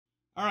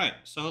Alright,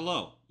 so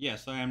hello.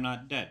 Yes, I am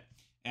not dead.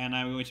 And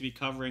I'm going to be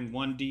covering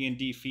one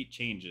D&D feat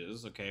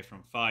changes, okay,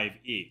 from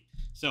 5e.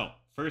 So,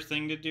 first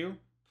thing to do,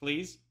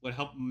 please, would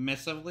help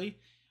massively,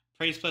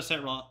 please press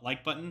that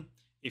like button.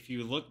 If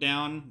you look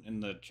down in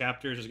the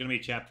chapters, there's going to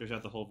be chapters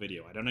throughout the whole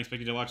video. I don't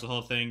expect you to watch the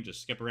whole thing,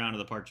 just skip around to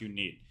the part you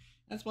need.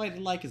 That's why the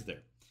like is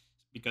there,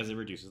 because it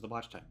reduces the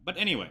watch time. But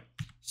anyway,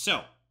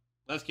 so,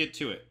 let's get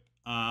to it.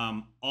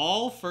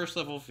 All first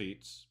level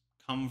feats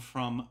come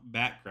from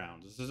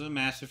backgrounds. This is a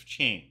massive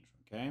change.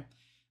 Okay,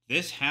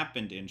 this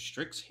happened in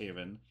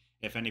Strixhaven,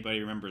 if anybody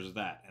remembers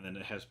that, and then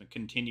it has been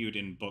continued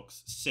in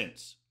books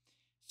since.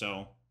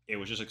 So it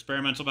was just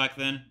experimental back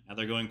then. Now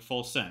they're going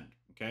full send.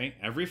 Okay,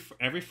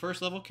 every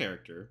first level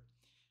character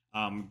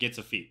gets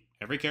a feat.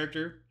 Every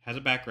character has a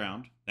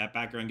background. That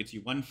background gets you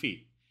one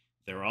feat.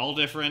 They're all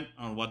different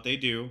on what they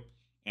do,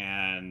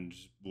 and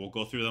we'll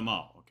go through them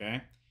all.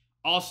 Okay.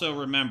 Also,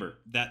 remember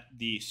that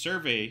the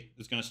survey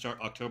is going to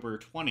start October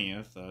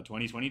 20th,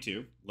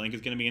 2022. Link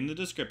is going to be in the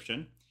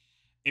description.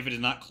 If it is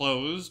not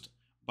closed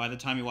by the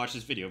time you watch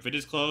this video, if it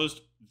is closed,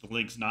 the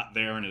link's not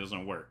there and it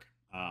doesn't work.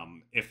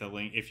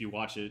 If you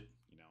watch it,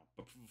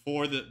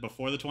 before the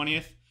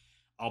 20th,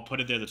 I'll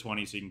put it there the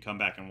 20th so you can come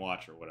back and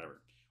watch or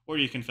whatever, or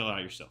you can fill it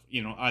out yourself.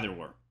 Either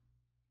or.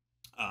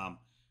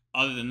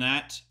 Other than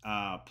that,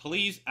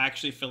 please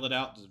actually fill it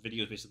out. This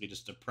video is basically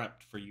just a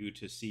prep for you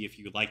to see if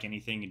you like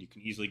anything, and you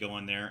can easily go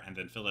in there and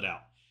then fill it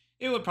out.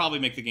 It would probably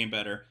make the game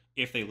better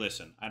if they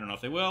listen. I don't know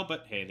if they will,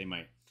 but hey, they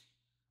might.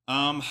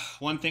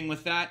 One thing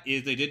with that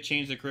is they did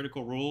change the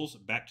critical rules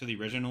back to the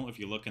original. If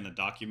you look in the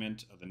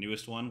document of the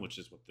newest one, which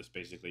is what this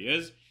basically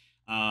is,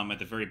 at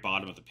the very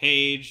bottom of the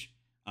page,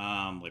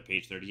 like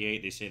page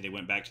 38, they say they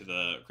went back to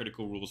the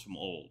critical rules from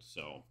old.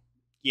 So,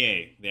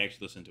 yay, they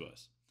actually listened to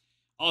us.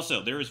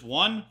 Also, there is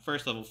one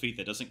first level feat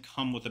that doesn't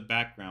come with a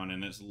background,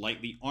 and it's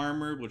lightly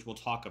armored, which we'll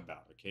talk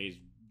about. Okay, it's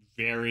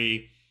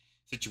very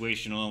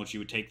situational, which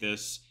you would take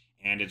this,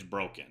 and it's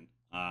broken.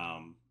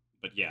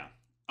 But yeah.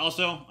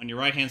 Also, on your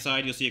right-hand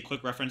side, you'll see a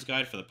quick reference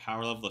guide for the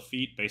power level of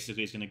feat.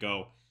 Basically, it's going to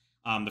go,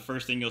 the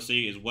first thing you'll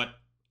see is what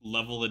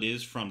level it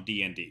is from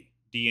D&D.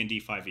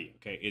 D&D 5e,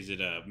 okay? Is it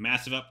a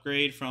massive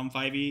upgrade from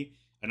 5e,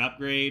 an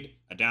upgrade,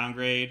 a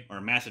downgrade, or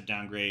a massive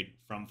downgrade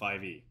from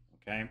 5e,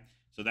 okay?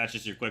 So that's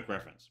just your quick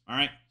reference. All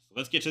right, so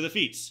let's get to the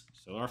feats.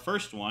 So our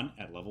first one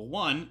at level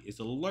 1 is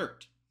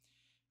Alert,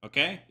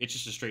 okay? It's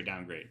just a straight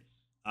downgrade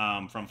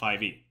from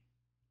 5e.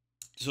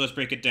 So let's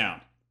break it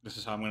down. This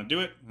is how I'm going to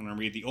do it. I'm going to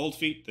read the old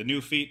feat, the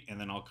new feat, and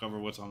then I'll cover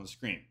what's on the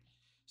screen.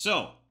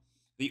 So,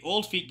 the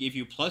old feat gave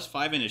you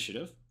 +5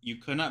 initiative. You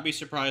could not be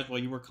surprised while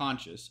you were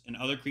conscious, and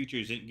other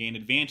creatures didn't gain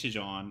advantage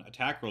on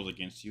attack rolls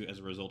against you as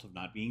a result of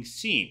not being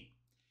seen.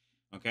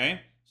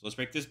 Okay? So let's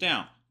break this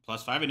down.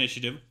 +5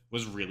 initiative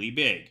was really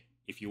big.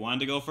 If you wanted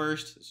to go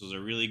first, this was a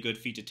really good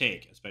feat to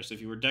take, especially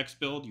if you were dex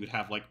build. You'd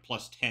have like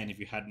 +10 if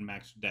you had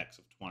max dex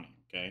of 20.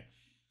 Okay?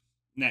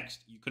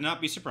 Next, you could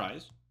not be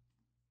surprised.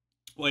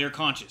 Well, you're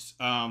conscious,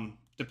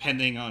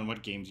 depending on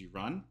what games you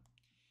run.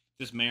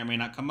 This may or may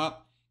not come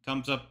up.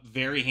 Comes up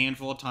very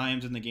handful of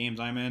times in the games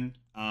I'm in,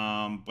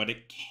 but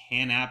it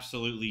can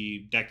absolutely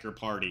deck your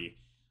party,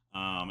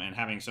 and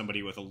having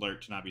somebody with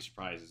Alert to not be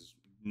surprised is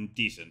a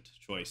decent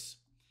choice.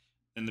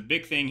 And the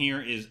big thing here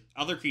is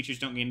other creatures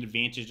don't gain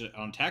advantage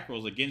on attack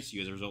rolls against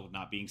you as a result of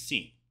not being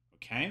seen,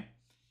 okay?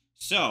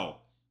 So,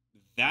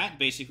 that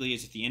basically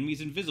is if the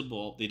enemy's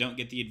invisible, they don't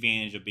get the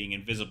advantage of being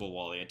invisible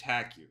while they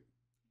attack you.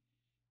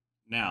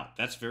 Now,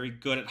 that's very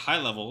good at high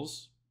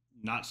levels,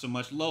 not so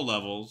much low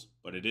levels,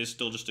 but it is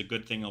still just a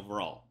good thing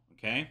overall,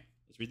 okay?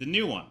 Let's read the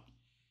new one.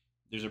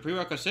 There's a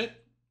prerequisite.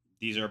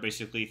 These are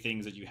basically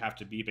things that you have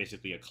to be,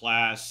 basically a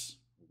class,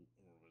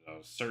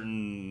 a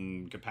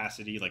certain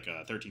capacity, like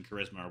a 13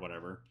 charisma or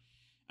whatever.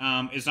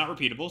 It's not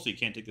repeatable, so you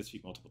can't take this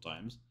feat multiple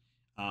times.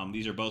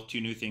 These are both 2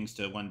 new things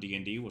to 1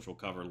 D&D, which we'll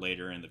cover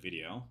later in the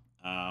video.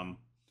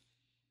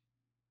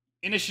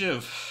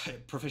 Initiative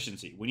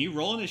proficiency. When you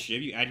roll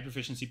initiative, you add your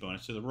proficiency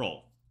bonus to the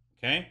roll.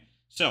 Okay?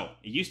 So,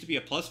 it used to be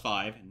a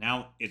 +5, and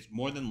now it's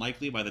more than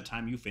likely by the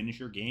time you finish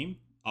your game,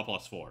 a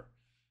 +4.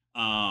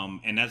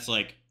 And that's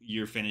like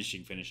you're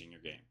finishing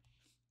your game.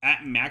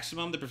 At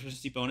maximum, the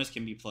proficiency bonus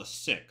can be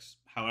 +6.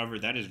 However,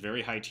 that is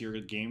very high tier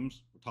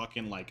games. We're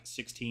talking like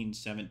 16,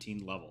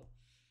 17 level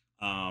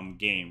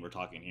game we're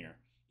talking here.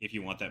 If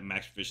you want that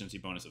max proficiency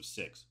bonus of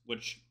 6,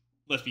 which,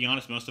 let's be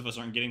honest, most of us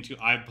aren't getting to.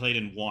 I've played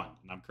in 1,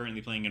 and I'm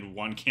currently playing in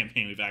 1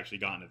 campaign we've actually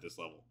gotten at this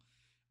level.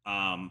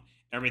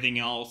 Everything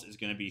else is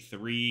going to be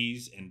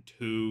 3s and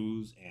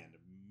 2s and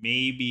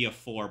maybe a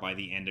 4 by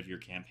the end of your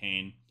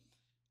campaign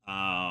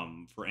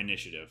for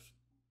initiative.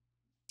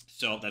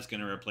 So that's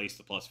going to replace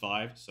the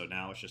 +5. So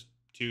now it's just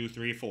 2,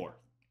 3, 4.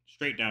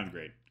 Straight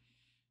downgrade.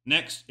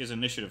 Next is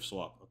initiative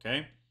swap,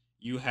 okay?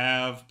 You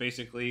have,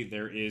 basically,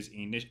 there is,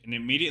 and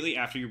immediately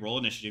after you roll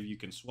initiative, you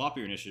can swap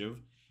your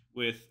initiative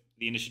with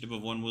the initiative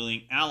of one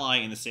willing ally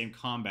in the same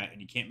combat,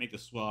 and you can't make the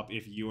swap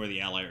if you or the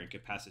ally are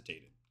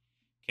incapacitated.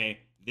 Okay,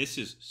 this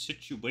is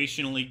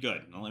situationally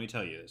good. Now let me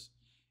tell you this.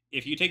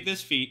 If you take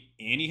this feat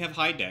and you have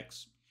high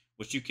dex,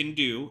 what you can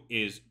do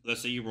is,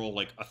 let's say you roll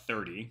like a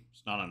 30,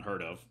 it's not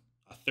unheard of,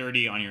 a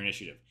 30 on your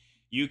initiative.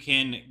 You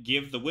can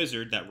give the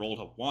wizard that rolled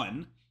a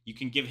 1, you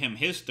can give him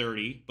his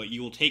 30, but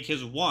you will take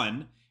his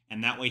 1,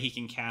 and that way he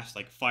can cast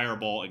like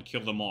Fireball and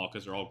kill them all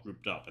because they're all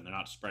grouped up and they're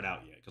not spread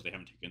out yet because they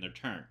haven't taken their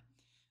turn.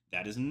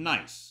 That is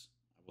nice.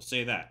 I will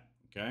say that,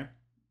 okay?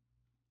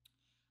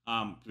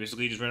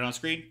 Basically, just right on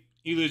screen.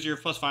 You lose your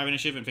 +5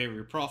 initiative in favor of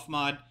your prof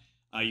mod.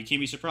 You can't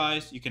be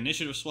surprised. You can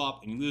initiative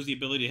swap, and you lose the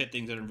ability to hit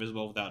things that are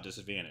invisible without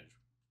disadvantage.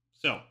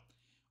 So,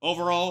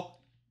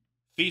 overall,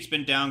 feat's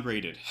been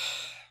downgraded.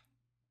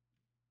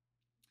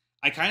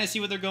 I kind of see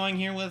what they're going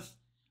here with.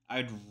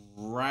 I'd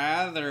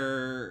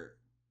rather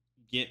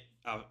get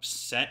a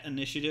set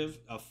initiative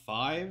of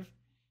 5,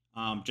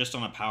 just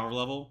on a power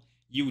level.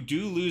 You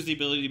do lose the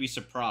ability to be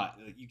surprised.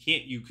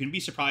 You can be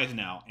surprised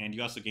now, and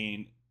you also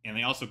gain, and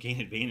they also gain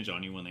advantage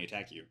on you when they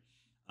attack you.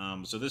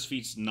 So this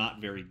feat's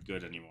not very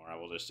good anymore. I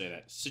will just say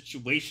that.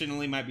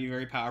 Situationally might be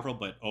very powerful,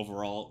 but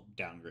overall,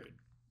 downgrade.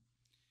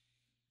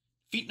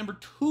 Feat number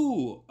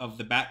 2 of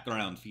the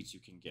background feats you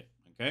can get,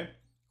 okay?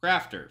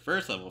 Crafter,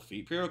 first level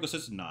feat,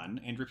 prerequisites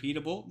none, and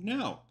repeatable,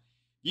 no.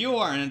 You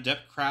are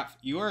adept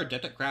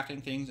at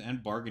crafting things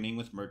and bargaining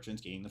with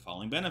merchants, gaining the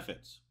following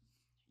benefits.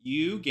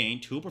 You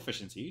gain tool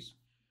proficiencies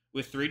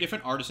with 3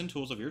 different artisan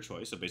tools of your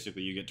choice, so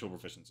basically you get tool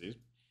proficiencies.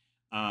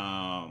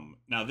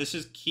 Now this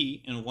is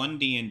key. In 1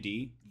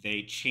 D&D,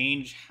 they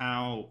change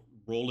how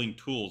rolling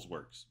tools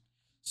works.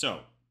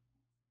 So,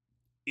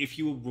 if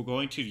you were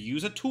going to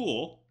use a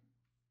tool,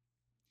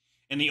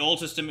 in the old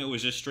system it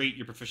was just straight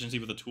your proficiency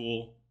with a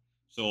tool,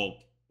 so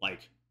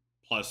like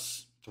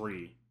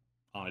 +3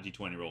 on a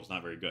D20 roll is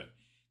not very good.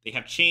 They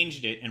have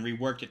changed it and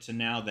reworked it to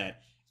now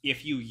that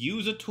if you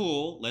use a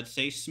tool, let's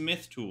say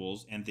smith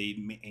tools, and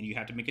you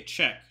have to make a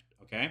check,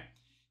 okay?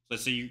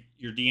 Let's say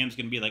your DM's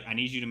going to be like, I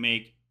need you to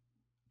make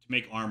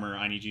armor,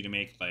 I need you to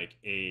make like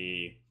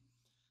a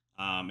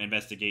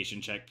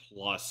investigation check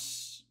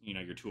plus,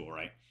 your tool,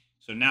 right?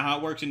 So now how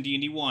it works in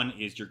D&D 1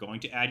 is you're going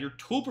to add your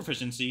tool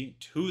proficiency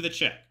to the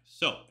check.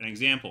 So, an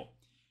example,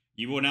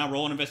 you will now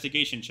roll an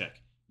investigation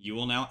check. You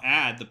will now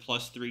add the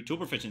 +3 tool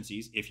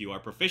proficiencies if you are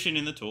proficient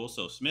in the tool,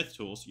 so smith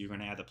tools, you're going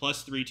to add the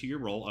 +3 to your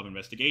roll of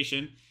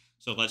investigation.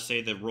 So let's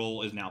say the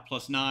roll is now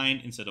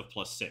 +9 instead of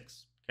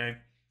 +6, okay?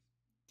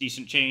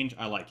 Decent change,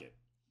 I like it,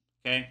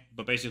 okay?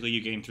 But basically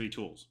you gain 3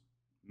 tools.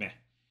 Meh.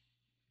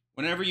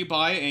 Whenever you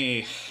buy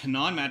a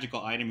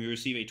non-magical item, you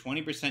receive a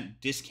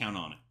 20% discount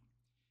on it.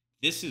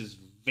 This is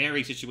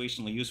very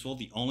situationally useful.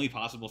 The only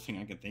possible thing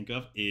I can think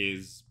of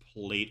is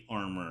plate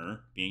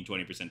armor being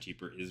 20%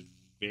 cheaper is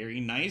very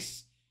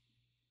nice.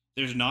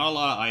 There's not a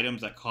lot of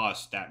items that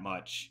cost that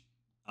much.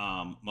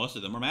 Most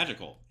of them are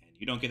magical, and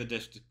you don't get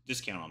a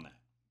discount on that.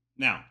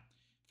 Now,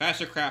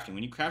 faster crafting.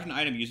 When you craft an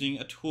item using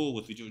a tool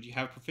with which you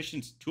have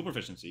tool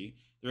proficiency,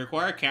 the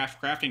required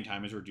crafting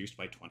time is reduced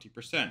by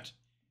 20%.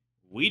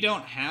 We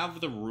don't have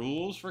the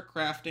rules for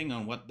crafting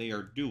on what they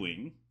are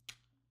doing.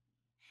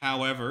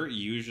 However,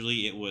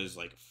 usually it was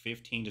like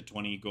 15 to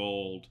 20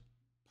 gold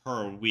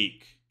per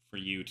week for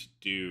you to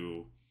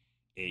do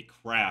a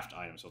craft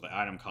item. So the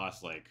item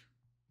costs like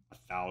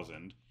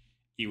 1,000.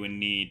 You would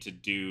need to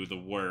do the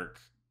work.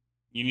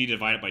 You need to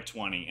divide it by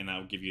 20, and that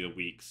will give you the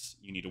weeks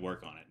you need to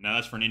work on it. Now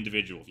that's for an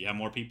individual. If you have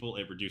more people,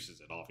 it reduces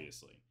it,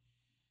 obviously.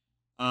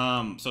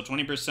 So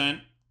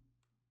 20%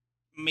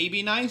 may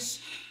be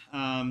nice.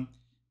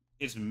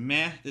 It's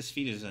meh. This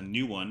feat is a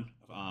new one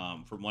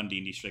from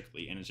 1D&D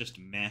strictly, and it's just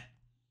meh.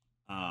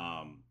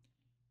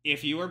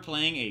 If you are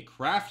playing a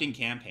crafting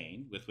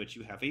campaign with which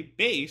you have a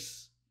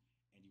base,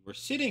 and you are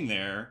sitting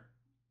there,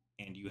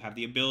 and you have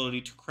the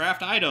ability to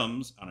craft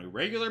items on a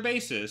regular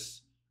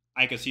basis,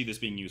 I could see this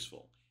being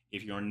useful.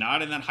 If you're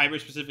not in that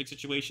hyper-specific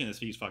situation, this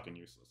feat is fucking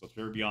useless. Let's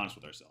be honest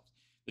with ourselves.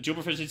 The tool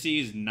proficiency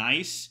is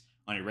nice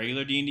on a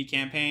regular D&D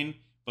campaign,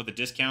 but the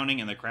discounting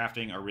and the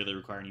crafting are really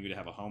requiring you to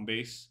have a home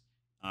base.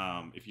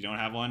 If you don't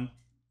have one,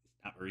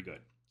 it's not very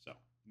good. So,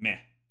 meh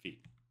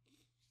feat.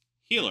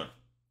 Healer.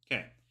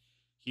 Okay.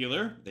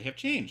 Healer, they have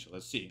changed.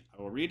 Let's see.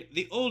 I will read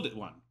the old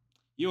one.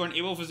 You are an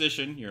able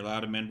physician. You're allowed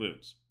to mend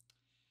wounds.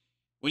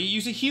 When you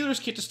use a healer's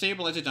kit to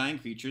stabilize a dying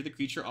creature, the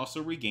creature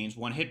also regains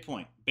 1 hit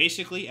point.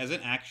 Basically, as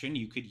an action,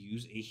 you could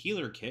use a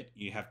healer kit.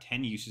 You have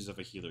 10 uses of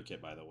a healer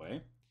kit, by the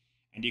way.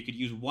 And you could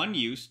use 1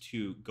 use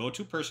to go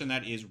to a person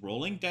that is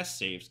rolling death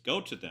saves,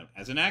 go to them.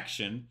 As an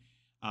action,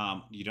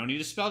 you don't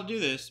need a spell to do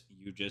this.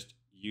 You just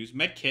use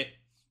medkit,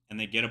 and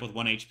they get up with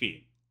 1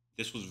 HP.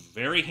 This was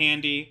very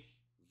handy,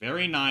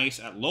 very nice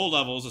at low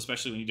levels,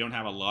 especially when you don't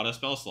have a lot of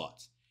spell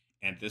slots.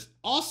 And this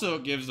also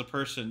gives the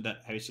person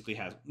that basically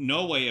has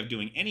no way of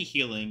doing any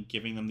healing,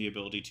 giving them the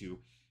ability to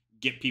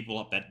get people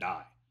up that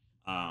die.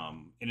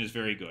 And is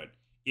very good.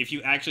 If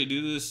you actually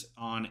do this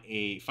on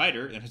a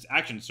fighter and has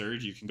action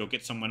surge, you can go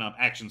get someone up,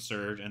 action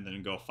surge, and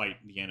then go fight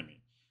the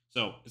enemy.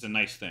 So it's a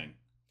nice thing.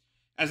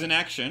 As an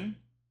action,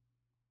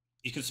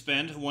 you can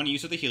spend 1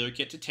 use of the healer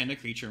kit to tend a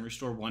creature and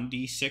restore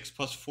 1d6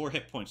 plus 4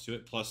 hit points to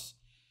it, plus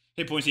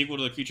hit points equal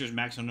to the creature's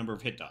maximum number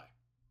of hit die.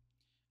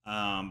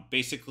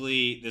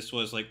 Basically, this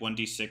was like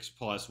 1d6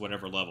 plus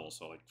whatever level,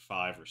 so like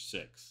 5 or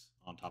 6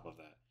 on top of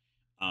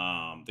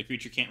that. The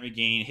creature can't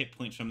regain hit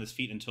points from this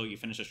feat until you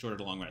finish a short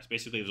or long rest.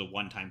 Basically, it was a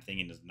one-time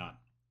thing and is none.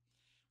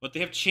 What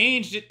they have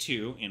changed it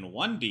to in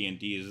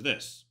 1D&D is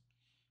this.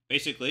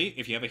 Basically,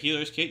 if you have a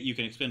healer's kit, you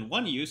can expend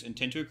one use and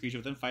tend to a creature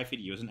within 5 feet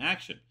of you as an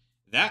action.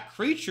 That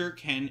creature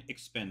can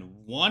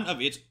expend one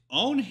of its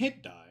own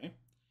hit die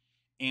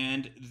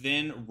and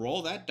then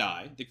roll that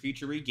die. The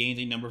creature regains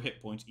a number of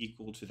hit points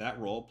equal to that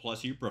roll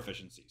plus your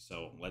proficiency.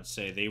 So let's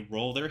say they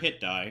roll their hit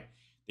die.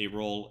 They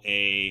roll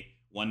a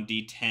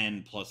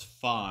 1d10 plus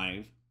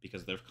 5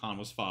 because their con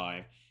was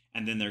 5,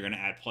 and then they're going to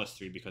add plus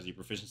 3 because of your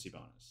proficiency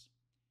bonus.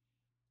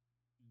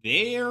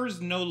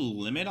 There's no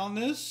limit on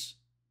this,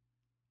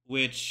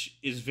 which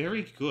is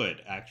very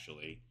good,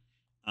 actually.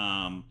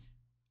 And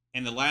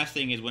the last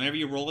thing is whenever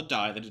you roll a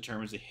die that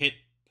determines the hit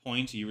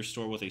points you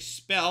restore with a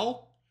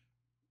spell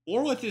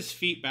or with this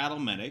feat Battle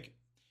Medic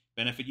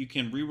benefit, you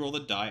can re-roll the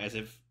die as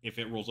if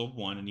it rolls a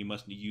 1 and you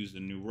must use the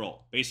new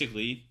roll.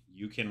 Basically,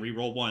 you can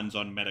re-roll 1s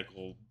on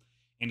medical,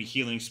 any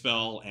healing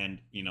spell, and,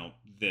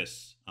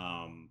 this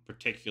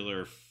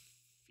particular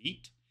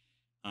feat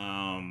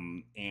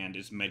and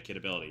its medkit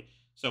ability.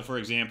 So, for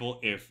example,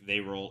 if they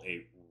roll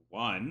a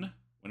 1,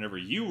 whenever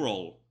you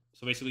roll,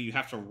 so basically you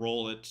have to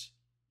roll it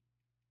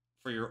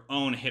for your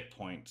own hit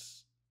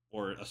points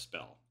or a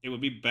spell. It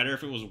would be better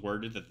if it was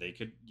worded that they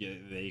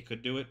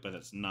could do it, but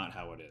that's not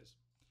how it is.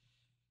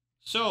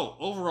 So,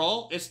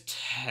 overall, it's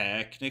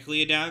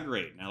technically a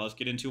downgrade. Now let's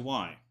get into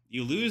why.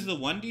 You lose the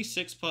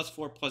 1d6 plus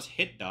 4 plus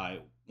hit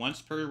die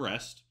once per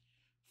rest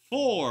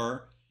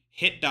for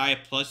hit die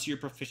plus your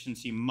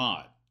proficiency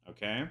mod,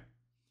 okay?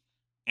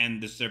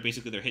 And this is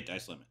basically their hit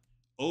dice limit.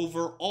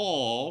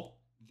 Overall,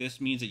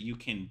 this means that you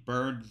can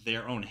burn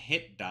their own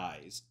hit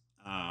dice.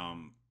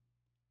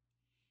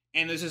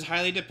 And this is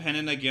highly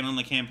dependent, again, on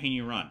the campaign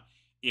you run.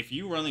 If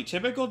you run the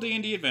typical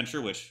D&D adventure,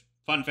 which,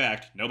 fun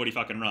fact, nobody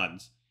fucking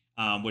runs,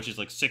 which is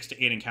like 6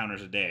 to 8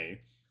 encounters a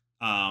day,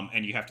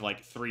 and you have to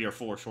 3 or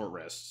 4 short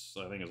rests.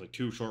 So I think it's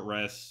 2 short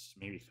rests,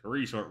 maybe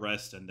 3 short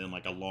rests, and then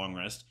a long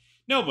rest.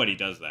 Nobody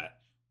does that.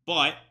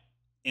 But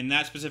in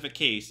that specific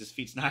case, this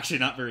feat's actually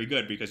not very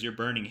good because you're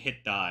burning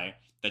hit die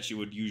that you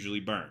would usually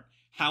burn.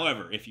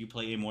 However, if you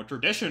play a more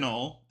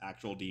traditional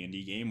actual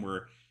D&D game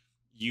where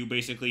you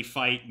basically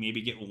fight,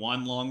 maybe get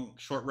 1 long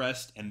short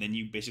rest, and then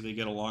you basically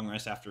get a long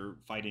rest after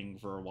fighting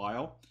for a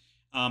while,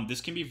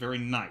 this can be very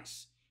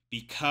nice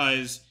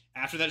because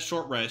after that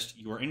short rest,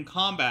 you are in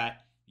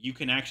combat. You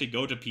can actually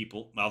go to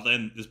people. Well,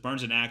 then this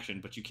burns in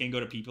action, but you can go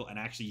to people and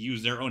actually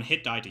use their own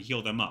hit die to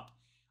heal them up.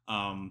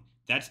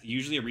 That's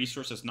usually a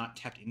resource that's not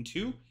tapped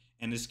into,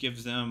 and this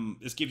gives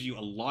you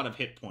a lot of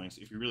hit points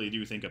if you really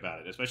do think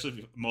about it. Especially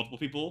if multiple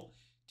people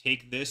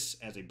take this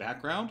as a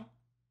background,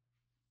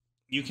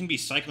 you can be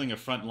cycling a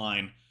front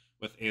line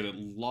with a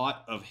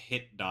lot of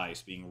hit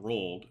dice being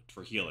rolled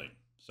for healing.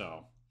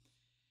 So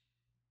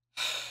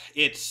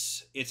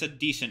it's a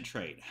decent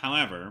trade.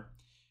 However,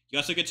 you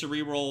also get to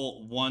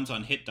reroll 1s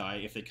on hit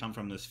die if they come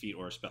from this feat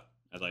or a spell,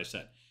 as I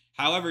said.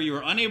 However, you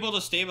are unable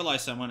to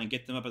stabilize someone and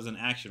get them up as an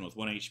action with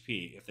 1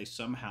 HP if they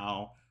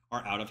somehow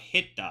are out of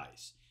hit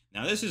dice.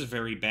 Now, this is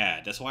very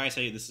bad. That's why I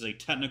say this is a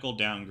technical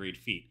downgrade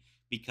feat.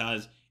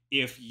 Because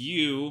if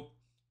you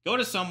go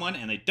to someone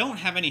and they don't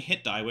have any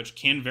hit die, which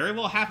can very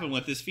well happen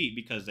with this feat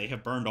because they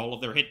have burned all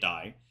of their hit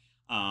die,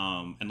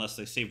 unless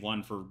they save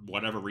 1 for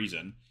whatever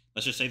reason.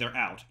 Let's just say they're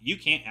out. You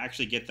can't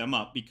actually get them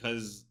up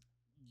because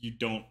you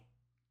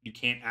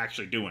can't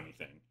actually do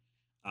anything.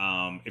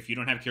 If you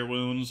don't have cure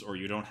wounds or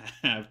you don't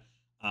have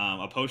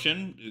a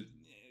potion,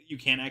 you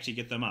can't actually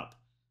get them up.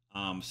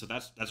 So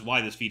that's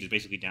why this feat is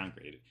basically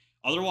downgraded.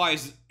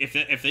 Otherwise, if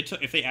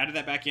they added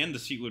that back in,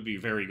 this feat would be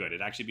very good.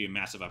 It'd actually be a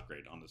massive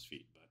upgrade on this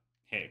feat. But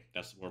hey,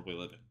 that's the world we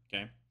live in.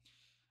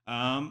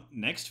 Okay.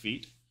 Next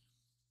feat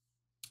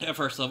at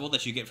first level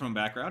that you get from a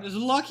background is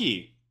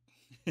Lucky.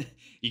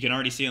 You can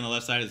already see on the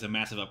left side is a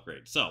massive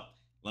upgrade. So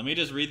let me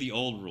just read the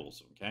old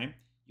rules. Okay.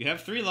 You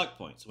have 3 luck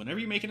points. Whenever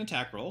you make an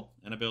attack roll,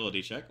 an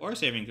ability check, or a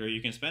saving throw,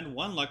 you can spend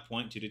 1 luck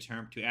point to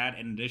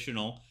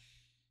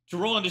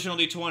roll an additional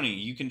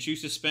d20. You can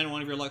choose to spend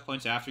 1 of your luck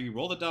points after you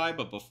roll the die,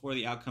 but before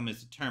the outcome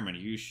is determined.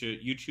 You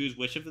choose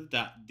which of the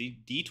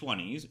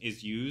d20s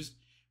is used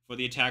for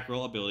the attack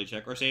roll, ability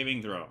check, or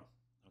saving throw.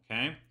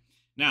 Okay?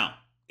 Now,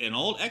 an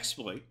old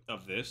exploit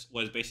of this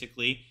was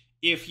basically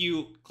if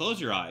you close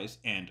your eyes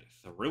and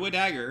threw a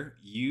dagger,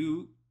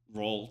 you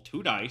roll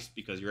 2 dice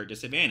because you're at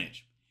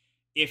disadvantage.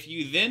 If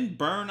you then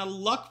burn a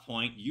luck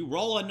point, you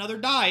roll another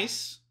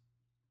dice,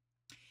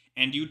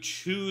 and you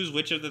choose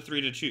which of the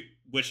 3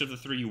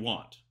 you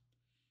want.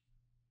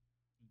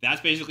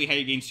 That's basically how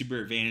you gain super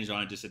advantage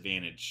on a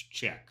disadvantage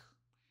check.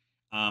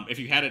 If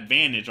you had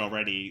advantage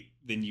already,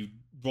 then you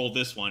roll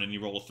this one, and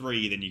you roll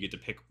 3, then you get to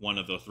pick one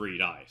of the 3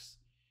 dice.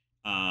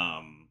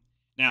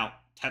 Now,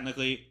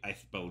 technically, I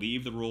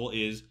believe the rule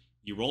is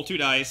you roll 2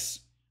 dice,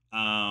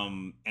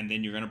 and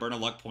then you're going to burn a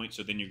luck point,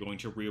 so then you're going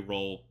to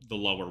re-roll the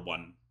lower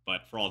one.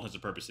 But for all intents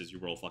and purposes, you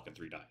roll fucking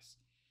 3 dice.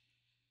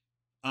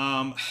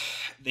 Um,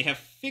 they have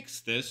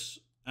fixed this,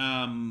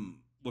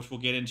 which we'll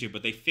get into,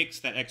 but they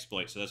fixed that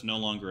exploit, so that's no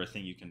longer a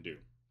thing you can do.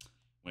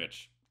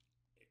 Which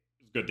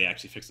is good. They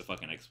actually fixed the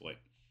fucking exploit.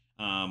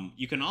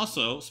 You can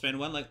also spend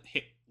one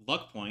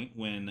luck point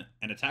when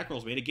an attack roll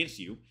is made against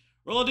you.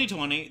 Roll a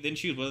d20, then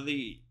choose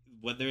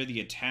whether the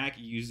attack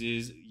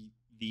uses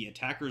the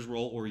attacker's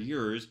roll or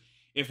yours.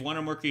 If one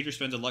or more creatures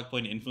spends a luck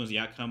point to influence the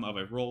outcome of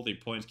a roll, the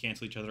points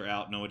cancel each other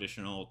out. No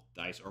additional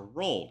dice are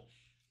rolled.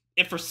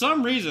 If for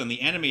some reason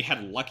the enemy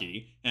had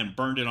lucky and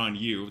burned it on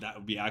you, that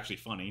would be actually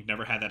funny.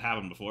 Never had that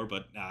happen before,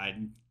 but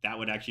that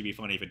would actually be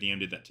funny if a DM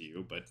did that to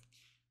you, but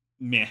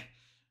meh.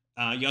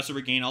 You also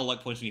regain all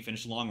luck points when you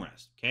finish a long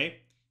rest, okay?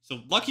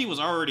 So lucky was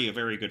already a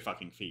very good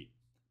fucking feat.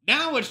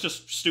 Now it's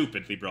just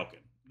stupidly broken.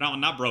 No,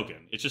 not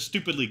broken. It's just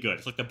stupidly good.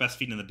 It's like the best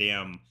feat in the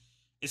damn...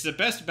 It's the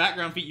best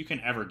background feat you can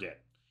ever get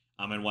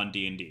in one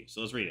D&D.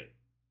 So let's read it.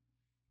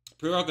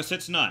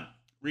 Prerequisites, none.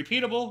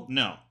 Repeatable,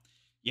 no.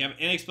 You have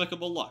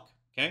inexplicable luck,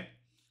 okay?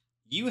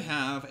 You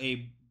have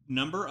a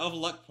number of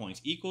luck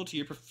points equal to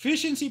your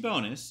proficiency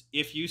bonus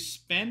if you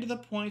spend the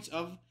points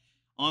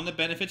on the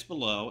benefits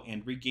below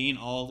and regain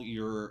all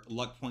your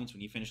luck points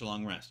when you finish a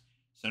long rest.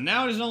 So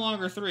now it is no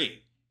longer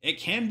 3. It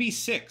can be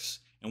 6.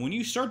 And when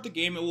you start the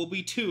game, it will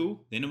be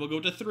 2, then it will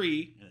go to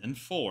 3, and then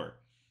 4.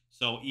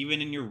 So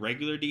even in your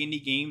regular D&D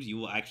games, you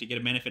will actually get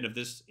a benefit of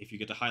this if you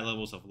get to high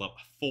levels of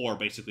 4,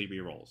 basically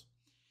rerolls.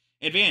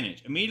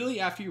 Advantage. Immediately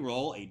after you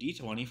roll a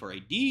d20 for a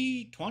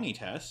d20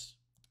 test,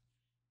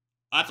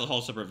 that's a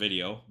whole separate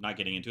video, not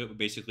getting into it, but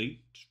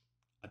basically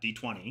a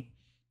d20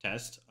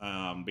 test,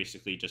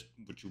 basically just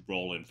what you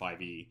roll in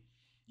 5e.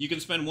 You can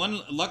spend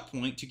 1 luck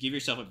point to give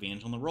yourself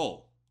advantage on the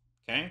roll,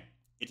 okay?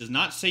 It does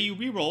not say you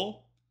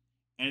reroll,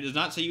 and it does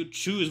not say you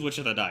choose which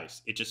of the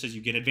dice. It just says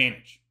you get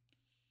advantage.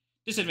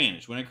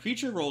 Disadvantage. When a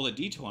creature rolls a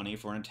d20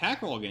 for an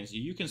attack roll against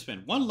you, you can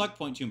spend 1 luck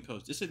point to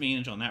impose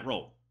disadvantage on that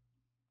roll.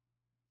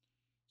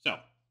 So,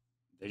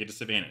 they get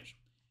disadvantage.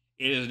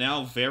 It is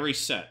now very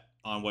set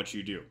on what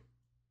you do.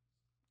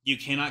 You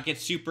cannot get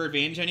super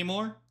advantage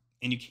anymore,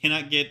 and you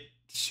cannot get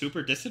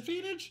super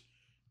disadvantage?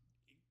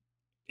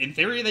 In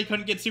theory, they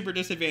couldn't get super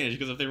disadvantage,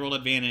 because if they rolled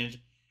advantage,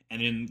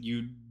 and then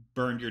you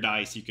burned your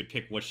dice, you could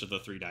pick which of the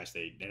 3 dice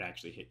they'd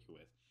actually hit you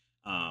with.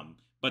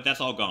 But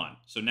that's all gone.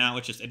 So now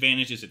it's just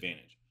advantage,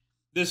 disadvantage.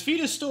 This feat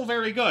is still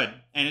very good,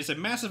 and it's a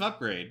massive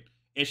upgrade.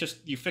 It's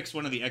just you fixed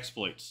one of the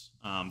exploits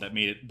that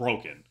made it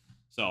broken.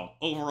 So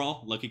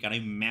overall, Lucky got a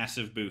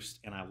massive boost,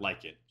 and I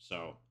like it.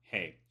 So,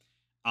 hey,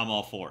 I'm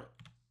all for it.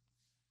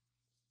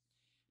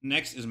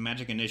 Next is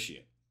Magic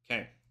Initiate.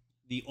 Okay,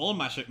 the old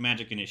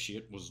Magic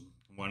Initiate was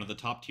one of the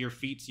top tier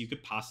feats you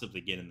could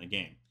possibly get in the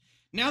game.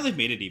 Now they've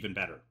made it even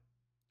better.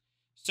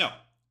 So,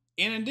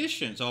 in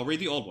addition, so I'll read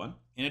the old one.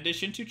 So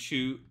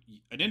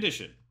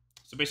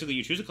basically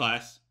you choose a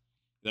class,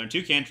 you learn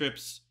 2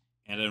 cantrips,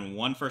 and then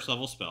 1 first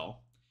level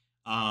spell.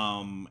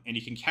 And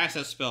you can cast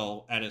that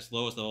spell at its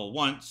lowest level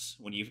once,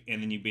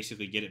 and then you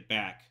basically get it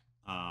back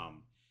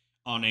on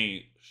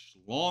a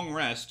long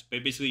rest.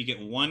 But basically you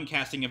get 1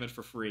 casting of it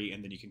for free,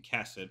 and then you can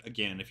cast it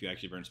again if you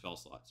actually burn spell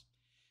slots.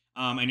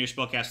 And your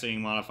spellcasting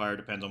modifier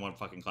depends on what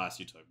fucking class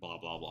you took, blah,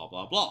 blah, blah,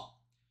 blah, blah.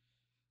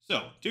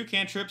 So, 2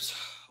 cantrips,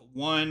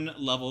 1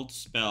 leveled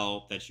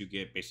spell that you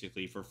get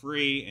basically for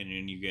free, and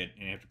then you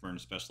have to burn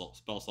spell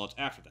slots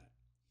after that.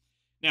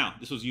 Now,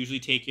 this was usually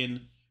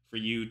taken for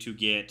you to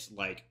get,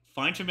 like,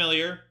 Find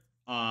Familiar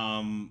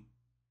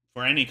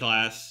for any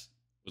class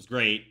was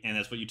great, and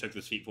that's what you took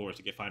this feat for, was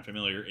to get Find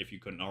Familiar if you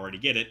couldn't already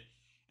get it.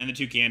 And the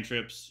 2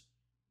 cantrips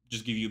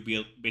just give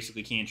you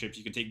basically cantrips.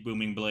 You can take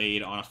Booming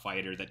Blade on a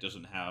fighter that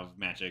doesn't have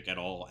magic at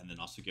all, and then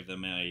also give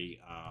them a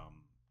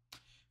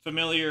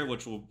Familiar,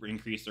 which will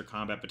increase their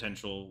combat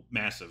potential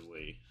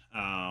massively.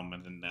 And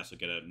then also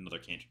get another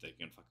cantrip that you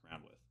can fuck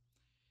around with.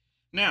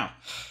 Now,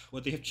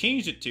 what they have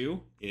changed it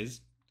to is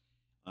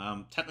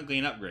technically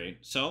an upgrade.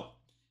 So,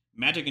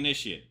 Magic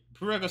Initiate.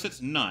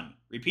 Prerequisites, none.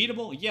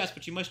 Repeatable, yes,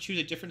 but you must choose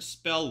a different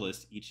spell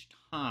list each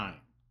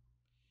time.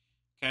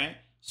 Okay?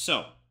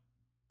 So,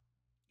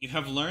 you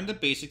have learned the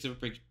basics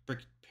of a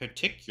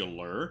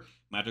particular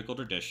magical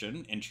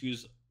tradition and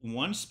choose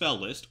 1 spell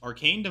list,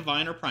 Arcane,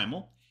 Divine, or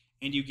Primal,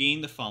 and you gain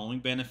the following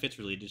benefits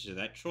related to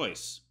that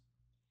choice.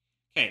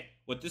 Okay,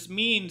 what this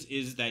means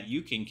is that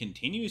you can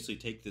continuously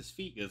take this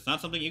feat. It's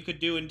not something you could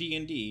do in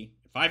D&D.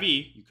 In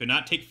 5e, you could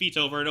not take feats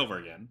over and over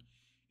again.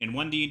 In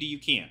 1D&D, you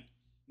can.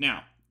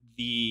 Now,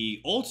 the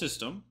old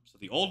system, so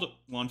the old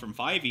one from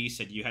 5e,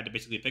 said you had to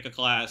basically pick a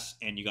class,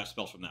 and you got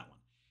spells from that one.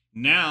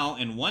 Now,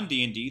 in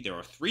 1D&D, there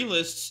are 3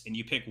 lists, and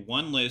you pick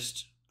 1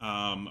 list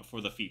for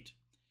the feat.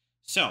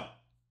 So,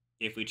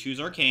 if we choose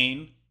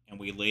Arcane, and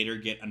we later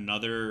get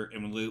another,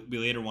 and we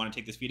later want to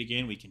take this feat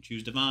again, we can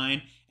choose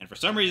Divine. And for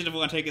some reason, if we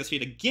want to take this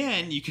feat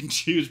again, you can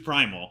choose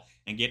Primal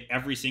and get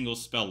every single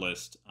spell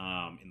list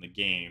in the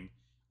game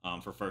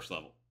for first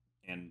level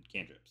and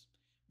cantrips.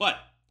 But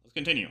let's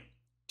continue.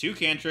 2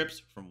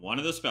 cantrips from one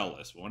of the spell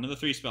lists, one of the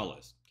 3 spell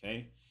lists,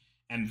 okay?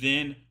 And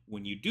then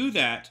when you do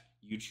that,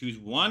 you choose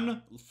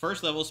 1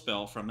 first level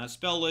spell from that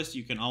spell list.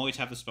 You can always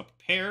have the spell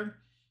prepared.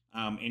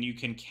 and you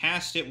can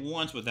cast it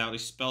once without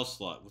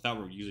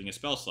using a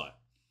spell slot.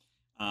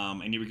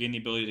 And you regain the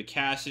ability to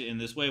cast it in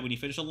this way. When you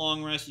finish a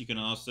long rest, you can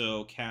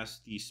also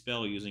cast the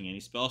spell using any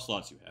spell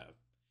slots you have.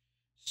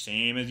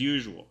 Same as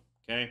usual,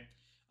 okay?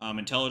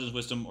 Intelligence,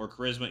 Wisdom, or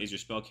Charisma is your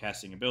spell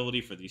casting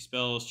ability for these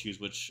spells. Choose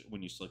which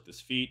when you select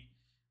this feat.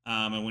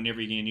 And whenever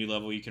you gain a new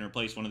level, you can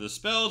replace one of the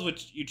spells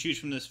which you choose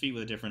from this feat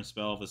with a different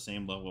spell of the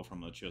same level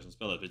from a chosen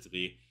spell. That's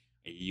basically,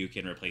 you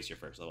can replace your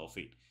first level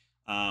feat.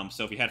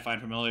 So if you had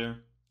Find Familiar,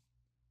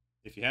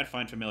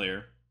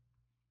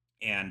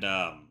 and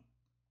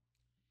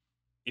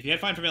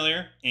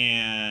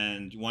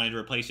you wanted to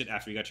replace it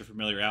after you got your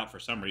familiar out for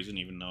some reason,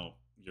 even though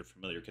your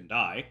familiar can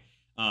die,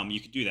 you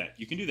could do that.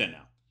 You can do that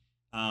now.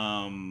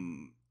 I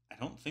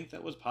don't think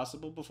that was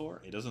possible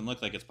before. It doesn't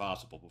look like it's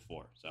possible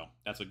before, so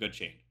that's a good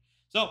change.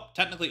 So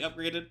technically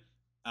upgraded.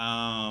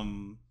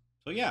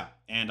 So yeah,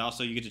 and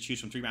also you get to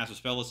choose from 3 master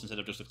spell lists instead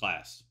of just a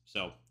class.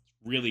 So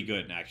really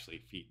good, actually,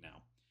 feat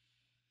now.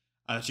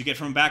 That you get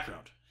from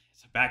background.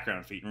 It's a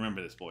background feat.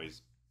 Remember this,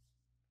 boys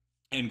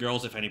and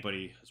girls. If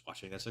anybody is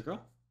watching, that's a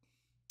girl.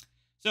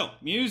 So,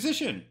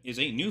 Musician is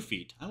a new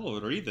feat. I will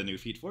read the new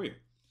feat for you.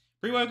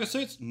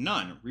 Prerequisites,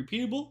 none.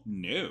 Repeatable,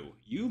 no.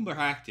 You are a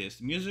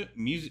practiced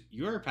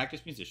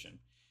musician,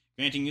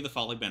 granting you the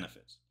following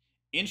benefits.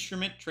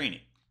 Instrument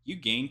training. You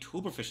gain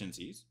tool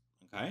proficiencies,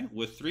 okay,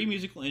 with 3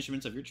 musical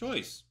instruments of your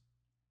choice.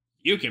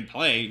 You can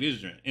play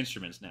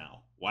instruments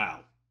now.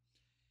 Wow.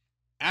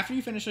 After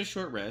you finish a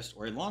short rest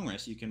or a long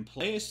rest, you can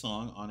play a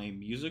song on a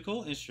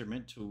musical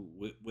instrument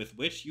with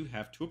which you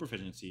have tool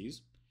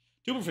proficiency,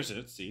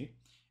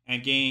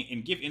 and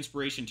give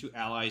inspiration to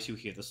allies who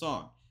hear the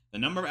song. The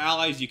number of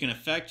allies you can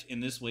affect in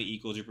this way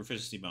equals your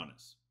proficiency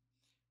bonus.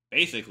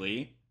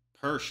 Basically,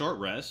 per short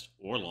rest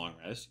or long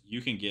rest,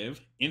 you can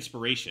give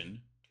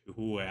inspiration to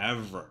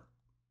whoever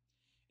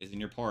is in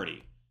your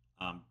party,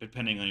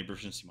 depending on your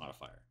proficiency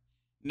modifier.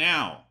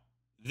 Now,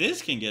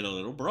 this can get a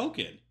little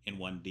broken in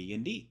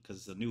 1D&D, because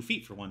it's a new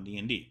feat for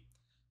 1D&D.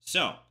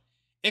 So,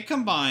 it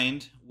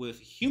combined with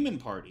human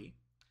party.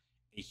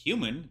 A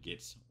human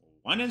gets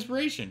 1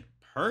 inspiration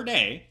per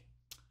day,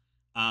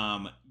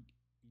 per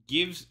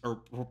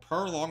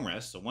long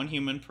rest, so 1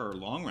 human per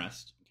long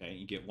rest, okay,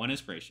 you get 1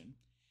 inspiration.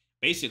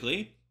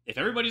 Basically, if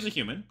everybody's a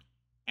human,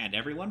 and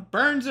everyone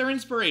burns their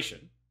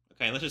inspiration,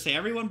 okay, let's just say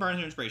everyone burns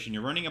their inspiration,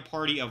 you're running a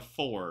party of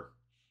 4,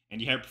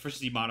 and you have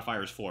proficiency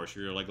modifiers 4,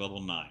 so you're like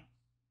level 9.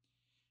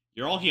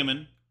 You're all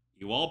human.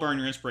 You all burn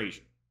your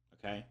inspiration,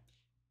 okay?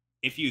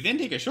 If you then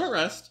take a short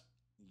rest,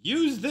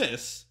 use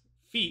this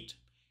feat,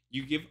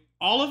 you give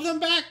all of them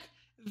back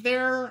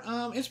their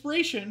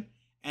inspiration,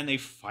 and they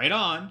fight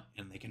on,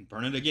 and they can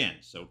burn it again.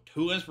 So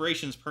 2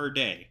 inspirations per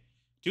day.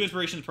 2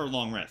 inspirations per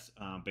long rest,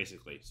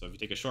 basically. So if you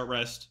take a short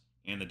rest,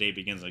 and the day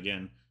begins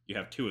again, you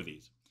have 2 of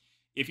these.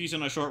 If you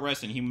send a short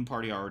rest, and human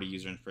party already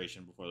used their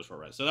inspiration before the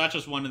short rest. So that's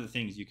just one of the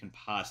things you can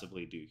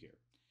possibly do here.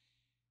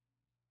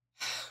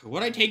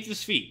 Would I take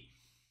this feat?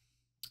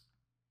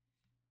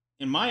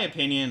 In my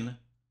opinion,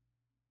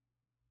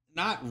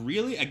 not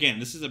really. Again,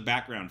 this is a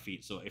background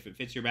feat, so if it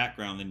fits your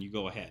background, then you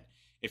go ahead.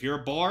 If you're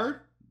a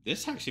bard,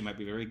 this actually might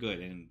be very good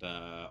in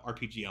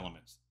RPG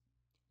elements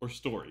or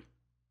story.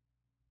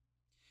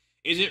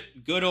 Is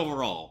it good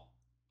overall?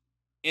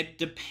 It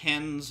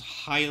depends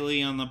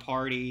highly on the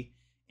party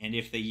and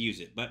if they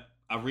use it, but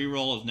a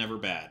reroll is never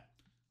bad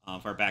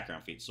for a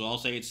background feat. So I'll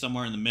say it's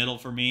somewhere in the middle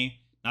for me.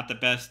 Not the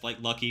best,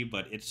 like Lucky,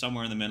 but it's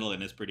somewhere in the middle,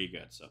 and it's pretty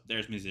good. So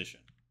there's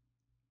Musician.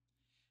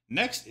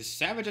 Next is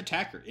Savage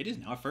Attacker. It is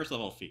now a 1st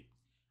level feat.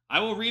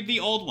 I will read the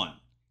old one,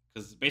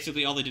 because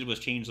basically all they did was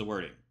change the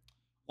wording.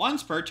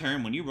 Once per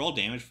turn, when you roll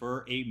damage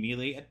for a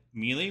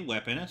melee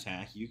weapon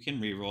attack, you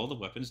can reroll the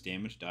weapon's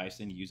damage dice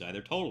and use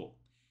either total.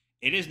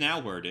 It is now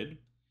worded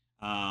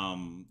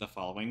the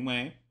following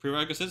way.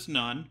 Prerequisites,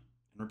 none,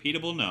 and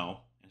repeatable, no,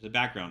 as a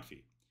background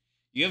feat.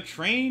 You have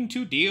trained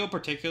to deal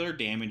particular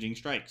damaging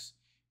strikes.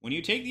 When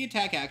you take the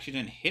attack action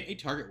and hit a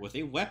target with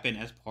a weapon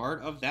as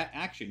part of that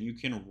action, you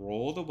can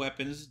roll the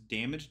weapon's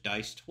damage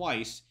dice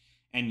twice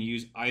and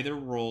use either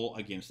roll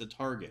against the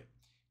target.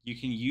 You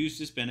can use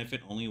this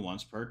benefit only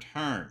once per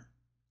turn.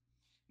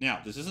 Now,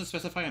 this doesn't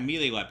specify a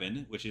melee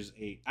weapon, which is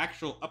an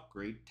actual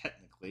upgrade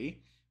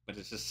technically, but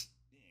it's just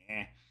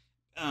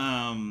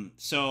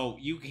so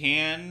you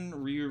can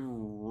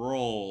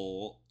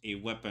re-roll a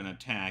weapon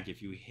attack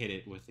if you hit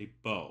it with a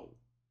bow.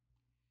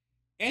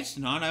 It's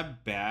not a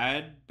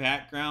bad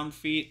background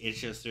feat. It's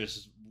just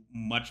there's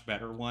much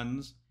better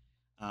ones.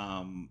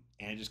 And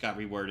it just got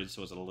reworded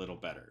so it's a little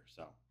better.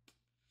 So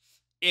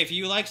if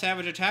you like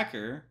Savage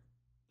Attacker,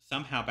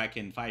 somehow back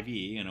in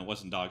 5e, and it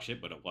wasn't dog shit,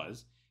 but it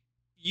was,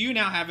 you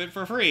now have it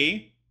for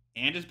free,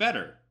 and it's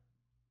better.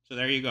 So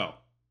there you go.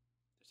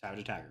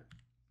 Savage Attacker.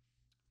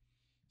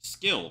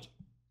 Skilled.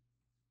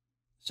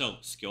 So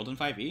Skilled in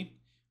 5e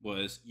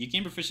was you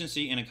gain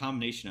proficiency in a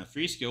combination of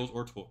 3 skills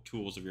or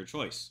tools of your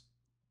choice.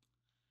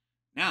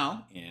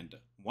 Now, in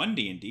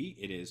 1D&D,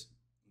 it is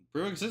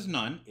prerequisites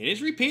none. It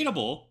is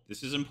repeatable.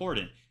 This is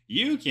important.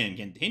 You can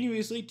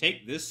continuously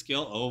take this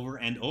skill over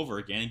and over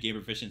again and gain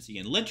proficiency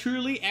in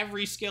literally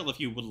every skill if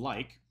you would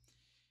like.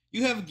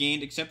 You have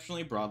gained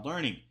exceptionally broad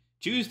learning.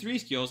 Choose 3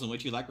 skills in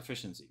which you lack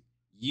proficiency.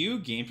 You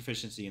gain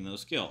proficiency in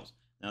those skills.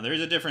 Now,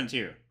 there's a difference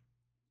here.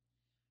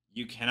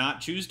 You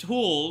cannot choose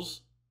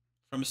tools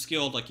from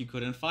skilled like you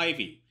could in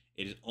 5e.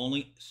 It is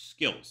only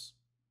skills.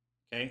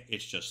 Okay?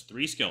 It's just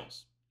 3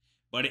 skills.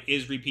 But it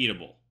is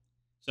repeatable.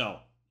 So,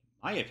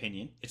 in my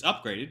opinion, it's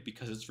upgraded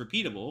because it's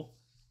repeatable.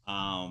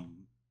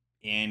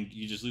 And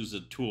you just lose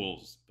the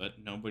tools.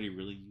 But nobody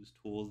really used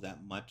tools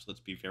that much. Let's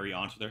be very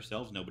honest with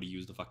ourselves. Nobody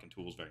used the fucking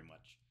tools very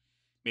much.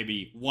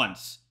 Maybe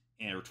once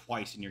or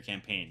twice in your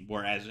campaign.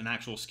 Whereas an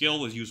actual skill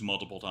was used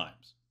multiple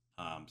times.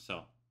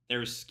 So,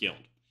 there's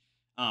skilled.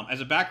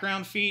 As a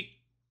background feat,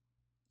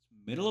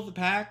 middle of the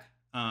pack.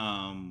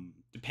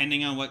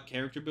 Depending on what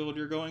character build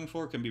you're going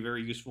for, can be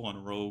very useful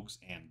on rogues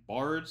and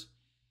bards.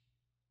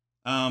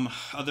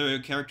 Other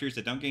characters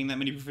that don't gain that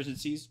many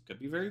proficiencies could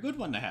be a very good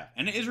one to have.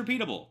 And it is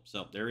repeatable,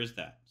 so there is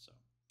that. So,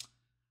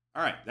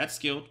 alright, that's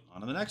skilled.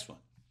 On to the next one.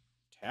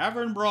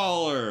 Tavern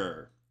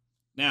Brawler.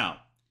 Now,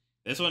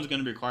 this one's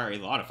going to require a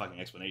lot of fucking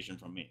explanation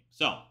from me.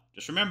 So,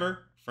 just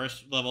remember,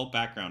 first level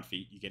background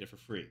feat, you get it for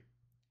free.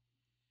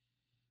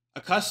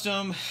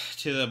 Accustomed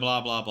to the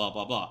blah, blah, blah,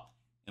 blah, blah.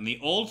 In the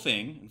old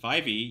thing, in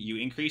 5e, you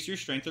increase your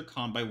strength or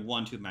con by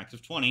 1 to a max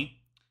of 20.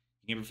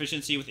 You gain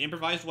proficiency with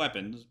improvised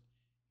weapons.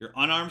 Your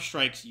unarmed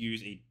strikes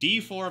use a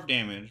d4 of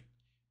damage.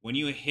 When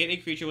you hit a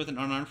creature with an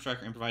unarmed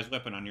strike or improvised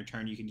weapon on your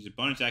turn, you can use a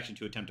bonus action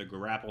to attempt to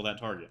grapple that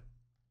target.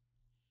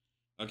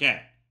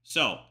 Okay,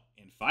 so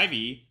in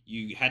 5e,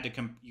 you had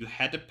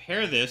to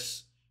pair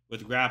this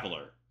with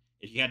Grappler.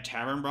 If you had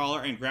Tavern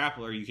Brawler and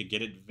Grappler, you could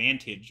get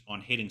advantage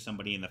on hitting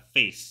somebody in the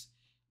face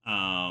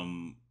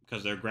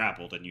because they're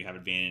grappled, and you have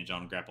advantage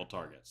on grappled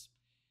targets.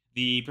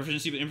 The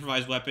proficiency with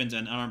improvised weapons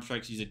and unarmed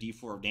strikes use a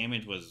d4 of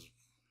damage was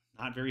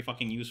not very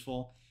fucking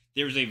useful.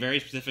 There was a very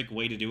specific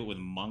way to do it with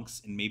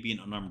monks and maybe an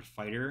unarmed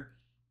fighter,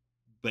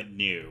 but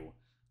no.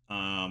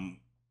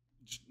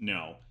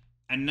 No.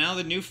 And now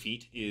the new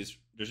feat is,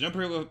 there's no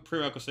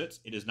prerequisites,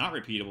 it is not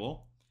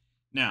repeatable.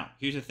 Now,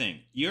 here's the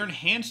thing. Your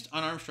enhanced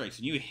unarmed strikes,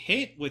 and you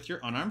hit with your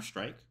unarmed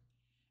strike,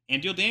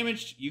 and deal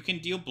damage, you can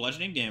deal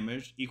bludgeoning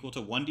damage equal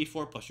to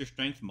 1d4 plus your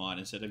strength mod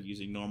instead of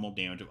using normal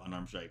damage of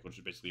unarmed strike, which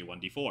is basically a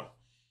 1d4.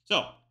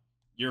 So,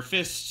 your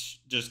fists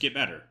just get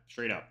better,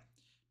 straight up.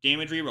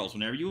 Damage rerolls.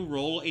 Whenever you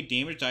roll a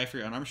damage die for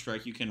your unarmed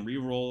strike, you can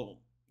reroll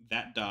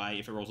that die.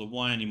 If it rolls a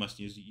 1, you must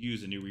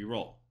use a new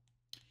reroll.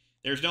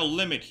 There's no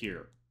limit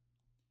here.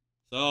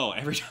 So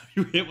every time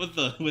you hit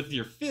with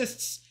your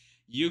fists,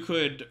 you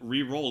could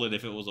reroll it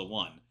if it was a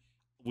 1.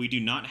 We do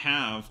not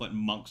have what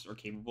monks are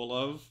capable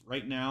of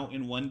right now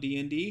in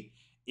 1D&D.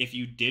 If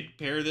you did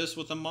pair this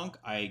with a monk,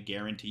 I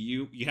guarantee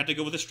you had to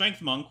go with a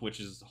strength monk, which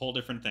is a whole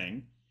different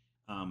thing.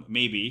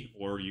 Maybe,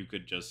 or you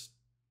could just,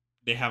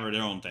 they have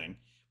their own thing.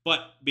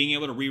 But being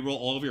able to reroll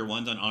all of your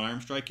ones on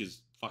unarmed strike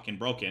is fucking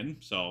broken.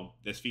 So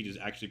this feat is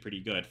actually pretty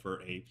good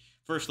for a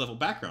first level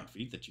background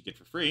feat that you get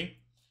for free.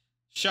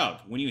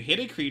 Shove. When you hit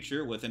a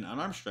creature with an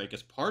unarmed strike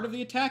as part of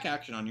the attack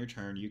action on your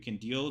turn, you can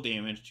deal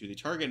damage to the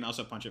target and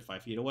also punch it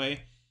 5 feet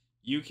away.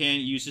 You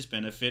can use this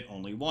benefit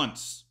only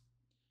once.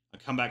 I'll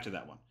come back to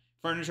that one.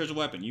 Furniture as a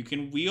weapon. You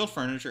can wield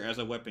furniture as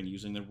a weapon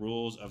using the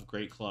rules of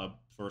Great Club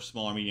for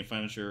small or medium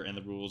furniture and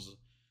the rules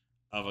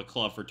of a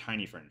club for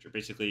tiny furniture.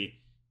 Basically,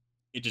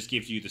 it just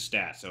gives you the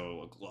stats.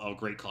 So a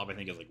Great Club, I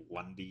think, is like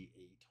 1d8,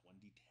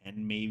 1d10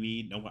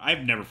 maybe. No,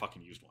 I've never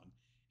fucking used one.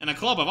 And a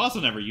club I've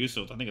also never used,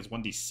 so I think it's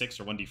 1d6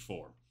 or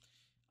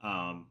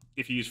 1d4.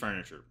 If you use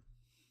furniture.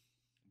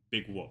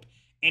 Big whoop.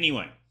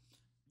 Anyway,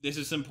 this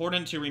is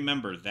important to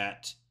remember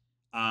that,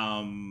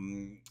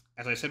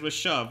 as I said with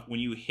Shove,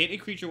 when you hit a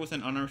creature with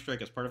an unarmed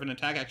strike as part of an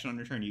attack action on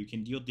your turn, you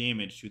can deal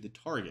damage to the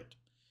target.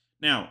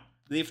 Now,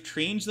 they've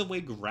changed the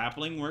way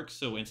grappling works,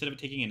 so instead of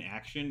taking an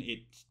action,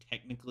 it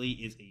technically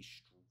is a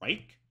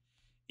strike.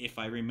 If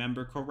I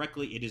remember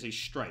correctly, it is a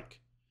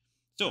strike.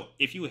 So,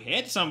 if you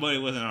hit somebody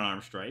with an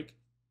unarmed strike,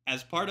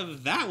 as part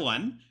of that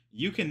one,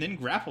 you can then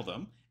grapple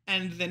them,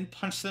 and then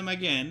punch them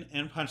again,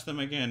 and punch them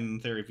again, in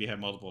theory, if you have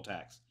multiple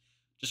attacks.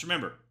 Just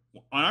remember,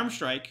 unarmed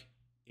strike,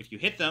 if you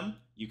hit them,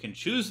 you can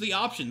choose the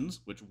options,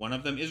 which one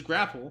of them is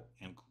grapple,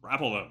 and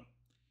grapple them.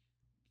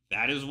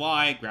 That is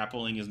why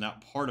grappling is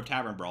not part of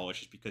Tavern Brawler,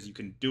 just because you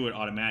can do it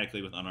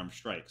automatically with unarmed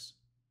strikes.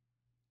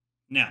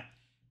 Now,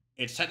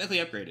 it's technically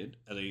upgraded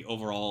as an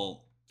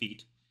overall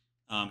feat.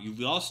 You've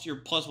lost your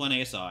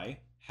 +1 ASI.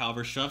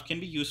 However, Shove can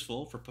be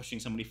useful for pushing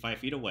somebody 5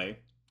 feet away.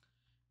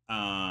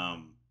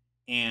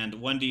 And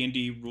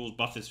 1D&D rules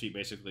buff this feat,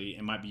 basically.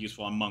 It might be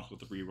useful on monks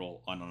with a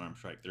reroll on unarmed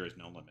strike. There is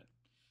no limit.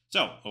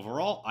 So,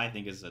 overall, I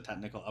think it's a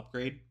technical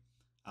upgrade.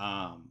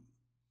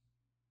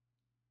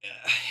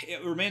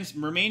 It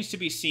remains to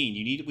be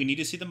seen. We need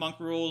to see the monk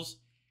rules,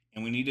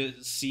 and we need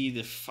to see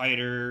the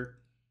fighter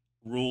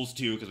rules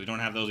too, because we don't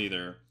have those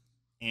either,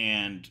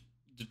 and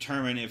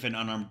determine if an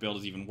unarmed build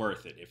is even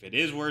worth it. If it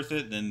is worth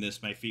it, then this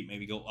feat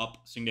maybe go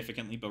up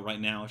significantly, but right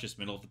now it's just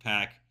middle of the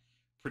pack.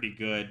 pretty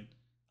good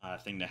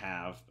thing to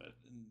have, but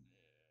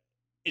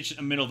it's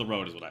a middle of the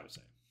road is what I would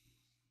say.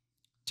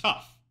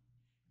 Tough.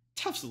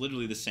 Tough's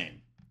literally the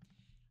same.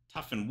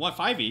 Tough in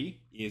 5e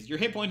is your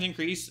hit points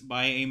increase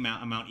by a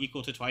amount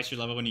equal to twice your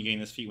level when you gain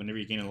this feat. Whenever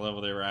you gain a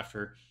level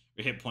thereafter,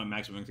 your hit point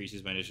maximum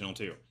increases by additional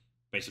 2.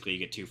 Basically, you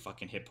get 2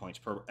 fucking hit points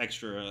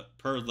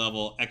per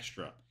level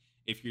extra.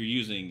 If you're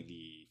using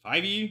the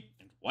 5e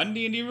and 1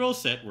 D&D rule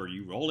set where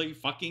you roll a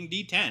fucking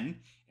d10,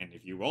 and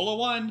if you roll a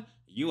 1,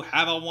 you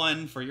have a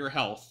 1 for your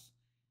health.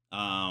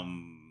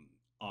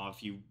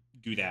 If you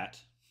do that,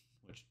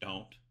 which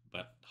don't,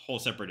 but whole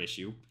separate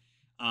issue.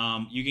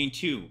 You gain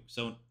 2.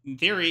 So in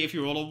theory, if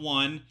you roll a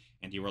 1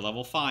 and you were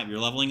level 5, you're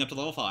leveling up to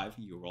level 5.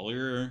 You roll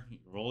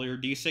your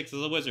d6 as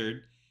a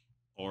wizard,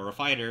 or a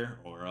fighter,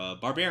 or a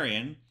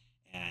barbarian,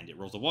 and it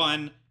rolls a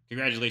 1.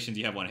 Congratulations,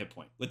 you have 1 hit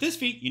point. With this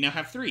feat, you now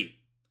have 3.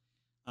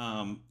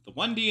 The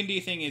 1 D&D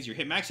thing is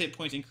your max hit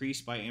points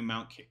increase by an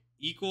amount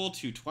equal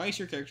to twice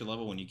your character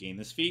level when you gain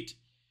this feat.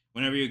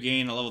 Whenever you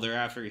gain a level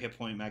thereafter, your hit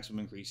point maximum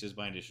increases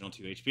by an additional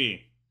 2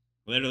 HP.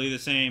 Literally the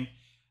same.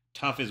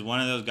 Tough is one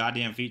of those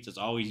goddamn feats that's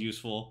always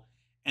useful.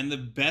 And the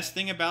best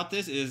thing about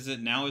this is that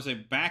now is a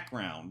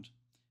background.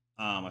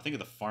 I think of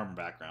the farm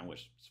background,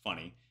 which is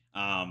funny.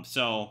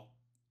 So,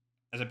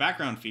 as a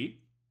background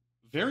feat,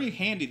 very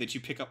handy that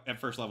you pick up at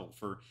first level.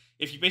 For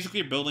if you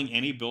basically are building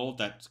any build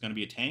that's going to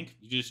be a tank,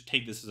 you just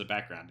take this as a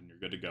background and you're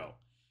good to go.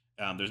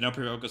 There's no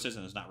prerequisites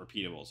and it's not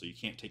repeatable, so you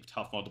can't take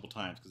Tough multiple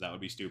times because that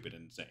would be stupid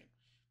and insane.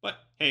 But,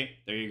 hey,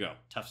 there you go.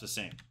 Tough's the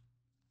same.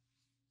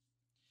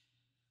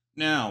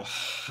 Now,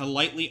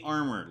 lightly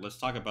armored. Let's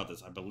talk about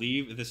this. I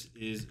believe this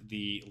is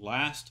the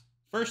last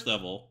first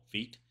level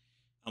feat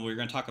we're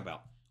going to talk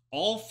about.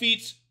 All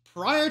feats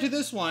prior to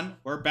this one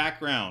were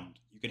background.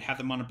 You could have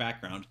them on a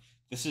background.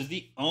 This is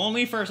the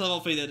only first level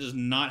feat that does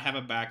not have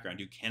a background.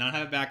 You cannot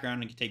have a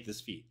background and take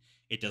this feat.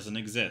 It doesn't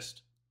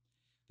exist.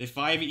 The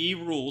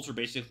 5e rules are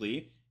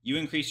basically you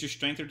increase your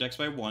strength or dex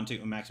by 1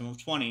 to a maximum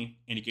of 20,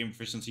 and you gain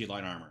proficiency in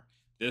light armor.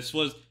 This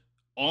was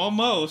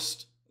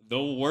almost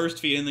the worst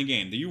feat in the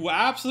game. The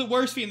absolute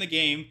worst feat in the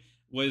game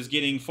was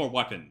getting 4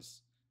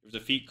 weapons. There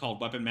was a feat called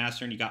Weapon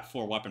Master, and you got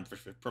 4 weapon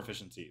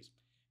proficiencies.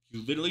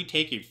 You literally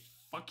take a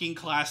fucking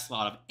class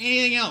slot of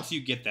anything else, you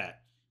get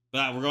that.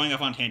 But we're going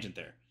off on tangent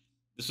there.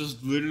 This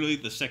was literally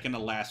the second to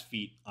last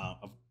feat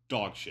of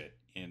dog shit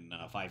in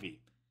 5e.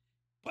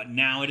 But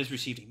now it has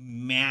received a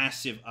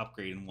massive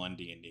upgrade in 1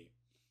 D&D.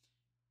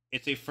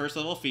 It's a first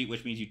level feat,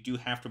 which means you do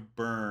have to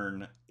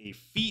burn a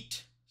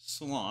feat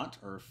slot,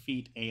 or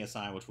feat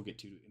ASI, which we'll get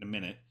to in a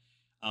minute,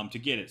 to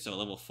get it. So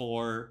level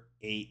 4,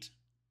 8,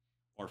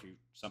 or if you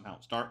somehow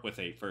start with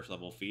a first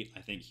level feat,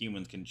 I think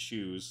humans can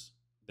choose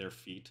their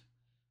feat.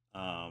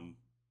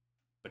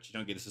 But you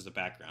don't get this as a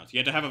background. So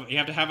you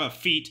have to have a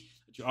feat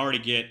that you already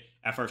get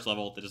at first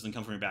level that doesn't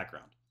come from your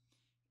background.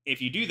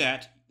 If you do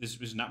that, this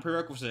is not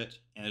prerequisite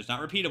and it's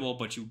not repeatable,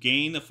 but you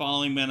gain the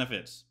following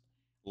benefits: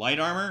 light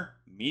armor,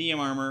 medium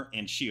armor,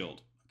 and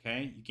shield.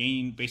 Okay, you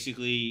gain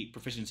basically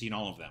proficiency in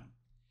all of them.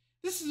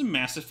 This is a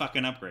massive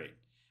fucking upgrade.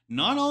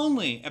 Not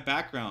only a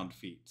background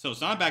feat, so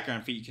it's not a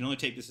background feat. You can only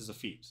take this as a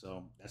feat.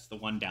 So that's the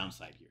one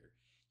downside here.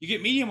 You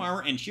get medium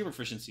armor and shield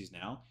proficiencies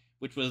now,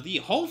 which was the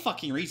whole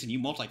fucking reason you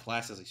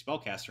multi-class as a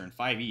spellcaster in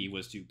 5e,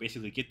 was to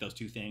basically get those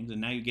two things, and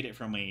now you get it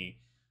from a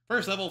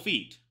first level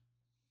feat.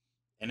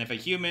 And if a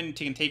human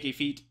can take a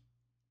feat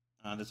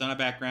that's not a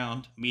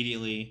background,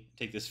 immediately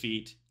take this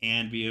feat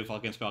and be a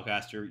fucking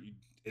spellcaster,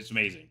 it's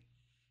amazing.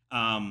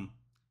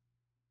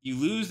 You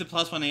lose the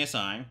 +1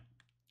 ASI.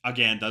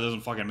 Again, that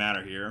doesn't fucking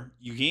matter here.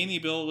 You gain the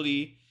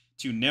ability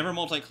to never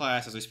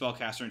multi-class as a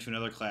spellcaster into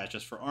another class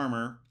just for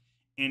armor,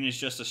 and it's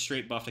just a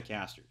straight buff to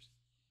casters.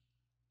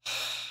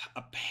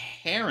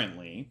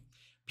 Apparently,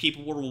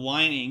 people were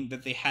whining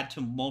that they had to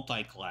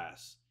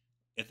multi-class.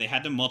 If they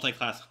had to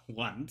multi-class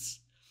once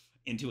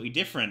into a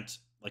different,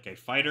 like a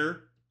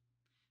fighter,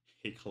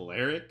 a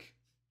cleric,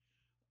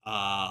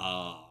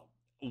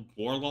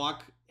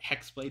 warlock,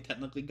 hexblade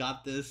technically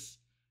got this,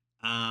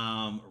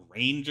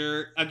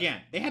 ranger.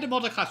 Again, they had to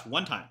multi-class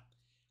one time.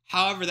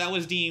 However, that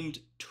was deemed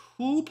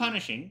too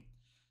punishing.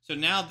 So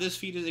now this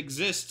feat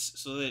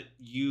exists so that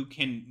you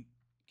can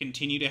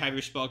continue to have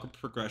your spell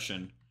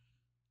progression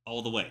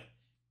all the way.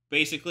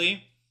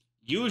 Basically,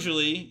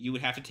 usually you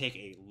would have to take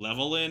a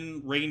level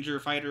in ranger,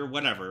 fighter,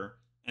 whatever,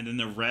 and then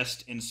the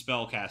rest in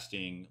spell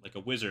casting, like a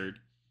wizard,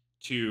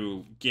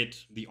 to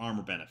get the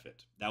armor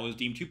benefit. That was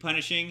deemed too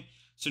punishing,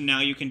 so now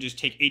you can just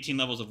take 18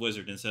 levels of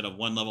wizard instead of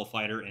 1 level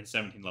fighter and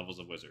 17 levels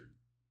of wizard.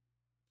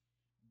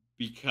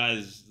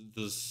 Because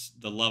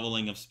the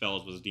leveling of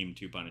spells was deemed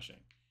too punishing.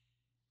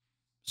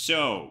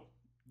 So,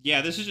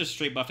 yeah, this is just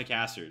straight buff to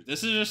casters.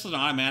 This is just an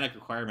automatic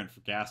requirement for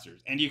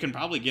casters. And you can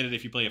probably get it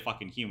if you play a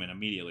fucking human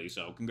immediately,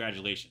 so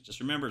congratulations. Just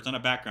remember, it's not a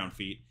background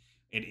feat.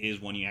 It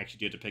is one you actually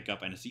do have to pick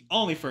up, and it's the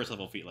only first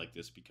level feat like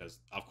this, because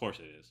of course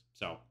it is.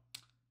 So,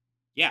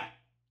 yeah.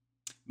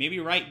 Maybe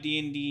write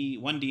D&D,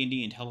 1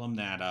 D&D, and tell them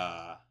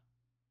that,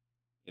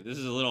 this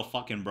is a little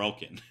fucking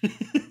broken.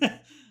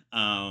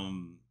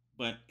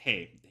 But,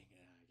 hey,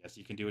 I guess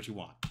you can do what you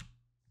want.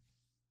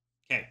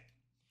 Okay.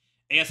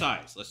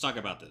 ASIs. Let's talk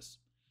about this.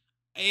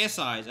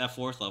 ASIs at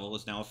 4th level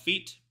is now a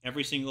feat.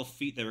 Every single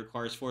feat that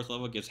requires 4th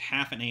level gives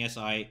half an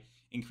ASI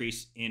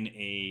increase in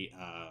a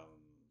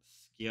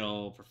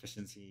skill,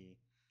 proficiency.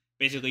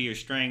 Basically, your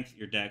strength,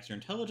 your dex, your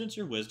intelligence,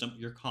 your wisdom,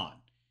 your con.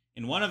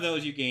 In one of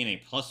those, you gain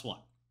a +1.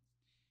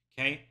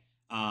 Okay?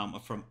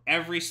 From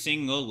every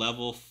single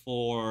level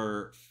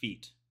 4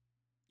 feat,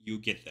 you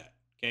get that.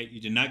 Okay?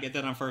 You did not get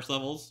that on 1st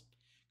levels,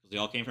 because they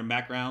all came from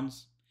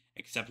backgrounds,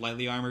 except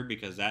lightly armored,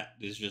 because that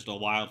is just a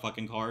wild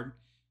fucking card.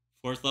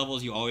 4th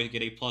levels, you always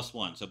get a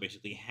 +1, so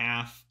basically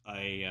half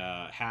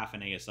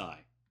an ASI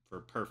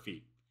per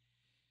feat.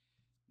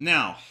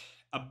 Now,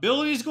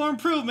 ability score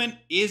improvement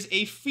is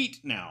a feat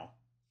now.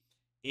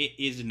 It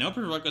is no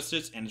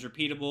prerequisites and it's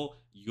repeatable.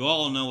 You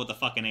all know what the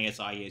fucking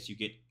ASI is. You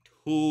get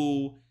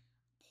 2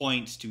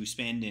 points to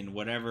spend in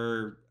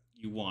whatever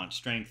you want: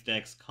 strength,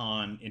 dex,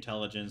 con,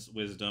 intelligence,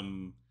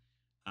 wisdom,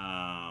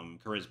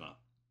 charisma.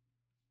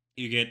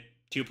 You get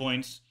 2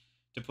 points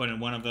to put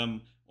in one of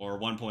them, or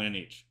 1 point in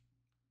each.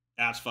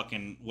 That's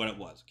fucking what it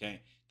was,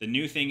 okay? The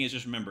new thing is,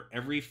 just remember,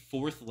 every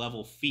 4th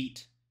level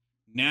feat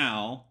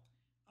now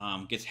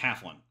gets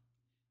half one.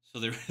 So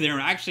there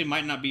actually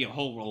might not be a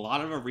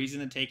lot of a reason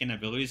to take an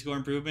ability score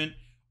improvement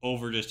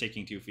over just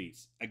taking 2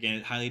 feats. Again,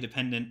 it's highly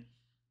dependent.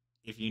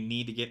 If you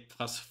need to get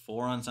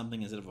 +4 on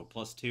something instead of a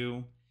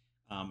 +2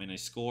 in a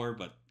score,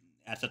 but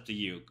that's up to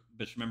you.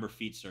 But remember,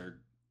 feats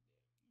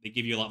they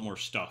give you a lot more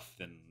stuff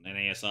than an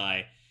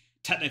ASI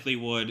technically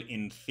would,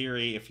 in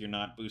theory, if you're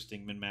not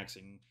boosting,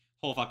 min-maxing.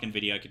 Whole fucking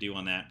video I could do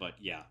on that, but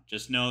yeah,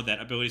 just know that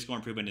ability score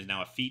improvement is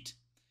now a feat,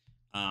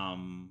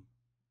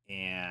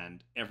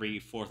 and every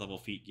 4th level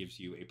feat gives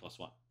you a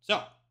 +1.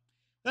 So,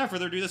 without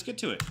further ado, let's get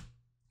to it.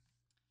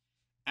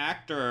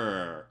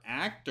 Actor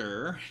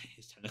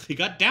is technically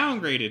got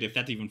downgraded, if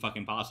that's even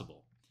fucking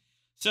possible.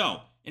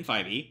 So, in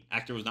 5e,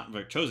 Actor was not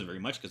chosen very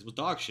much because it was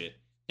dog shit.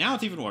 Now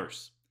it's even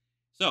worse.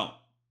 So,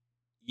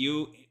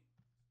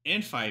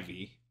 in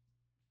 5e,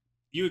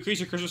 you increase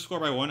your charisma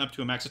score by 1 up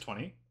to a max of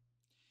 20.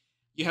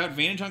 You have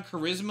advantage on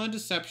charisma,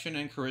 deception,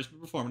 and charisma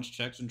performance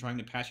checks when trying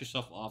to pass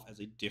yourself off as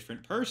a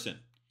different person.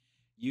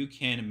 You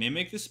can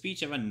mimic the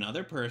speech of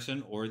another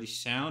person or the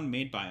sound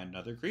made by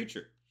another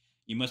creature.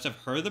 You must have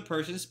heard the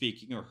person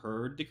speaking or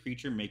heard the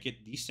creature make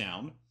the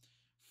sound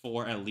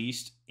for at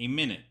least a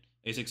minute.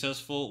 A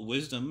successful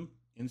wisdom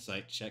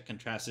insight check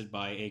contrasted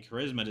by a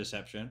charisma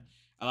deception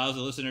allows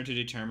the listener to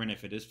determine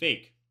if it is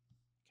fake.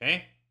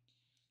 Okay?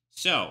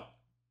 So,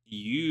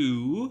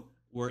 you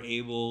were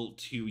able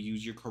to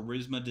use your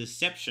charisma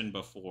deception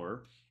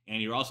before,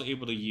 and you're also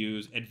able to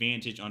use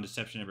advantage on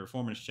deception and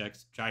performance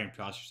checks to try and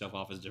pass yourself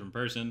off as a different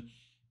person.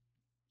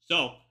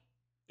 So,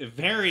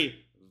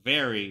 very,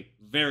 very,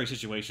 very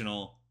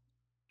situational.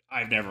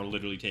 I've never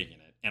literally taken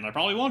it, and I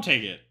probably won't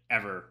take it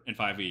ever in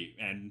 5e.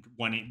 And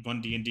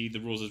 1 D&D, the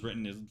rules is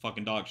written is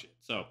fucking dog shit.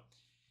 So,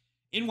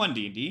 in 1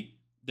 D&D,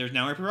 there's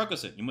now a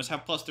prerequisite. You must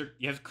have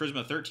you have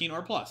charisma 13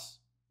 or plus.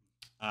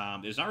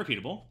 It's not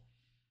repeatable.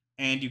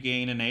 And you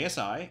gain an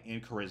ASI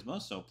in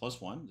charisma, so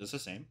 +1, just the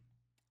same.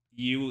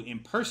 You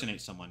impersonate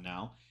someone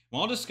now.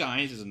 While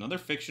disguised as another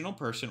fictional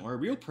person or a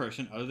real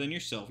person other than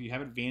yourself, you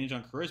have advantage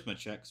on charisma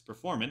checks,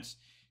 performance,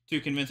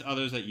 to convince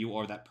others that you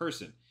are that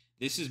person.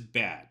 This is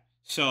bad.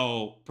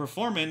 So,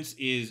 performance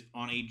is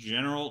on a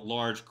general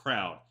large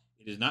crowd.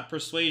 It is not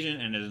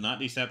persuasion and it is not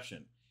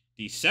deception.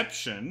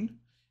 Deception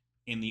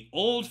in the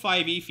old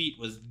 5e feat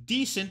was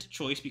decent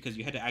choice because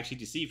you had to actually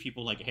deceive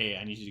people like, hey,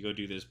 I need you to go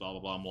do this, blah, blah,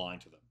 blah, I'm lying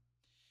to them.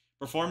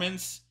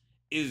 Performance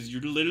is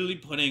you're literally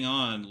putting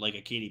on like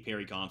a Katy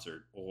Perry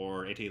concert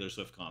or a Taylor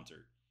Swift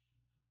concert.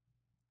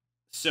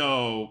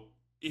 So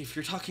if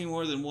you're talking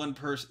more than one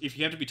person, if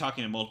you have to be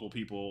talking to multiple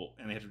people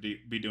and they have to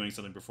be doing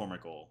something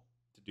performable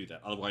to do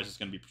that, otherwise it's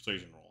going to be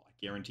persuasion roll.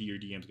 I guarantee your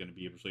DM is going to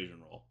be a persuasion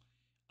roll.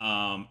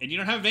 And you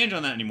don't have advantage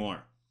on that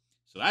anymore.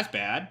 So that's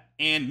bad.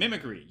 And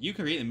mimicry. You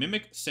can create a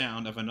mimic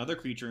sound of another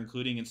creature,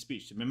 including in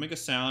speech. To mimic a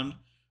sound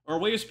or a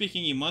way of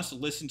speaking, you must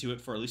listen to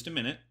it for at least a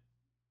minute.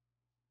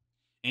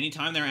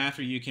 Anytime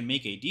thereafter, you can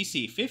make a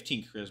DC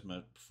 15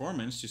 charisma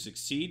performance. To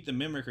succeed the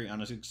mimicry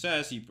on a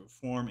success, you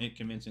perform it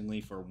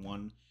convincingly for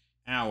 1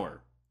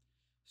 hour.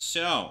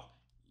 So,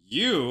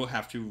 you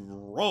have to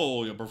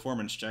roll your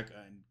performance check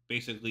and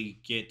basically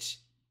get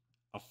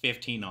a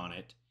 15 on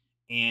it.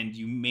 And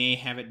you may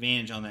have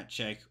advantage on that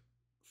check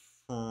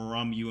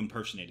from you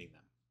impersonating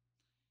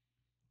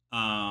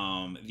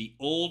them. The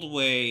old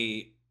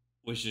way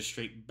was just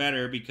straight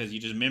better because you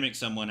just mimic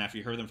someone after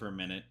you heard them for a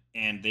minute,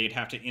 and they'd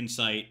have to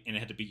insight, and it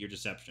had to beat your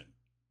deception.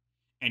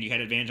 And you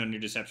had advantage on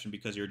your deception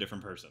because you're a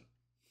different person.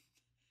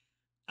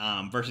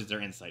 Versus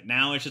their insight.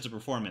 Now it's just a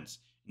performance.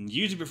 And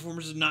usually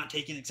performance is not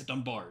taken except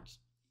on bards.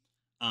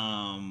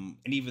 And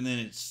even then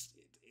it's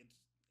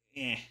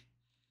eh.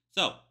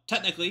 So,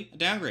 technically, a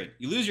downgrade.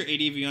 You lose your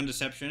ADV on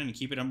deception and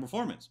keep it on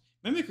performance.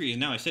 Mimicry is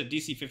now a set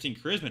DC 15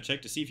 charisma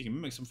check to see if you can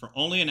mimic them for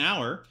only an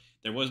hour.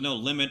 There was no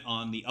limit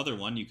on the other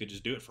one. You could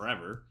just do it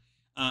forever.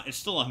 It's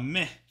still a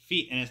meh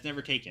feat, and it's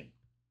never taken.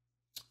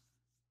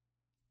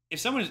 if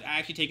someone is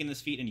actually taking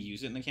this feat and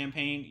use it in the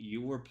campaign,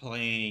 you were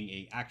playing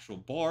a actual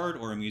bard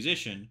or a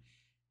musician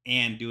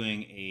and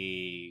doing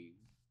a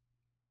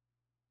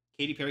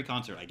Katy Perry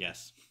concert, I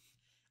guess.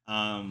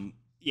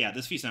 Yeah,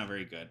 this feat's not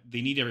very good.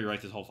 They need to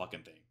rewrite this whole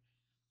fucking thing.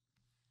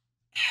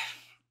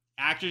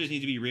 Actors need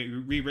to be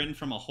rewritten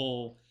from a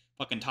whole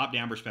fucking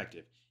top-down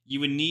perspective. You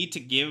would need to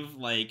give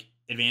like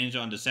advantage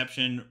on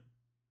deception,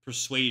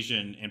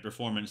 persuasion, and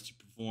performance to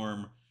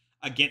perform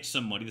against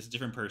somebody that's a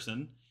different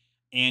person,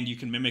 and you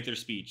can mimic their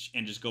speech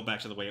and just go back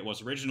to the way it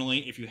was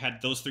originally. If you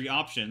had those three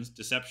options,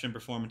 deception,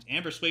 performance,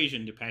 and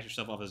persuasion, to pass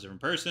yourself off as a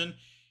different person,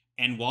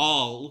 and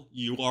while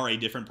you are a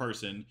different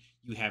person,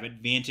 you have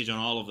advantage on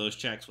all of those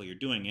checks while you're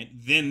doing it,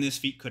 then this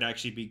feat could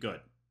actually be good.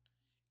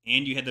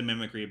 And you had the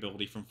mimicry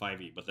ability from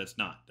 5e, but that's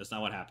not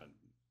what happened.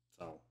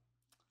 So,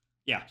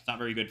 yeah, it's not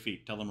very good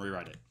feat. Tell them to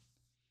rewrite it.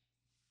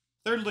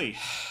 Thirdly,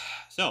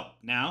 so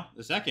now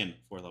the second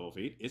 4th level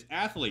feat is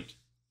Athlete.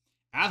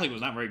 Athlete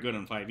was not very good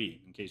on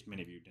 5e, in case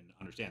many of you didn't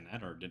understand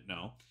that or didn't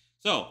know.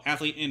 So,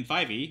 Athlete in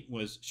 5e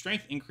was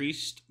strength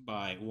increased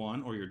by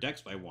 1 or your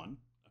dex by 1,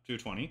 up to a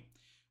 20.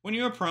 When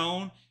you're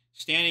prone,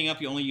 standing up,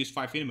 you only use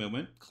 5 feet of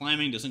movement.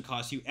 Climbing doesn't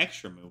cost you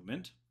extra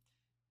movement.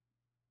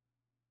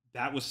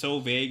 That was so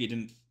vague,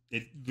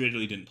 it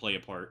literally didn't play a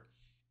part.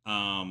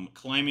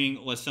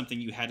 Climbing was something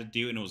you had to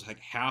do, and it was like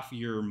half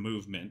your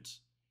movement.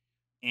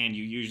 And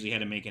you usually had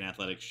to make an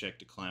athletics check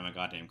to climb a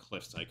goddamn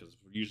cliffside, because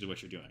it's usually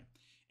what you're doing.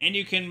 And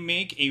you can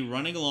make a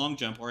running long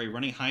jump or a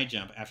running high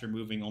jump after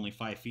moving only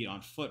 5 feet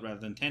on foot rather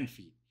than 10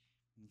 feet.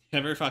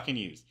 Never fucking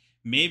used.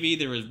 Maybe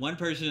there was one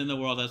person in the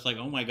world that's like,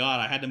 oh my god,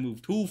 I had to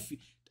move 2 feet.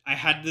 I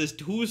had this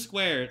 2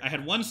 squares. I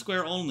had 1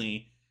 square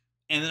only,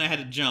 and then I had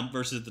to jump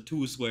versus the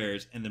 2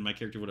 squares, and then my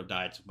character would have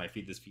died, so my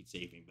feat this feat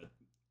saved me.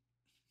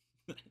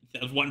 But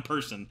that was one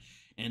person,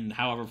 and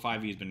however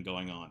 5e has been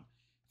going on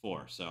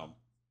for. So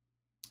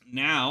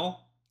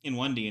now in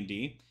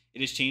 1D&D, it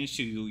has changed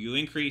to you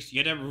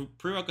had to have a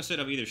prerequisite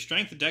of either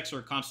strength, dex,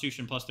 or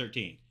constitution plus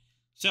 13.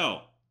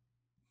 So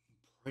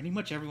pretty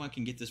much everyone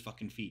can get this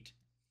fucking feat.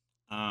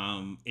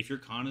 If your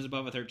con is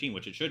above a 13,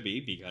 which it should be,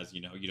 because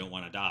you don't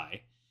want to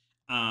die,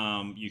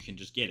 you can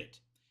just get it.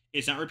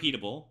 It's not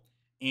repeatable,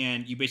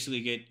 and you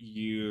basically get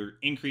your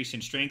increase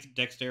in strength,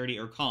 dexterity,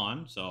 or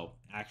con. So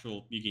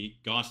you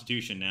get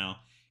constitution now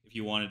if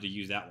you wanted to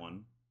use that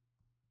one.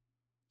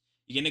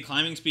 You get a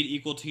climbing speed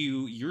equal to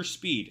your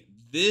speed.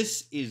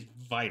 This is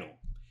vital.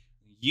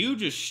 You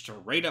just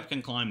straight up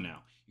can climb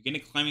now. You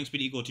get a climbing speed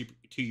equal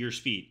to your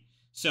speed.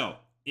 So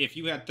if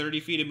you had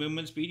 30 feet of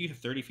movement speed, you have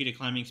 30 feet of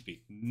climbing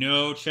speed.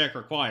 No check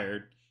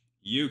required.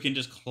 You can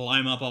just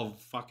climb up a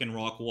fucking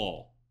rock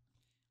wall.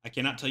 I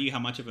cannot tell you how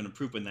much of an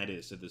improvement that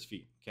is to this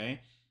feat,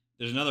 okay?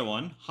 There's another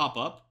one, Hop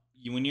Up.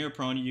 When you're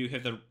prone, you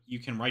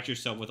can right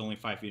yourself with only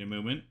 5 feet of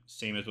movement,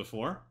 same as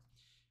before.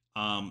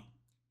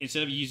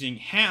 Instead of using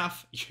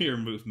half your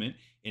movement,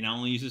 it now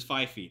only uses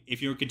 5 feet.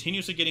 If you're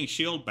continuously getting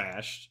shield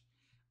bashed,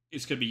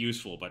 this could be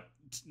useful, but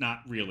it's not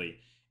really.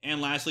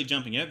 And lastly,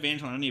 jumping. You have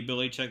advantage on any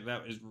ability check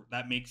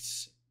that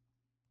makes...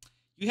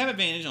 You have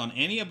advantage on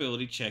any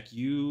ability check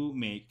you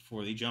make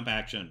for the jump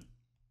action.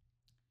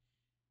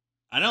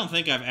 I don't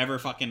think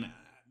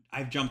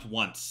I've jumped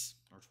once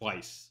or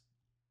twice.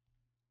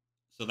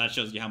 So that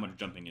shows you how much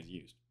jumping is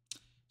used.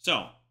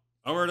 So,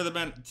 over to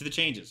the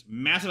changes.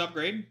 Massive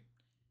upgrade.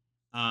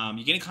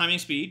 You get a climbing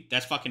speed.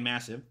 That's fucking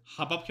massive.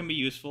 Hop Up can be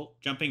useful.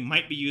 Jumping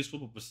might be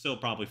useful, but still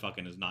probably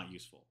fucking is not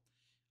useful.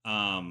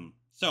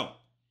 So,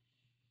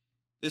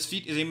 this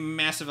feat is a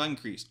massive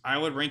increase. I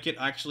would rank it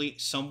actually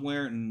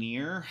somewhere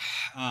near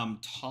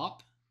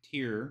top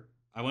tier.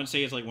 I wouldn't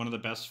say it's like one of the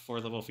best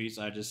 4th level feats.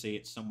 I'd just say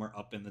it's somewhere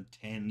up in the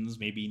 10s,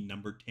 maybe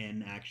number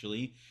 10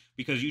 actually,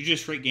 because you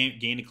just straight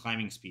gain a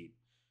climbing speed.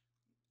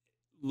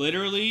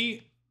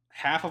 Literally,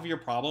 half of your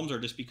problems are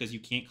just because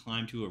you can't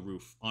climb to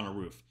on a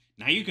roof.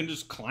 Now you can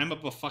just climb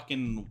up a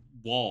fucking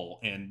wall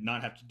and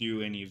not have to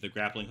do any of the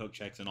grappling hook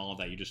checks and all of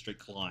that. You just straight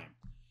climb.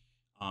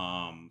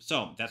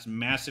 So that's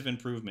massive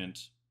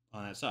improvement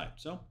on that side.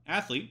 So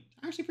Athlete,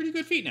 actually pretty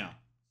good feat now.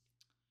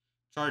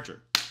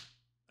 Charger.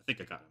 I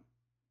think I got him.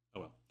 Oh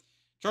well.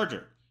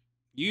 Charger.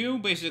 You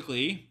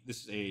basically,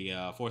 this is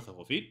a 4th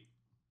level feat.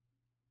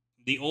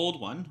 The old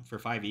one for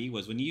 5e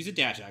was when you use a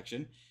dash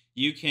action,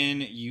 you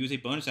can use a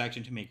bonus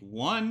action to make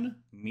 1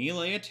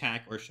 melee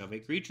attack or shove a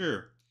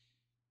creature.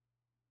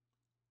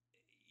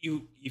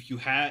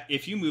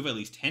 If you move at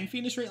least 10 feet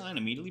in a straight line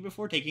immediately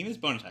before taking this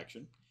bonus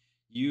action,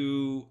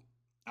 you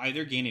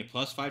either gain a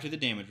 +5 to the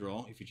damage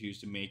roll if you choose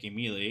to make a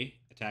melee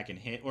attack and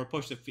hit, or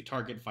push the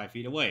target 5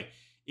 feet away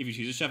if you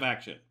choose a shove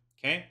action.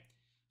 Okay?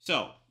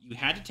 So, you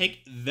had to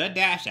take the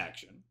dash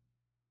action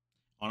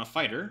on a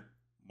fighter,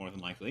 more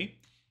than likely,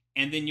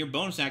 and then your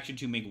bonus action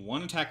to make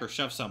 1 attack or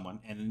shove someone,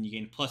 and then you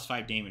gain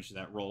 +5 damage to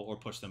that roll, or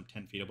push them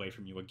 10 feet away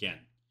from you again.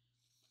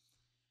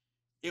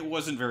 It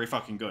wasn't very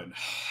fucking good.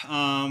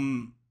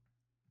 Because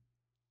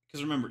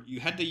remember, you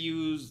had to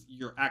use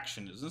your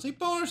action. It doesn't say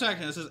bonus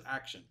action, it says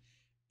action.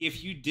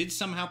 If you did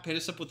somehow pit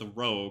us up with a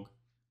rogue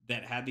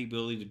that had the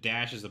ability to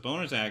dash as a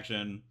bonus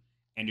action,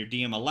 and your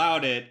DM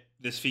allowed it,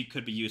 this feat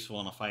could be useful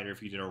in a fighter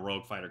if you did a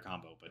rogue fighter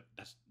combo, but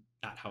that's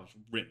not how it's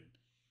written.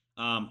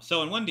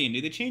 So in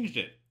 1D&D, they changed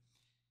it.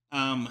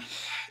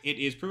 It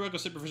is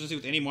prerequisite proficiency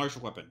with any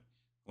martial weapon.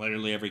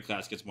 Literally every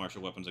class gets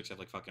martial weapons except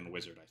like fucking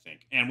wizard, I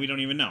think. And we don't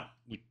even know.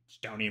 We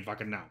just don't even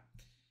fucking know.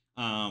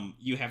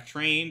 You have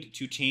trained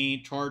to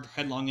charge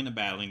headlong into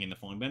battling in the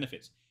following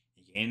benefits.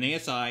 You gain an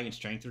ASI and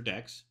strength or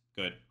dex.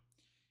 Good.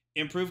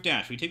 Improved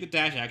dash. When you take the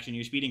dash action,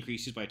 your speed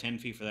increases by 10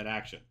 feet for that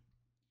action.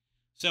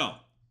 So,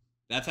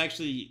 that's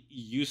actually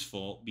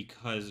useful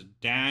because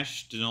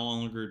dash no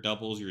longer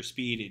doubles your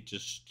speed.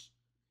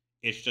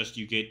 It's just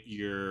you get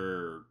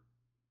your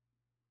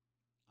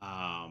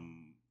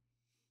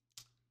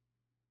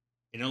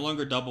it no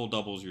longer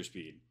doubles your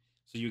speed.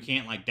 So you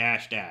can't like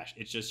dash.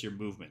 It's just your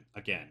movement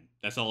again.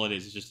 That's all it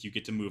is. It's just you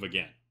get to move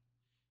again.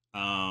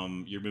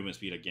 Your movement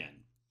speed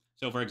again.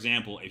 So for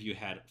example, if you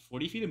had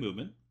 40 feet of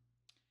movement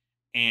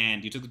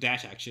and you took the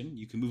dash action,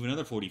 you can move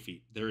another 40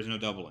 feet. There is no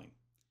doubling.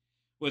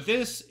 With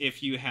this,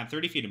 if you have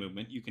 30 feet of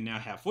movement, you can now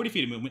have 40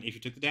 feet of movement if you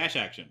took the dash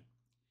action.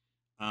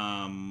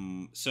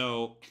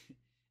 So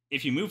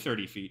if you move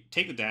 30 feet,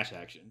 take the dash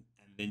action,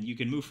 and then you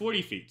can move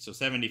 40 feet, so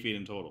 70 feet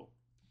in total.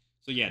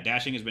 So yeah,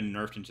 dashing has been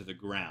nerfed into the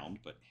ground,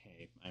 but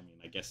hey, I mean,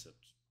 I guess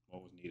that's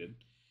what was needed.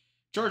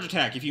 Charge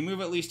attack. If you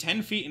move at least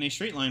 10 feet in a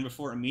straight line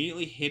before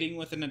immediately hitting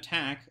with an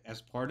attack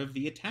as part of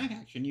the attack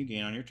action you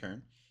gain on your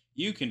turn,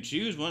 you can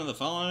choose one of the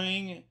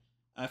following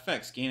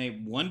effects. Gain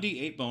a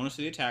 1d8 bonus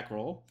to the attack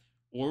roll,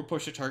 or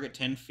push a target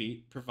 10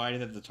 feet,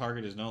 provided that the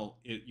target is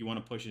you want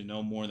to push it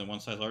no more than one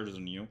size larger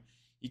than you.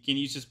 You can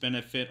use this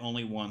benefit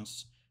only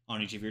once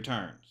on each of your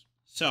turns.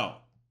 So,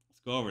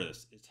 let's go over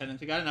this. It's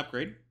technically got an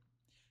upgrade.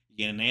 You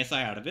get an ASI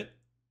out of it.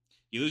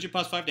 You lose your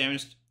plus 5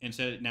 damage,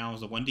 instead it now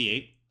is a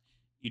 1d8.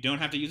 You don't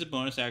have to use a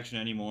bonus action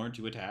anymore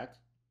to attack,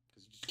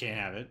 because you just can't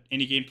have it.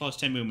 And you gain plus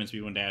 10 movement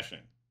speed when dashing.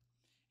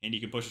 And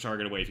you can push a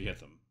target away if you hit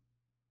them.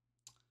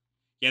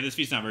 Yeah, this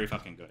feat's not very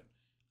fucking good.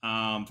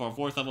 For a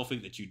 4th level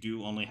feat that you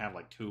do only have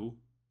like 2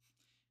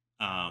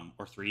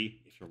 or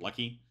 3 if you're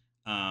lucky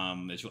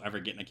that you'll ever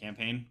get in a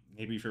campaign.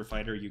 Maybe if you're a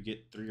fighter you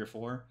get 3 or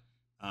 4.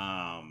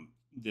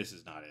 This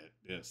is not it.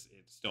 It's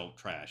still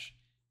trash.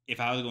 If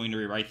I was going to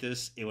rewrite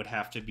this, it would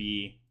have to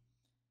be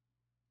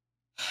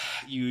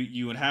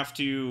you would have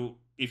to,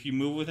 if you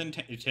move within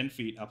 10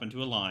 feet up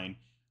into a line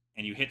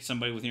and you hit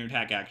somebody with your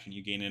attack action,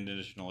 you gain an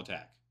additional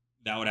attack.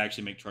 That would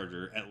actually make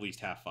Charger at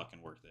least half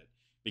fucking worth it.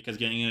 Because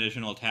getting an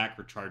additional attack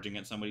for charging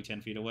at somebody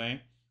 10 feet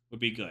away would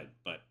be good,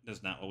 but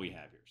that's not what we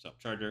have here. So,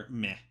 Charger,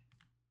 meh.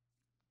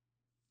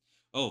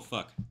 Oh,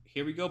 fuck.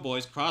 Here we go,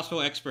 boys. Crossbow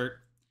Expert.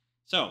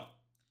 So,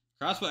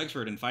 Crossbow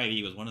Expert in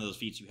 5e was one of those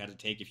feats you had to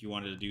take if you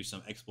wanted to do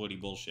some exploity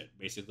bullshit.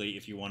 Basically,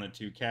 if you wanted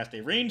to cast a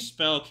ranged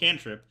spell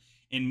cantrip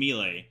in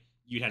melee,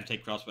 you'd have to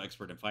take Crossbow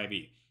Expert in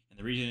 5e. And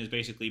the reason is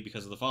basically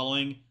because of the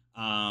following.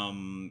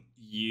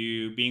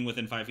 You being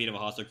within 5 feet of a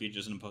hostile creature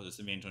doesn't impose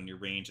disadvantage on your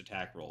ranged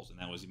attack rolls, and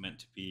that was meant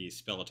to be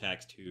spell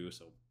attacks too,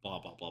 so blah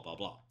blah blah blah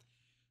blah.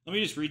 Let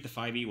me just read the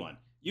 5e one.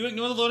 You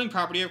ignore the loading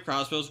property of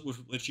crossbows with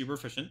which you're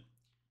proficient.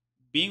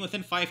 Being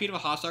within 5 feet of a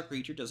hostile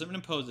creature doesn't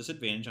impose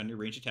disadvantage on your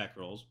ranged attack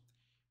rolls.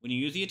 When you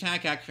use the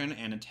attack action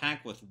and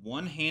attack with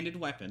one-handed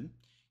weapon,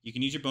 you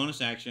can use your bonus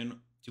action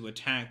to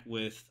attack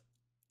with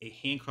a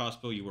hand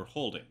crossbow you were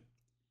holding.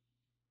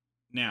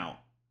 Now,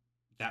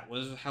 that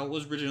was how it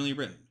was originally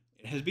written.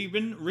 It has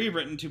been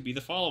rewritten to be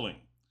the following.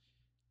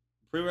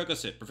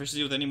 Prerequisite,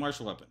 proficiency with any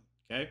martial weapon.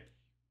 Okay?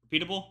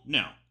 Repeatable?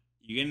 No.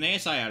 You get an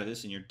ASI out of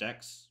this in your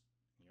dex.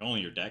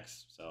 Only your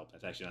dex, so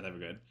that's actually not that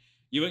good.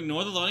 You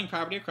ignore the loading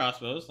property of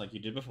crossbows, like you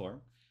did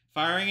before.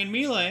 Firing in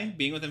melee,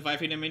 being within 5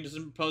 feet of enemy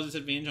doesn't impose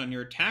disadvantage on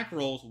your attack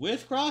rolls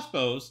with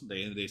crossbows.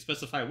 They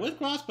specify with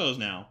crossbows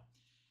now.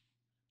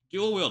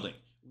 Duel wielding.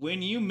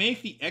 When you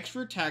make the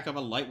extra attack of a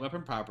light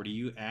weapon property,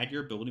 you add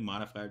your ability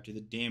modifier to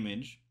the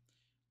damage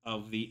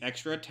of the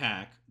extra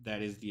attack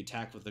that is the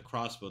attack with the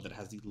crossbow that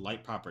has the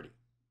light property.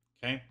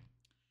 Okay?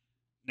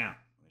 Now,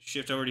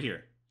 shift over to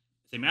here.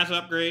 It's a massive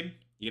upgrade.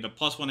 You get a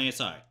 +1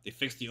 ASI. They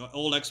fixed the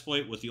old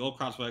exploit with the old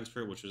Crossbow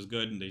Expert, which was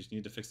good, and they just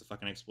need to fix the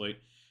fucking exploit.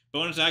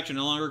 Bonus action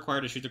no longer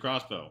required to shoot the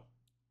crossbow.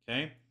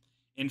 Okay?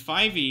 In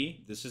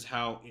 5e, this is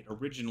how it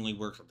originally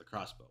works with the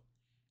crossbow.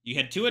 You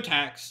had 2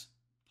 attacks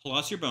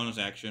plus your bonus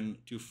action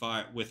to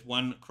fire with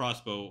 1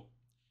 crossbow.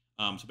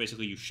 So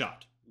basically you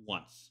shot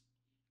once.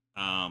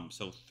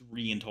 So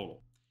 3 in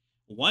total.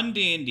 1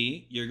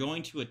 D&D, you're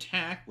going to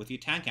attack with the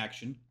attack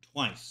action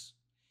twice.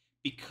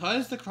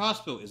 Because the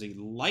crossbow is a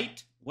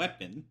light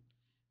weapon,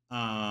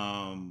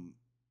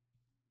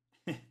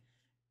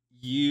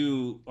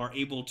 you are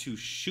able to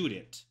shoot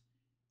it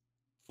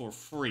for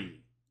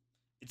free.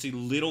 It's a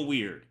little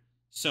weird.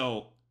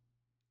 So,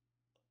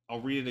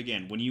 I'll read it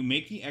again. When you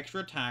make the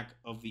extra attack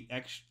of the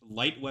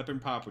light weapon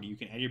property, you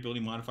can add your ability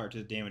modifier to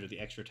the damage of the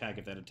extra attack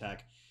if that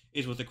attack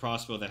is with the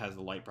crossbow that has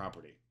the light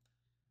property.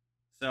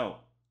 So,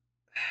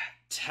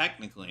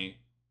 technically,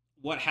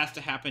 what has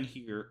to happen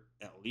here,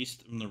 at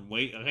least in the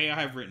way I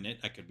have written it,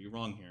 I could be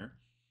wrong here,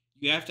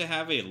 you have to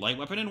have a light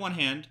weapon in one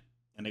hand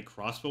and a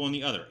crossbow in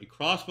the other. A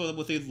crossbow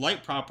with a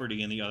light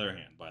property in the other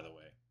hand, by the way.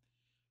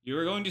 You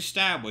are going to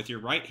stab with your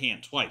right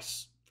hand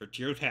twice for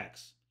 2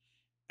 attacks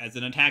as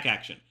an attack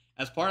action.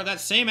 As part of that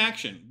same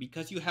action,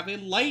 because you have a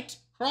light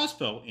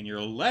crossbow in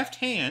your left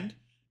hand,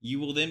 you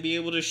will then be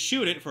able to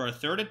shoot it for a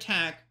 3rd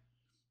attack,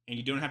 and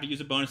you don't have to use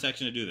a bonus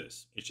action to do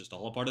this. It's just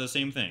all a part of the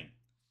same thing.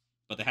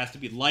 But there has to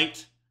be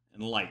light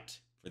and light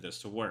for this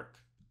to work.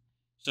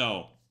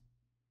 So,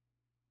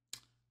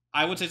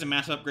 I would say it's a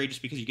massive upgrade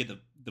just because you get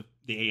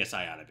the ASI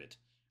out of it.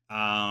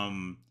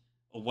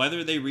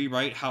 Whether they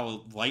rewrite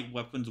how light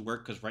weapons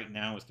work, because right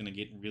now it's going to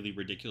get really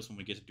ridiculous when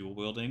we get to dual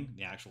wielding,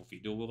 the actual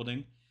feat dual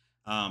wielding,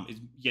 is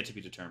yet to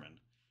be determined.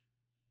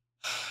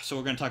 So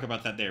we're going to talk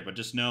about that there, but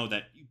just know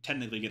that you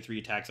technically get 3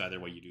 attacks either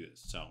way you do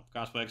this. So,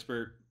 Crossbow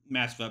Expert,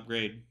 massive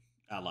upgrade,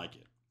 I like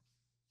it.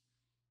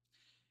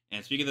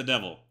 And speaking of the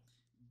devil,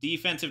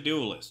 defensive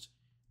duelist.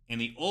 In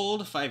the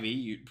old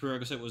 5e,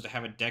 prerequisite was to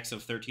have a dex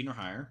of 13 or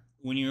higher.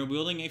 When you're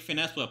wielding a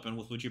finesse weapon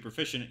with which you're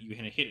proficient, you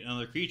can hit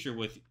another creature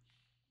with,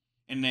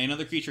 and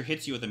another creature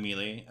hits you with a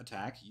melee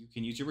attack, you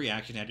can use your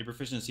reaction to add your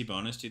proficiency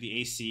bonus to the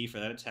AC for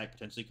that attack,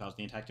 potentially causing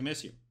the attack to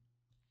miss you.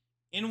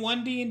 In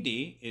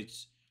 1D&D,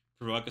 it's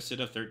prerequisite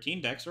of 13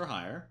 dex or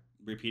higher.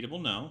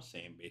 Repeatable, no.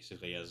 Same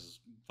basically as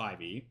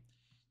 5e.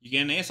 You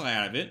get an ASI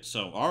out of it,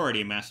 so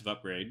already a massive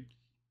upgrade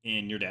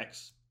in your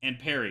dex. And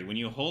parry. When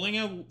you're holding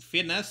a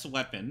finesse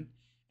weapon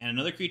and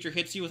another creature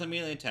hits you with a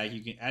melee attack,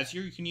 you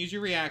can use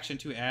your reaction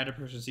to add a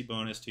proficiency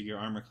bonus to your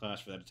armor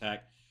class for that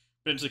attack,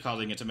 potentially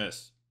causing it to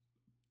miss.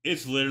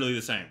 It's literally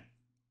the same,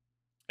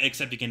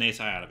 except you can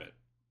ASI out of it.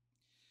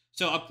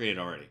 So upgraded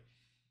already.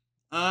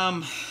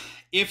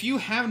 If you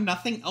have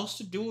nothing else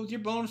to do with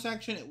your bonus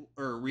action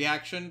or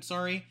reaction,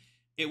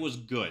 it was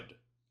good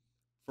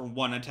for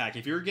 1 attack.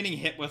 If you were getting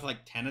hit with like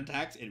 10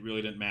 attacks, it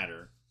really didn't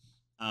matter.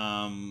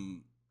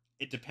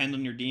 It depends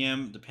on your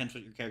DM, depends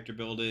what your character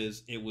build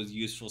is. It was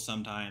useful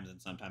sometimes,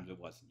 and sometimes it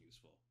wasn't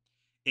useful.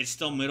 It's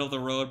still middle of the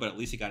road, but at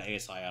least it got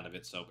ASI out of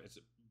it, so it's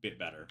a bit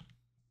better.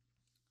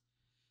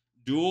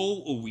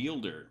 Duel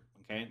Wielder.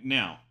 Okay,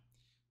 now,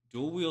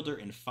 Duel Wielder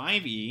in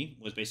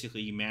 5e was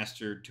basically you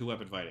mastered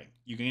 2-weapon fighting.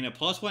 You gain a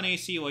 +1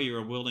 AC while you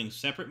are wielding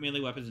separate melee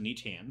weapons in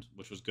each hand,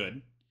 which was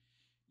good.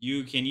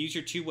 You can use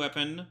your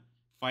 2-weapon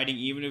fighting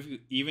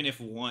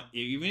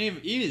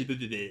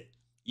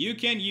you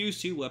can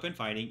use 2-weapon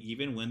fighting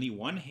even when the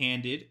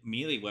one-handed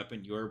melee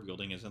weapon you are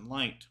wielding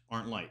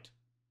aren't light.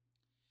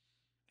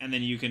 And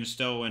then you can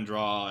stow and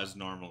draw as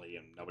normally,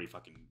 and nobody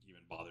fucking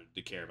even bothered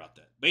to care about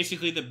that.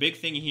 Basically, the big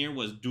thing here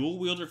was Duel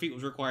Wielder feat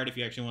was required if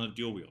you actually want to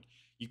dual wield.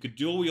 You could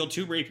dual wield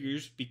 2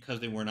 rapiers because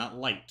they were not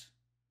light.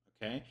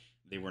 Okay?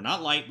 They were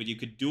not light, but you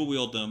could dual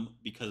wield them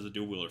because of the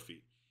Duel Wielder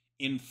feat.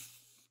 In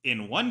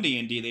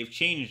 1D&D, they've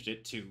changed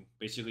it to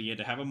basically you had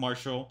to have a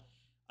martial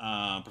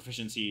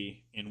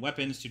proficiency in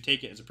weapons to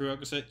take it as a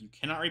prerequisite. You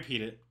cannot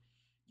repeat it.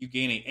 You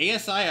gain an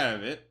ASI out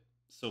of it,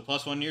 so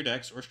 +1 to your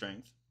dex or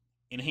strength.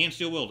 Enhanced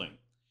dual wielding.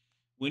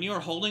 When you are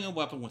holding a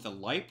weapon with a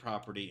light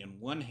property in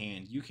one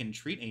hand, you can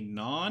treat a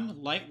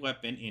non-light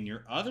weapon in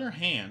your other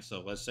hand.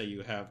 So let's say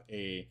you have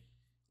a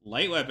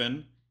light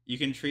weapon. You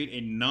can treat a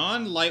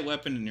non-light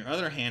weapon in your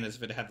other hand as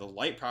if it had the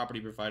light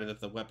property, provided that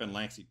the weapon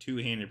lacks the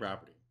 2-handed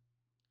property.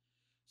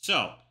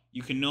 So,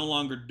 you can no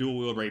longer dual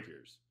wield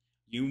rapiers.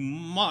 You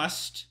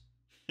must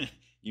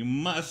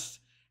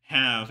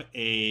have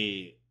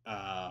a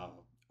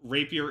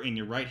rapier in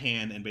your right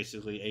hand and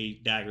basically a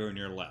dagger in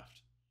your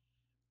left.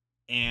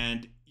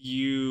 And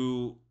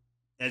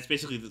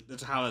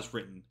that's how that's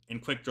written.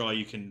 In Quick Draw,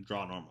 you can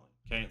draw normally.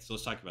 Okay, so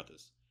let's talk about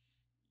this.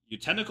 You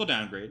technical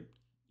downgrade.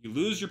 You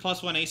lose your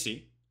 +1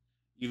 AC.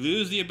 You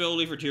lose the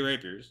ability for 2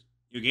 rapiers.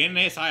 You gain an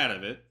ASI out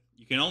of it.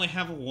 You can only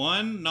have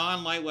 1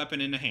 non-light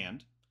weapon in the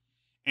hand.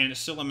 And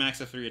it's still a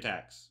max of 3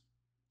 attacks.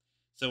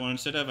 So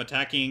instead of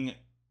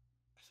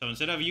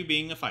you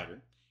being a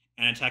fighter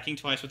and attacking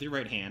twice with your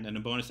right hand and a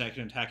bonus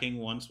action attacking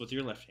once with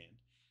your left hand,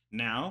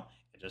 now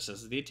it just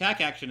says the attack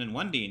action in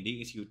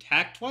 1D&D is you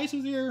attack twice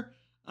with your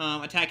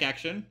attack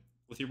action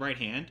with your right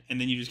hand,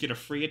 and then you just get a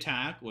free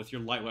attack with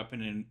your light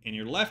weapon in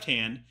your left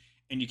hand,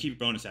 and you keep your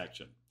bonus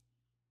action.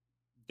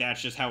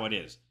 That's just how it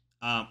is.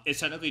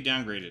 It's technically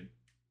downgraded.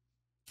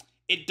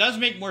 It does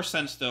make more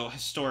sense, though,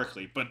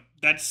 historically, but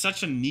that's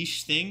such a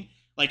niche thing.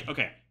 Like,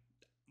 okay,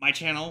 my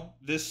channel,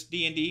 this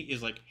D&D,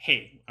 is like,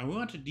 hey, I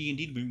want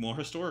D&D to be more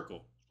historical.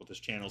 That's what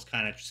this channel is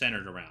kind of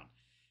centered around.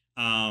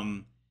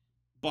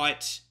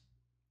 But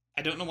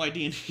I don't know why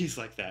D&D is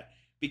like that.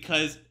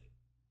 Because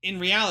in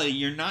reality,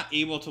 you're not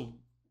able to...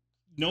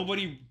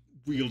 Nobody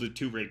wielded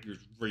 2 rapiers,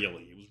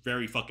 really. It was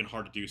very fucking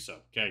hard to do so,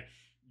 okay?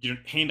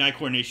 Hand-eye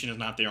coordination is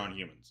not there on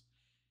humans.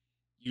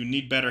 You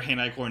need better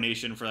hand-eye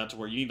coordination for that to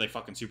work. You need, like,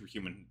 fucking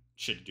superhuman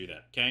shit to do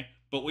that, okay?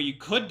 But what you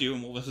could do,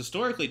 and what was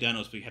historically done,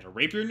 was we had a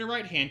rapier in your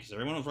right hand, because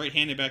everyone was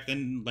right-handed back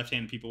then,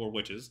 left-handed people were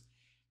witches,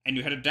 and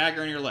you had a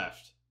dagger in your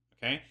left,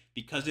 okay?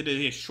 Because it is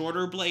a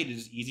shorter blade, it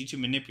is easy to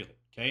manipulate,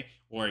 okay?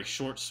 Or a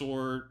short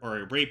sword, or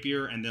a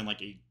rapier, and then,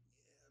 like, a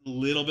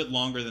little bit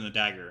longer than a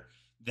dagger.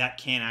 That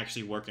can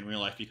actually work in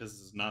real life,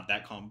 because it's not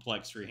that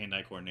complex for your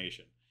hand-eye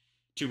coordination.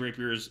 2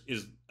 rapiers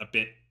is a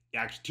bit...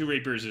 Actually, 2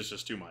 rapiers is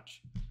just too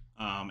much.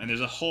 And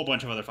there's a whole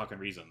bunch of other fucking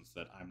reasons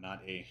that I'm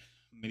not a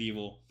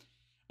medieval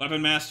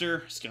weapon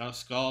master. Scala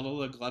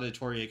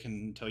Gladiatoria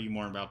can tell you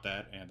more about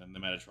that, and then the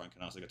Metatron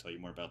can also tell you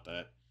more about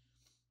that.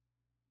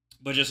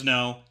 But just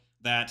know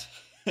that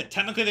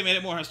technically they made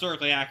it more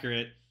historically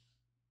accurate,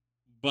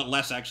 but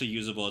less actually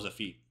usable as a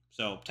feat.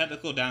 So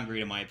technical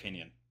downgrade in my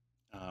opinion.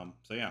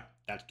 So yeah,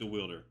 that's Duel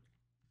Wielder.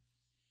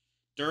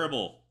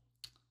 Durable.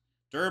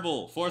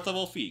 4th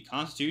level feat.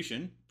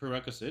 Constitution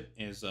prerequisite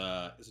is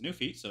a new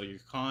feat, so your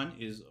con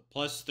is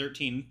plus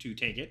 13 to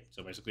take it.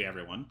 So basically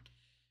everyone.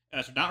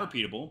 It's not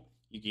repeatable.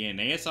 You gain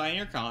an ASI in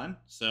your con,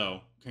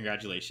 so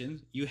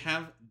congratulations. You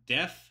have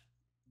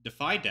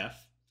defy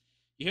death.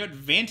 You have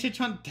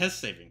advantage on death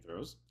saving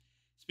throws.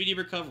 Speedy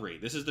recovery.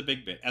 This is the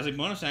big bit. As a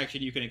bonus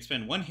action, you can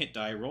expend 1 hit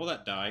die, roll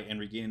that die, and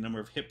regain a number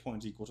of hit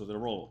points equal to the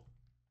roll.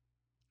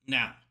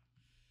 Now,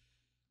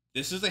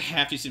 this is a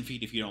half-decent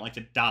feat if you don't like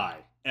to die,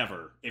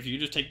 ever. If you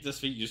just take this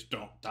feat, you just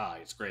don't die.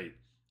 It's great.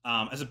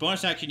 As a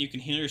bonus action, you can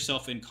heal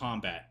yourself in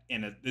combat,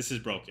 and this is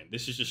broken.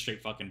 This is just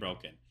straight fucking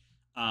broken.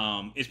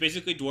 It's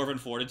basically Dwarven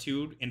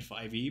Fortitude in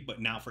 5e,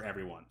 but now for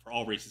everyone. For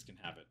all races can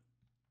have it.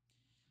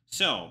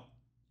 So,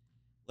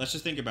 let's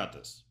just think about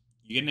this.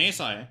 You get an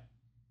ASI.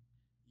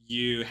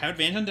 You have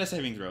advantage on death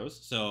saving throws,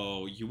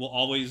 so you will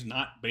always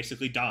not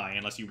basically die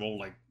unless you roll,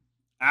 like,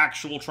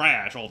 actual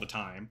trash all the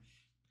time.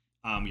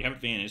 You have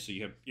advantage, so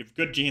you have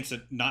good chance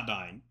at not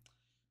dying.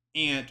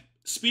 And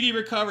speedy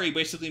recovery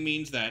basically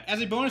means that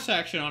as a bonus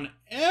action on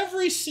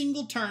every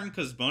single turn,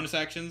 because bonus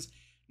actions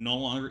no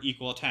longer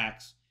equal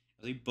attacks,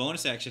 as a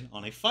bonus action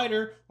on a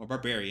fighter or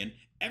barbarian,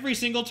 every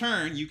single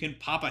turn you can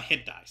pop a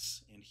hit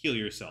dice and heal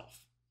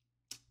yourself.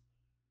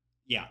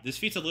 Yeah, this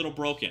feat's a little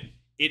broken.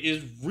 It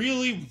is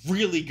really,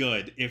 really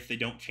good if they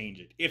don't change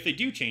it. If they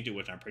do change it,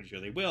 which I'm pretty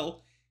sure they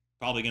will,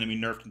 probably going to be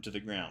nerfed into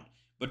the ground.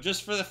 But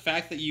just for the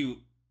fact that you,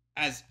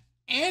 as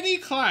any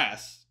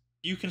class,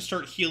 you can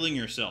start healing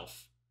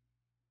yourself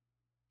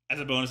as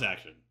a bonus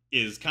action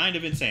is kind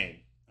of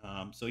insane.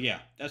 So yeah,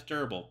 that's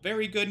durable.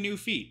 Very good new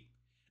feat.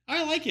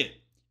 I like it.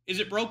 Is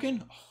it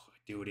broken? Oh,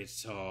 dude, it's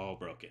so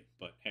broken.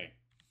 But hey.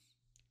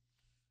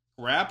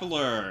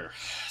 Grappler.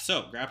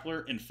 So,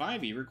 Grappler in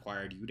 5e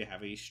required you to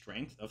have a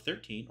strength of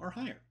 13 or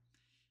higher.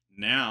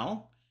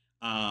 Now,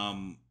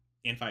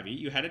 in 5e,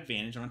 you had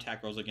advantage on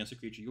attack rolls against a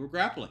creature you were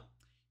grappling.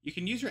 You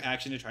can use your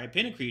action to try to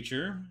pin a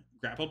creature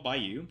grappled by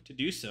you. To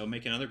do so,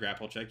 make another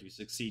grapple check. If you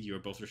succeed, you are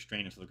both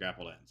restrained until the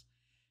grapple ends.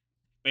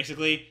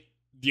 Basically,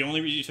 the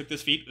only reason you took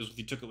this feat was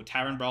you took it with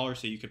Tavern Brawler,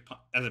 so you could,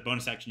 as a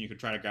bonus action, you could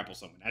try to grapple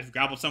someone. As you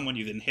grappled someone,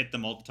 you then hit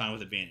them all the time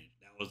with advantage.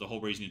 That was the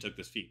whole reason you took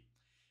this feat.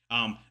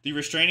 The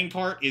restraining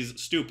part is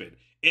stupid.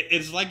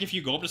 It's like if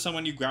you go up to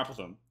someone, you grapple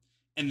them,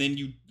 and then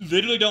you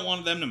literally don't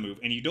want them to move,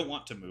 and you don't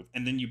want to move,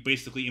 and then you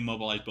basically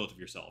immobilize both of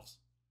yourselves.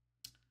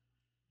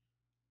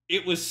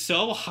 It was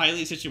so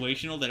highly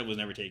situational that it was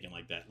never taken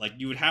like that. Like,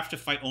 you would have to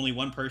fight only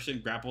one person,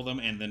 grapple them,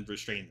 and then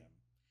restrain them,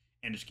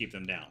 and just keep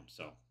them down.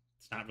 So,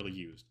 it's not really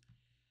used.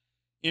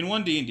 In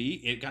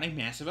 1D&D, it got a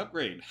massive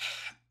upgrade.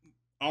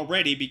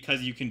 Already,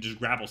 because you can just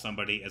grapple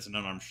somebody as an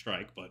unarmed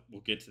strike, but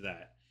we'll get to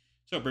that.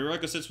 So,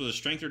 prerequisites with a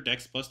strength or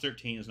dex plus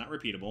 13 is not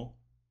repeatable.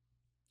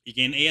 You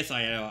gain ASI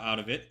out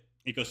of it.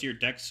 It goes to your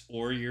dex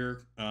or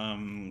your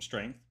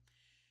strength.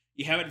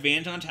 You have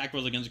advantage on attack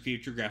rolls against a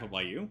creature grappled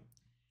by you.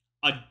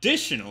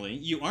 Additionally,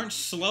 you aren't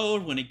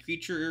slowed when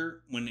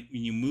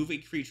you move a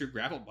creature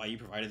grappled by you,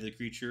 provided the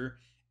creature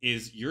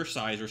is your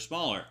size or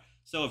smaller.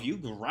 So if you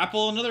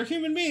grapple another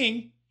human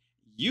being,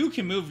 you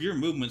can move your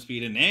movement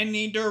speed in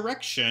any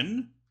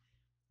direction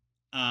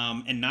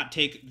and not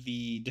take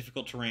the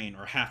difficult terrain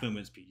or half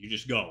movement speed. You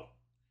just go.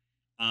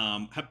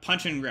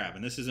 Punch and grab,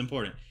 and this is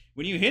important.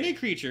 When you hit a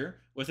creature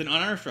with an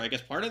unarmed strike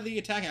as part of the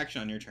attack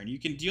action on your turn, you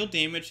can deal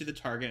damage to the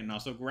target and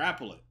also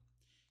grapple it.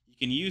 You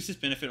can use this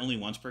benefit only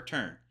once per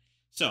turn.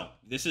 So,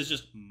 this is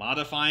just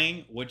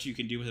modifying what you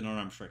can do with an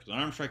unarmed strike. With an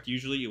unarmed strike,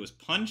 usually it was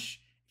punch.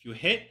 If you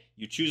hit,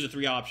 you choose the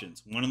 3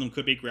 options. One of them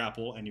could be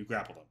grapple, and you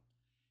grapple them.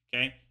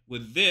 Okay?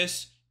 With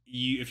this,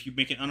 if you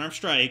make an unarmed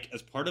strike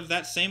as part of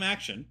that same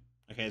action,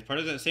 okay, as part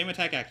of that same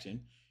attack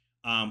action,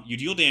 you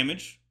deal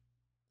damage,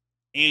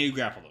 and you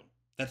grapple them.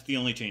 That's the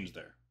only change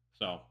there.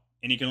 So,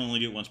 and you can only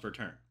do it once per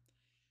turn.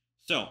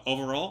 So,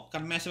 overall,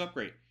 got a massive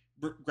upgrade.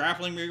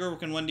 Grappling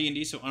rework in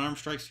 1D&D, so unarmed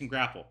strikes can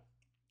grapple.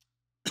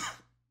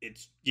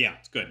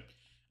 It's good.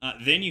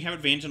 Then you have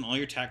advantage on all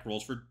your attack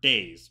rolls for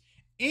days.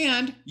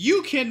 And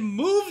you can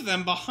move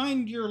them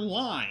behind your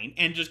line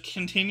and just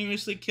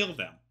continuously kill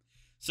them.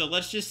 So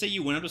let's just say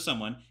you went up to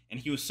someone and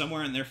he was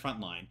somewhere in their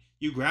front line.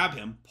 You grab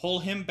him,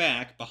 pull him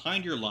back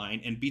behind your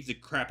line, and beat the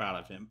crap out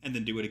of him. And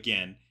then do it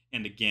again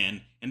and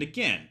again and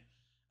again.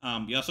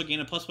 You also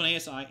gain a +1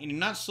 ASI, and you're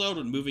not slowed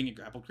when moving a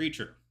grappled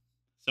creature.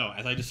 So,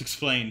 as I just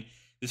explained,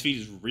 this feat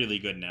is really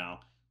good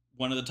now.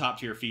 One of the top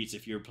tier feats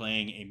if you're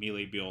playing a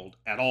melee build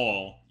at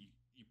all.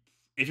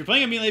 If you're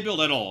playing a melee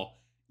build at all,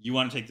 you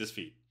want to take this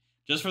feat.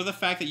 Just for the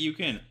fact that you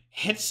can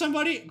hit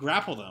somebody,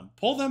 grapple them,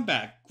 pull them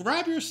back,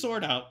 grab your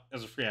sword out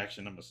as a free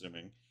action, I'm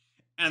assuming,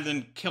 and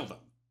then kill them.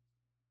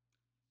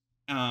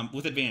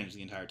 With advantage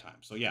the entire time.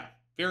 So yeah,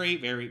 Very,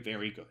 very,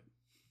 very good.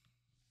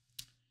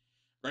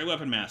 Great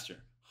Weapon Master.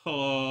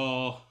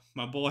 Oh,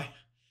 my boy.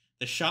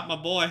 They shot my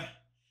boy.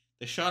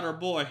 They shot our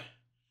boy.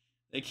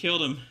 They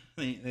killed him.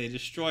 They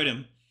destroyed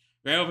him.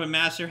 Great Weapon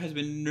Master has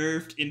been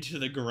nerfed into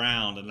the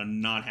ground, and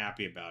I'm not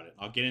happy about it.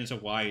 I'll get into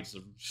why it's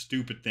a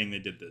stupid thing they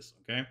did this,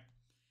 okay?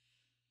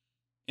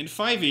 In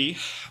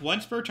 5e,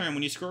 once per turn,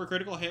 when you score a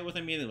critical hit with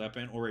a melee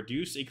weapon or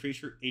reduce a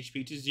creature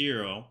HP to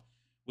 0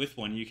 with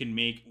one, you can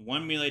make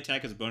one melee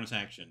attack as a bonus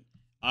action.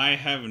 I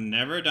have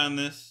never done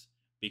this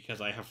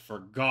because I have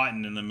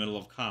forgotten in the middle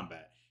of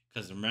combat.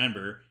 Because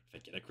remember, if I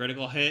get a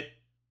critical hit,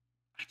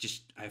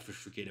 I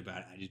forget about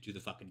it. I just do the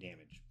fucking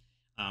damage.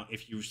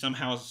 If you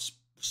somehow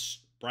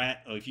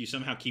if you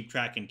somehow keep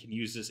track and can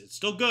use this, it's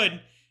still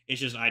good. It's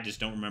just I just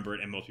don't remember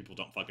it, and most people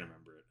don't fucking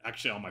remember it.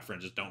 Actually, all my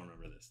friends just don't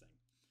remember this thing.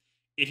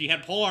 If you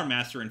had Polearm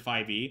Master in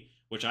 5e,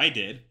 which I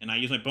did, and I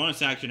used my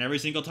bonus action every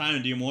single time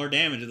to do more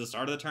damage at the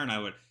start of the turn, I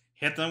would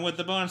hit them with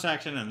the bonus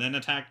action and then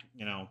attack,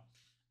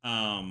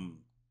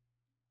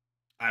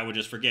 I would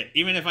just forget.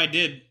 Even if I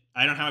did,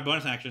 I don't have a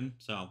bonus action,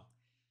 so,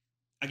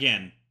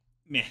 again,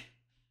 meh.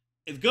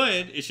 It's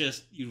good, it's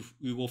just, you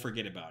will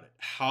forget about it.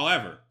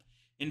 However,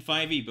 in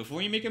 5e,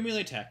 before you make a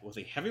melee attack with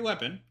a heavy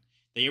weapon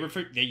that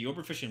you're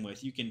proficient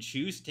with, you can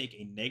choose to take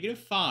a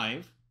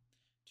 -5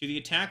 to the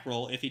attack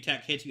roll. If the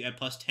attack hits, you add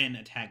 +10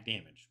 attack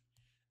damage.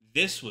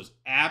 This was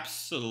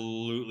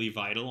absolutely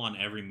vital on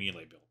every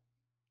melee build.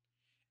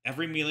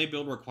 Every melee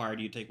build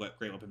required you to take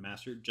Great Weapon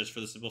Master just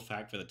for the simple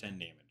fact for the 10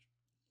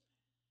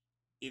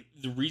 damage.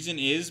 The reason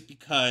is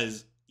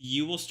because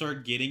you will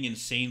start getting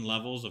insane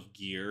levels of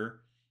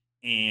gear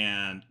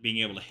and being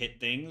able to hit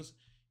things.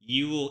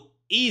 You will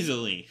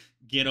easily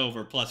get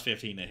over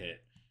 +15 to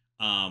hit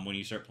when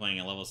you start playing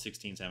at level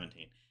 16,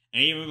 17.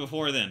 And even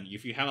before then,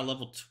 if you have a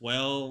level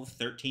 12,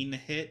 13 to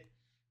hit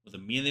with a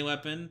melee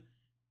weapon,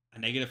 a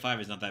 -5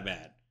 is not that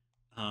bad.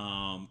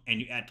 And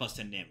you add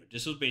 +10 damage.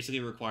 This was basically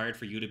required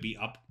for you to be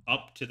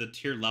up to the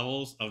tier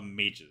levels of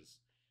mages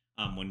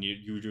when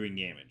you were doing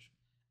damage.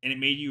 And it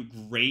made you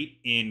great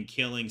in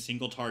killing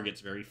single targets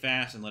very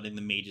fast and letting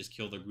the mages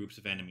kill their groups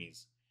of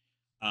enemies.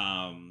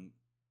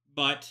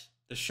 But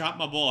they shot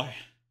my boy.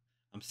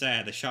 I'm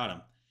sad they shot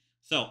him.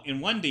 So, in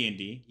 1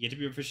 D&D, you have to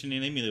be proficient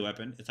in a melee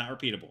weapon. It's not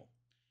repeatable.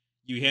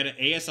 You had an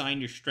ASI in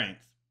your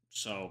strength.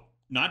 So,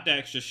 not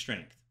dex, just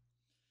strength.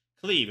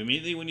 Cleave.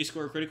 Immediately when you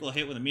score a critical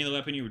hit with a melee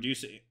weapon, you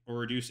reduce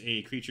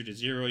a creature to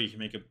 0. You can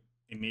make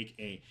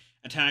a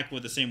attack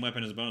with the same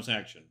weapon as a bonus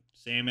action.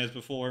 Same as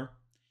before.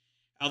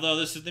 Although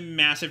this is the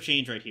massive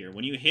change right here.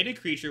 When you hit a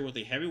creature with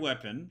a heavy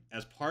weapon,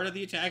 as part of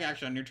the attack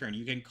action on your turn,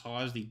 you can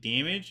cause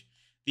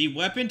the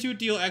weapon to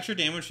deal extra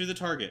damage to the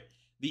target.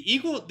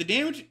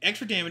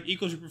 Extra damage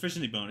equals your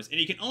proficiency bonus, and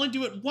you can only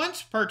do it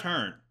once per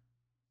turn.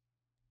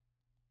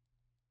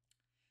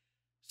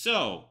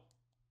 So,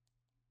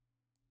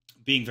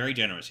 being very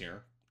generous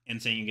here,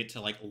 and saying you get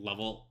to like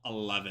level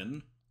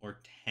 11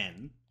 or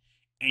 10,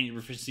 and your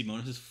proficiency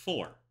bonus is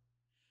 4.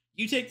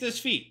 You take this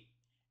feat,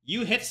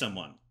 you hit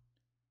someone,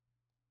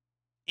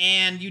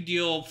 and you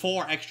deal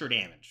 4 extra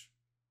damage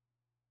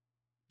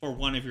for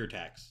one of your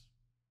attacks.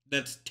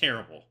 That's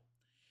terrible.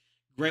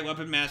 Great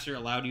Weapon Master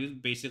allowed you,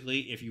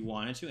 basically, if you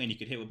wanted to, and you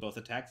could hit with both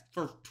attacks,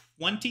 for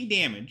 20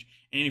 damage,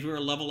 and if you were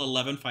a level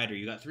 11 fighter,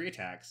 you got 3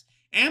 attacks,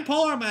 and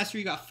Polearm Master,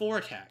 you got 4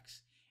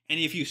 attacks. And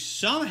if you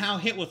somehow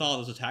hit with all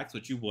those attacks,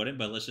 which you wouldn't,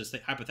 but let's just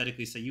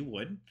hypothetically say you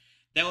would,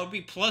 that would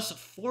be plus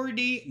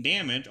 40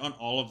 damage on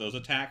all of those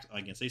attacks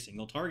against a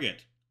single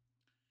target.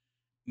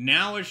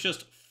 Now it's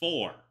just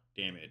 4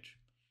 damage.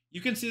 You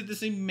can see that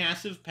this is a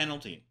massive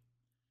penalty.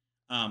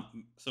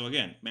 So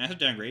again, massive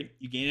downgrade.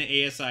 You gain an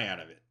ASI out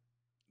of it.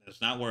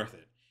 That's not worth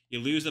it. You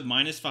lose a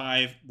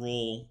 -5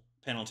 roll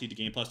penalty to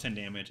gain +10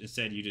 damage.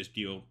 Instead, you just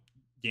deal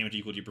damage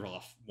equal to your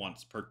buff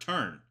once per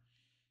turn.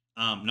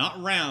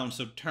 Not round,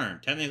 so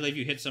turn. Technically, if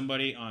you hit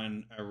somebody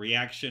on a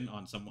reaction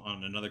on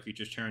another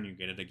creature's turn, you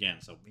get it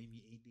again. So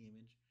maybe 8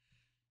 damage.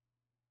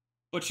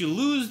 But you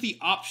lose the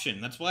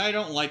option. That's why I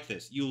don't like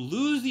this. You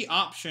lose the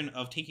option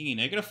of taking a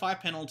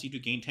 -5 penalty to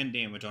gain 10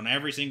 damage on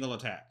every single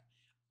attack.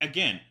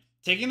 Again,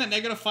 taking that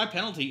 -5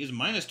 penalty is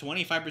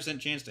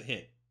 -25% chance to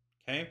hit.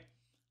 Okay?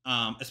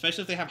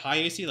 Especially if they have high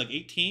AC, like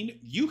 18,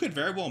 you could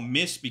very well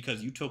miss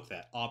because you took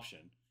that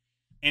option.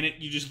 And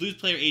you just lose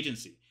player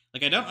agency.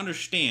 Like, I don't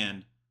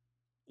understand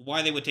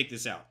why they would take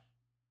this out.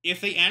 If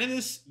they added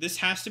this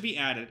has to be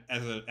added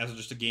as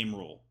just a game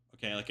rule.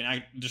 Okay, like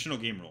an additional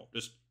game rule.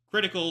 Just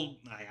critical,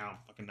 I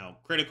don't fucking know.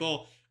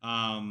 Critical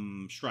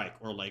strike,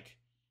 or like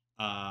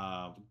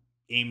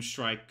aim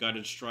strike,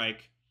 gutted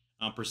strike,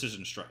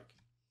 precision strike.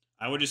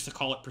 I would just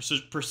call it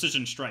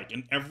precision strike,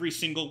 and every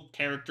single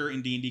character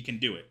in D&D can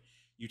do it.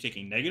 You take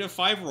a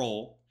 -5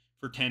 roll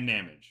for 10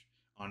 damage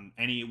on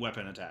any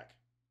weapon attack.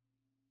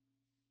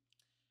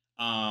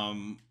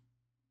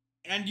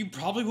 And you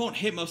probably won't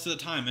hit most of the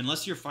time,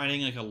 unless you're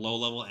fighting like a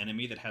low-level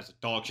enemy that has a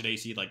dog shit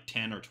AC like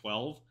 10 or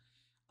 12,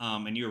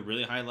 and you're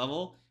really high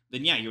level,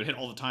 then yeah, you would hit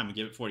all the time and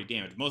give it 40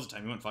 damage. Most of the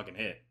time, you wouldn't fucking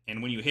hit.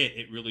 And when you hit,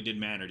 it really did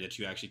matter that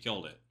you actually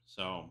killed it.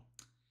 So,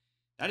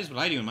 that is what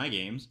I do in my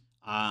games.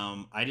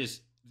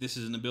 This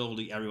is an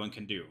ability everyone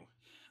can do,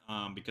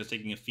 because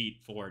taking a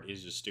feat for it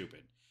is just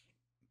stupid.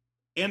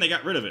 And they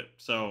got rid of it,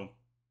 so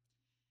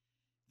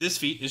this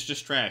feat is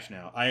just trash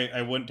now.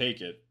 I wouldn't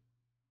take it.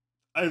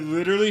 I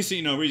literally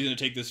see no reason to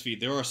take this feat.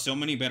 There are so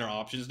many better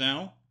options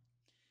now.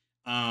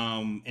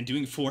 And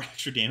doing 4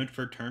 extra damage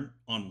per turn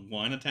on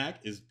one attack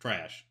is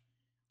trash.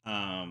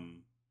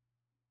 And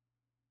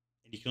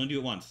you can only do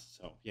it once.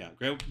 So yeah,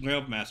 Grail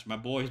Master, my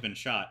boy has been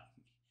shot.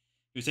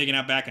 He was taken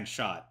out back and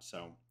shot.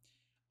 So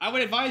I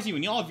would advise you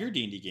in all of your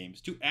D&D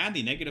games to add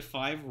the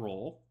 -5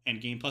 roll and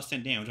gain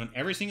 +10 damage on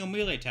every single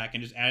melee attack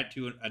and just add it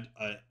to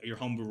your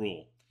homebrew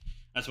rule.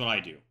 That's what I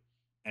do.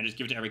 And just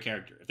give it to every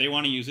character. If they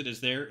want to use it, it's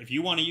there. If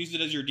you want to use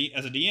it as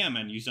as a DM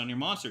and use it on your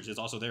monsters, it's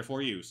also there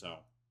for you.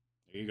 So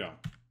there you go.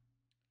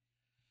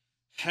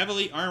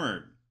 Heavily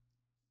armored.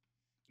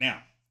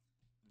 Now,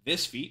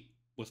 this feat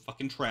was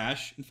fucking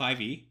trash in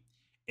 5e.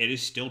 It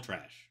is still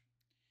trash.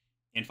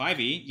 In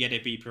 5e, you had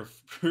to be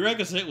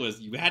prerequisite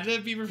was you had to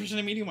be proficient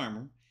in medium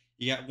armor.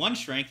 You got 1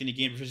 strength and you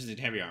gain proficiency in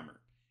heavy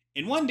armor.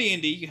 In 1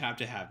 D&D, you have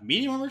to have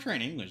medium armor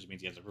training, which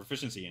means you have a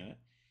proficiency in it.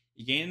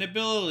 You gain an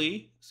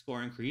ability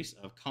score increase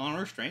of con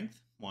or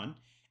strength 1,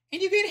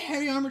 and you gain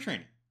heavy armor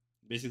training.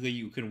 Basically,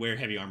 you can wear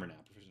heavy armor now,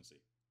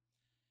 proficiency.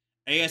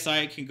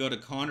 ASI can go to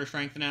con or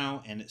strength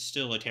now, and it's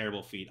still a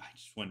terrible feat. I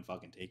just wouldn't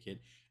fucking take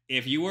it.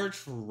 If you are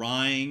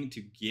trying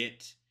to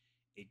get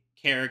a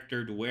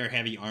character to wear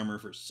heavy armor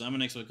for some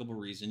inexplicable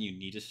reason, you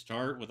need to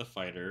start with a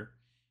fighter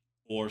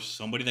or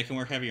somebody that can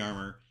wear heavy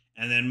armor,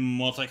 and then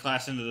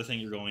multi-class into the thing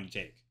you're going to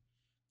take.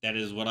 That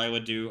is what I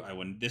would do.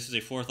 This is a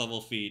 4th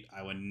level feat.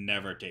 I would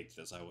never take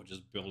this. I would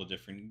just build a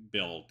different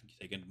build,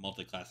 take a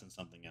multi-class in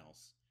something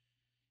else.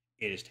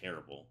 It is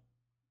terrible,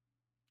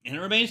 and it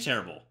remains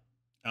terrible.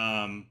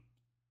 I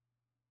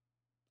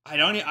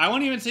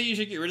won't even say you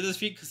should get rid of this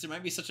feat because there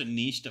might be such a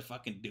niche to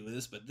fucking do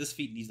this, but this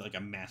feat needs like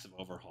a massive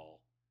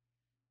overhaul.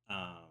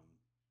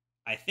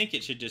 I think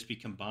it should just be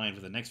combined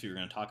with the next feat we're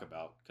going to talk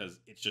about because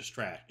it's just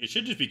trash. It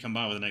should just be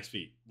combined with the next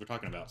feat we're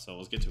talking about. So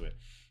let's get to it.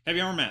 Heavy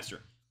Armor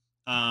Master.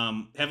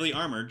 Heavily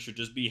armored should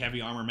just be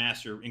Heavy Armor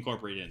Master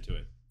incorporated into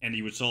it, and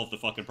you would solve the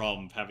fucking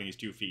problem of having these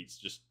 2 feats.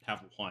 Just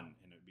have 1,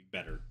 and it would be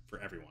better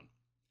for everyone.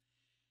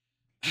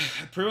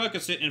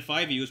 Prerequisite in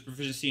 5e was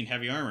proficiency in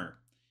heavy armor.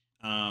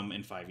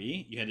 In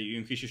 5e, you had to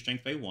increase your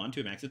strength by 1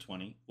 to a max of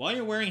 20 while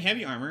you're wearing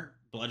heavy armor.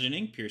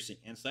 Bludgeoning, piercing,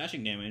 and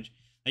slashing damage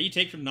that you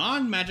take from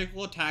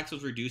non-magical attacks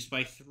was reduced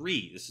by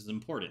 3. This is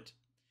important.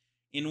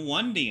 In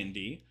 1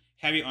 D&D,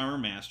 Heavy Armor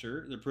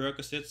Master, the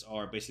prerequisites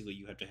are basically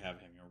you have to have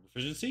heavy armor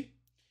proficiency.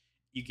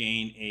 You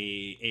gain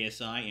a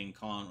ASI in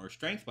con or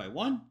strength by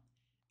 1,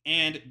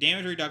 and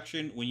damage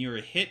reduction when you are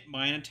hit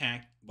by an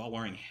attack while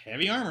wearing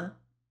heavy armor.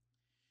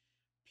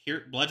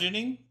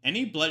 Bludgeoning,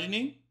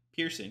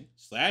 piercing,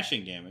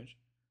 slashing damage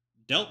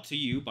dealt to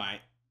you by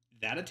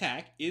that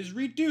attack is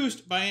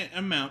reduced by an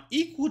amount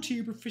equal to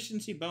your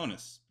proficiency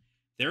bonus.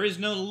 There is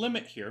no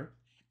limit here,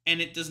 and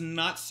it does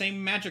not say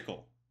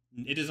magical.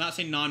 It does not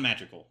say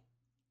non-magical.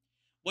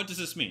 What does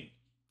this mean?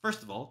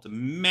 First of all, it's a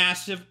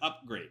massive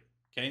upgrade,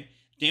 okay?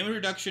 Damage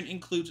reduction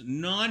includes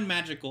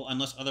non-magical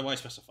unless otherwise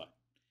specified.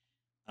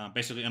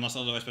 Basically, unless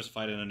otherwise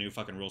specified in a new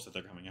fucking rules that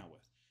they're coming out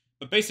with.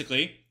 But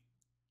basically,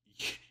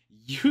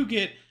 you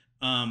get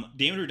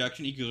damage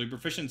reduction equal to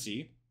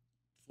proficiency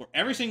for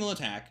every single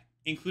attack,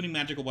 including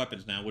magical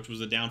weapons now, which was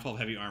the downfall of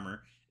heavy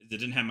armor. That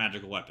didn't have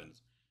magical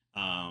weapons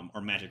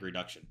or magic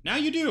reduction. Now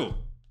you do.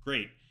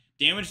 Great.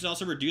 Damage is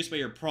also reduced by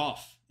your prof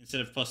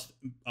instead of plus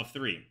of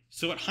 3.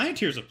 So at high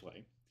tiers of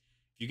play,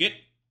 if you get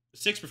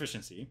 6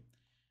 proficiency,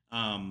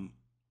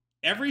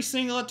 every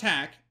single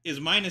attack is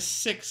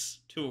 -6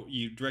 to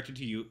you directed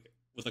to you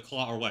with a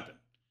claw or weapon.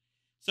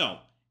 So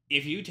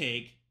if you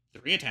take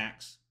 3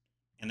 attacks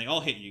and they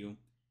all hit you,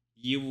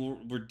 you will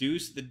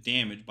reduce the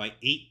damage by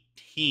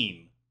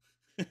 18.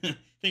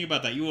 Think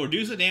about that. You will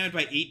reduce the damage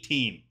by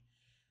 18.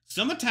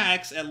 Some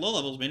attacks at low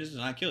levels may just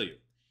not kill you.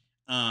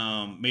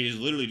 May just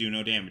literally do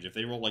no damage. If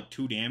they roll like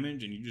 2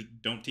 damage and you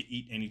just don't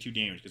eat any 2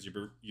 damage because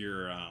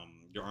your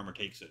armor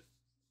takes it.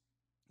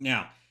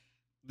 Now,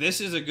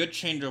 this is a good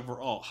change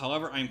overall.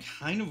 However, I'm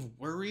kind of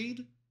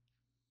worried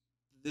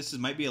this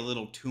might be a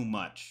little too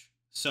much.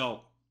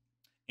 So,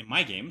 in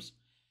my games,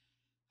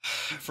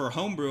 for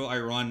homebrew, I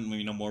run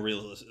more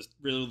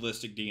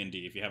realistic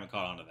D&D. If you haven't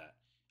caught on to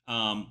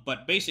that,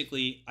 but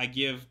basically, I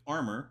give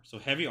armor, so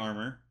heavy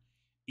armor,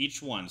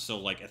 each one. So,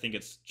 like I think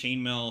it's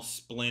chainmail,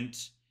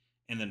 splint,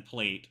 and then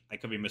plate. I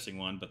could be missing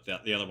one, but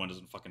the other one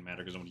doesn't fucking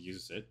matter because nobody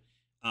uses it.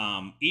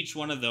 Each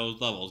one of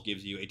those levels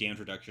gives you a damage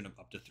reduction of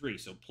up to 3.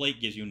 So plate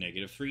gives you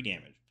 -3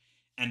 damage.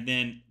 And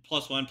then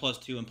 +1,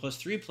 +2, and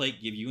 +3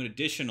 plate give you an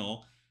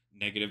additional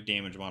negative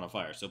damage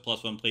modifier. So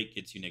 +1 plate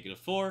gets you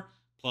 -4,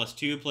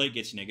 +2 plate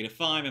gets you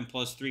 -5, and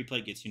 +3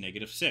 plate gets you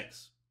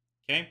 -6.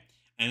 Okay?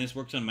 And this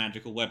works on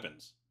magical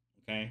weapons.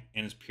 Okay?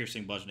 And it's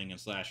piercing, bludgeoning,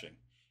 and slashing.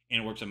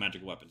 And it works on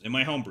magical weapons. In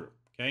my homebrew.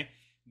 Okay?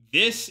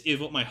 This is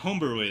what my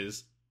homebrew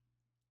is,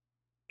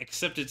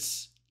 except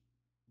it's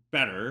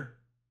better,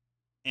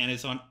 and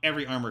it's on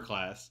every armor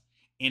class,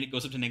 and it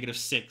goes up to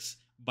 -6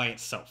 by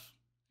itself.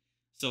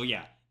 So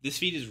yeah, this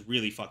feat is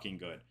really fucking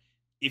good.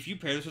 If you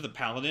pair this with a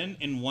paladin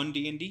in 1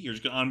 D&D, you're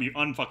just gonna be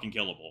unfucking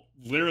killable.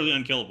 Literally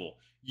unkillable.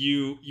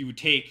 You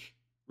take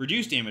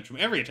reduced damage from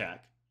every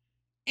attack,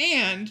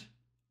 and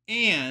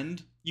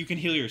you can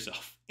heal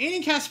yourself. And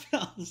you cast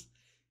spells.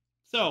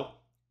 So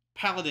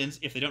paladins,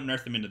 if they don't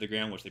nerf them into the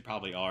ground, which they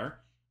probably are,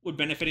 would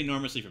benefit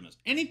enormously from this.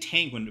 Any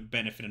tank would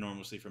benefit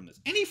enormously from this.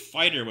 Any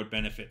fighter would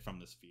benefit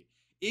from this feat.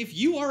 If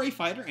you are a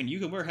fighter and you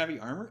can wear heavy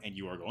armor, and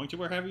you are going to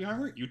wear heavy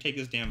armor, you take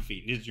this damn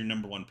feat. It is your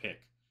 #1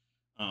 pick.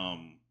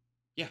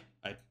 Yeah,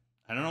 I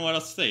don't know what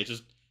else to say. It's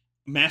just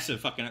massive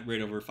fucking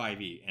upgrade over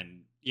 5e,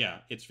 and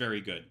yeah, it's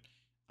very good.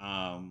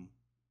 I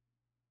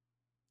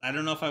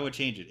don't know if I would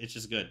change it. It's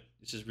just good.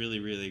 It's just really,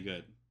 really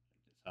good.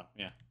 So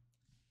yeah.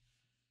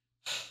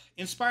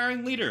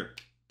 Inspiring leader.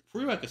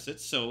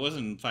 Prerequisites, so it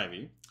wasn't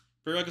 5e.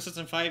 Prerequisites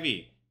in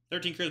 5e.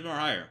 13 charisma or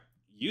higher.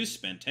 You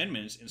spend 10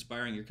 minutes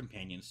inspiring your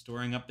companions,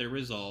 shoring up their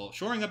resolve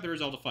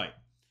to fight.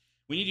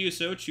 When you do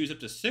so, choose up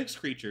to 6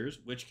 creatures,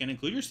 which can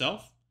include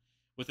yourself,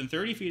 within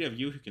 30 feet of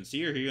you who can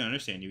see or hear you and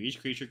understand you.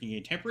 Each creature can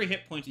gain temporary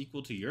hit points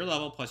equal to your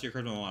level plus your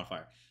charisma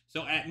modifier.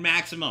 So at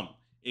maximum,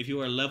 if you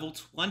are level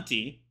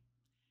 20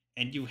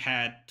 and you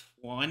had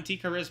 20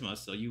 charisma,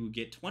 so you would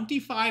get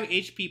 25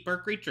 HP per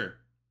creature.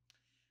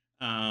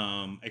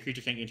 A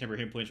creature can't gain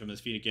temporary hit points from this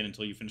feat again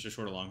until you finish a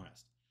short or long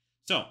rest.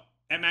 So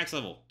at max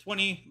level,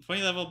 20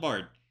 level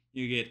bard,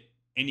 you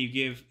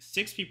give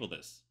 6 people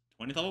this.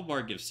 20 level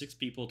bard gives 6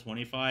 people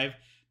 25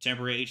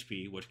 temporary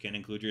HP, which can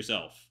include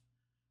yourself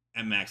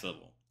at max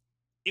level.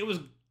 It was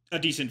a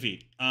decent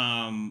feat.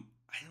 I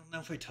don't know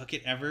if I took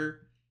it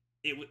ever.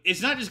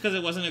 It's not just because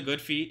it wasn't a good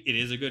feat. It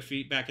is a good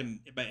feat. Back in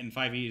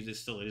 5e, it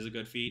is a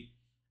good feat.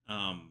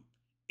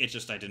 It's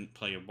just I didn't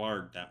play a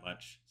bard that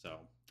much,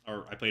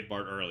 or I played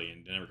bard early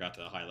and never got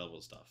to the high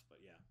level stuff. But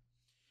yeah.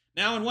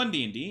 Now in 1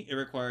 D&D, it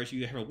requires you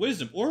to have a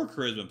wisdom or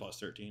charisma plus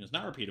 13. It's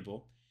not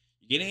repeatable.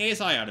 You get an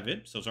ASI out of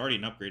it, so it's already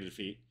an upgraded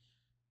feat.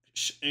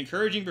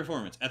 Encouraging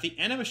performance. At the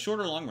end of a short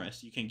or long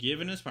rest, you can give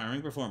an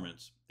inspiring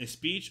performance, a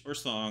speech or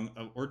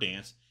song or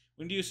dance.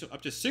 When you do so,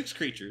 up to 6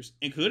 creatures,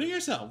 including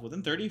yourself,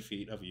 within 30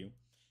 feet of you,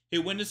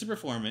 who witness the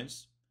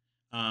performance.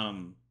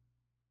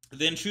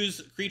 Then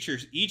choose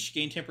creatures. Each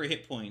gain temporary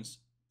hit points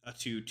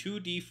to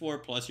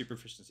 2d4 plus your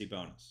proficiency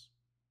bonus.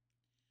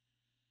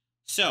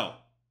 So,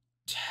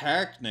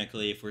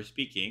 technically, if we're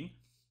speaking,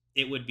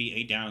 it would be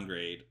a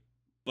downgrade,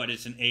 but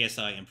it's an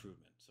ASI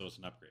improvement, so it's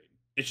an upgrade.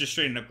 It's just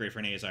straight an upgrade for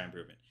an ASI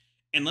improvement.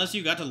 Unless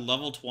you got to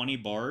level 20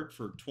 bard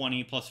for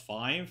 20 plus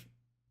 5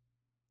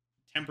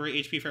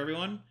 temporary HP for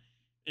everyone,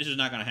 this is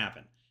not going to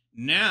happen.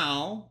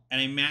 Now, at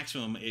a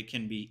maximum, it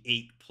can be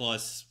 8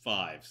 plus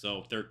 5,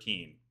 so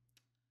 13.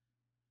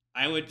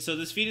 So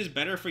this feat is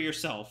better for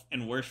yourself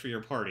and worse for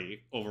your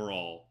party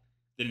overall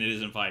than it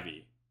is in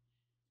 5e.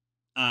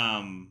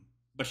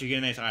 But you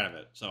get an ASI out of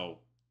it, so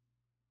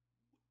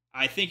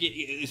I think it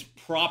is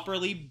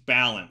properly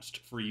balanced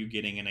for you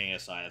getting an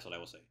ASI. That's what I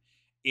will say.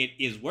 It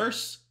is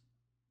worse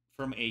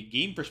from a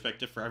game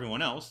perspective for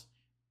everyone else,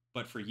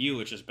 but for you,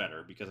 it's just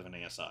better because of an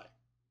ASI.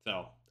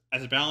 So,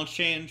 as a balance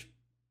change,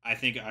 I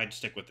think I'd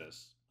stick with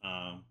this.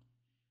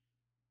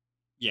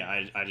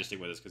 Yeah, I just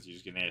stick with this because you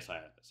just get an ASI out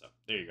of it. So,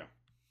 there you go.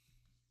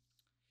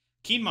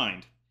 Keen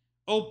Mind.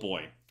 Oh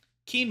boy.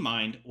 Keen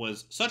Mind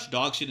was such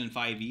dog shit in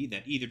 5e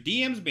that either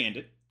DMs banned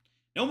it,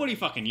 nobody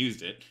fucking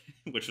used it,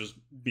 which was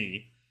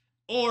me,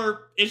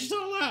 or it's just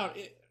not allowed.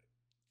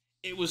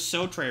 It was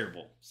so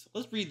terrible. So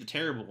let's read the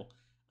terrible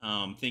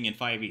thing in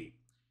 5e.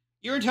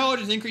 Your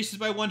intelligence increases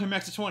by 1 to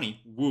max of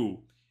 20.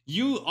 Woo.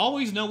 You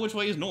always know which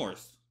way is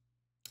north.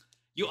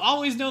 You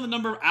always know the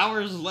number of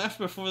hours left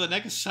before the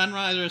next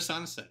sunrise or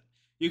sunset.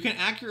 You can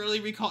accurately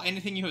recall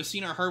anything you have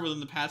seen or heard within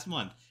the past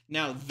month.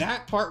 Now,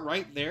 that part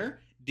right there,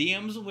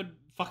 DMs would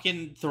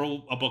fucking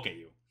throw a book at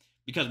you.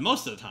 Because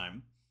most of the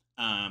time,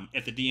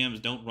 if the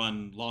DMs don't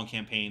run long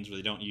campaigns where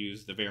they don't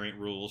use the variant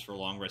rules for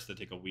long rests that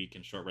take a week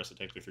and short rests that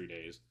take 3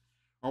 days,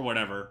 or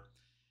whatever,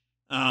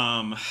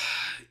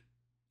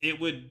 it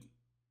would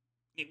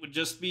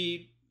just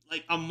be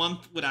like a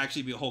month would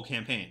actually be a whole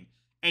campaign.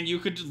 And you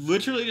could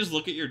literally just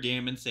look at your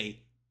DM and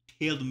say,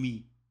 tell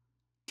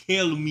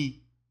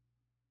me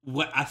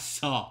what I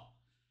saw.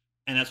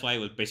 And that's why it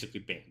was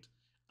basically banned.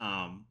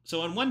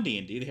 So in 1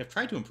 D&D, they have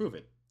tried to improve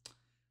it.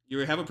 You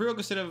have a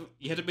prerequisite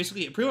you had to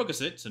basically a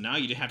prerequisite, so now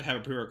you didn't have to have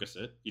a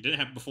prerequisite. You didn't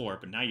have it before,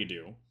 but now you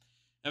do.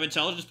 Have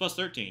intelligence plus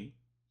 13,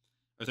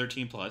 or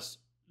 13 plus.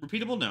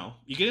 Repeatable, no.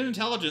 You get an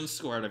intelligence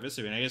score out of it,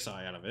 so an ASI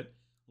out of it.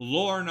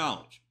 Lore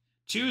knowledge.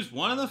 Choose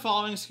one of the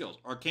following skills.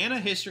 Arcana,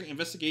 history,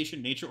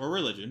 investigation, nature, or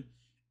religion.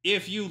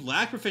 If you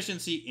lack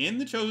proficiency in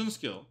the chosen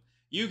skill,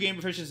 you gain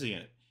proficiency in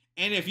it.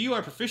 And if you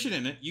are proficient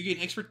in it, you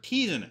gain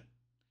expertise in it.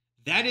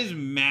 That is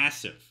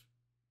massive.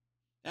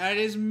 That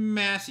is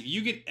massive.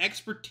 You get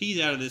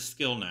expertise out of this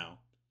skill now.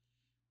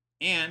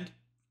 And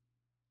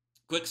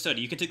quick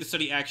study. You can take the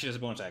study action as a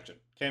bonus action.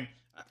 Okay?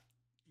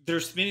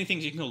 There's many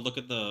things you can go look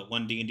at the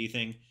 1 D&D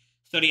thing.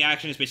 Study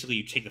action is basically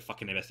you take the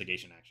fucking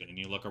investigation action and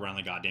you look around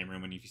the goddamn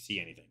room and if you see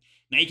anything.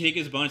 Now you can take it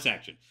as a bonus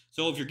action.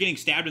 So if you're getting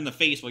stabbed in the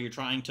face while you're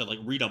trying to like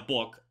read a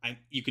book,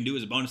 you can do it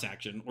as a bonus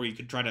action, or you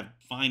could try to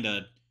find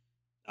a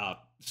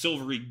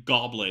silvery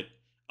goblet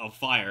of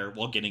fire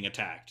while getting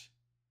attacked.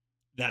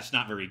 That's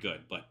not very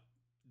good, but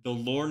the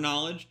lore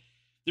knowledge,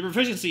 the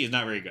proficiency is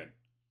not very good.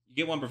 You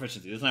get 1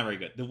 proficiency. That's not very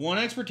good. The 1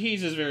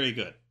 expertise is very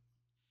good.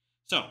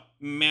 So,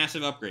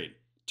 massive upgrade.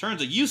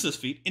 Turns a useless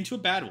feat into a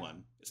bad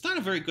one. It's not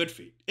a very good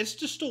feat. It's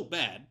just still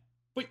bad.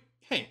 But,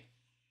 hey,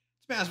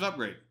 it's a massive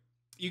upgrade.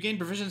 You gain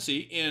proficiency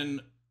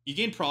in... You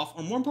gain prof,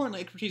 or more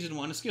importantly, expertise in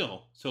 1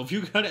 skill. So if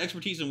you got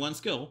expertise in 1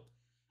 skill,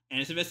 and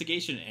it's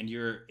investigation, and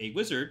you're a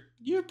wizard,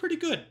 you're pretty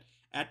good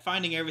at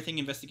finding everything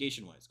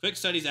investigation-wise. Quick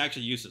study is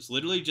actually useless.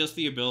 Literally just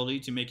the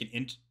ability to make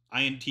an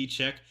INT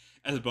check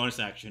as a bonus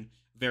action.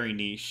 Very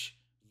niche.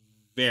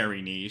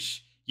 Very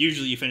niche.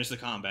 Usually you finish the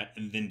combat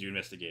and then do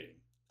investigating.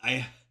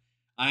 I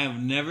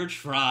have never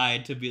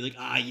tried to be like,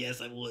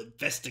 yes, I will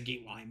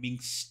investigate while I'm being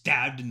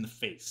stabbed in the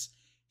face.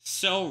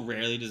 So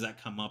rarely does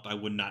that come up, I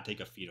would not take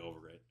a feat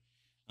over it.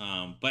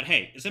 But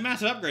hey, it's a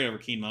massive upgrade over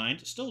Keen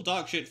Mind. Still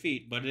dog shit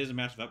feat, but it is a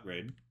massive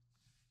upgrade.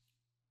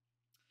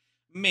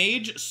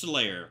 Mage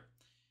Slayer.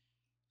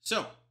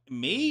 So,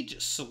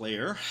 Mage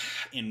Slayer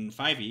in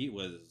 5e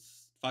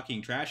was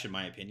fucking trash in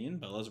my opinion,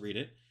 but let's read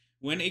it.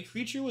 When a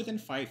creature within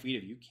 5 feet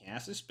of you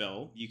casts a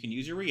spell, you can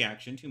use your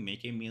reaction to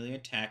make a melee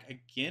attack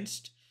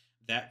against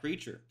that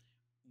creature.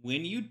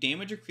 When you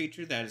damage a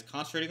creature that is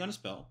concentrating on a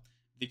spell,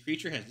 the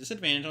creature has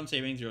disadvantage on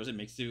saving throws and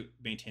makes to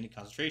maintain a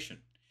concentration.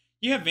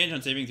 You have advantage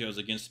on saving throws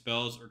against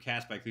spells or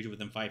cast by a creature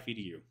within 5 feet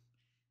of you.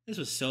 This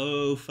was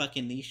so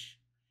fucking niche.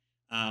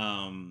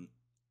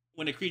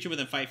 When a creature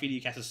within 5 feet of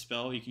you casts a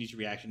spell, you can use your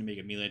reaction to make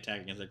a melee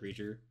attack against that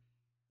creature.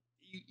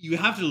 You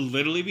have to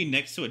literally be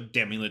next to a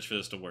demi-lich for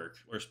this to work,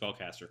 or a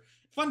spellcaster.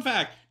 Fun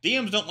fact,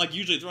 DMs don't like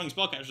usually throwing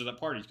spellcasters at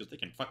parties because they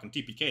can fucking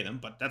TPK them,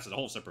 but that's a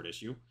whole separate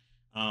issue.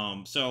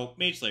 So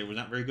Mage Slayer was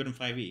not very good in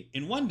 5e.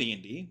 In 1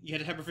 D&D, you had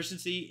to have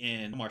proficiency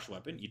in a martial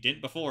weapon. You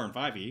didn't before in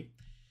 5e.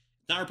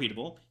 It's not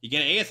repeatable. You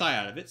get an ASI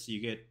out of it, so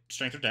you get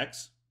strength or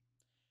dex.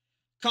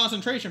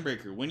 Concentration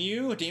Breaker. When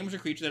you damage a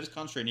creature that is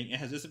concentrating, it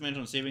has disadvantage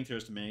on saving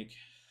throws to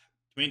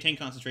maintain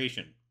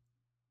concentration.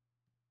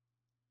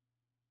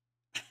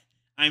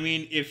 I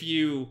mean,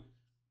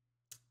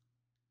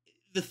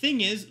 the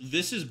thing is,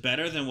 this is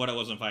better than what it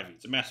was in 5e.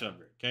 It's a massive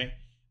upgrade, okay?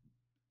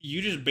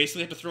 You just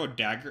basically have to throw a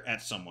dagger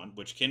at someone,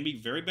 which can be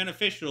very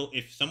beneficial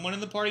if someone in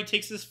the party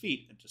takes this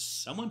feat. And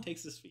just someone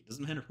takes this feat.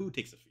 Doesn't matter who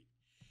takes the feat.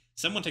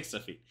 Someone takes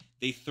the feat.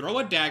 They throw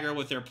a dagger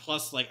with their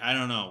plus, like, I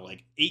don't know,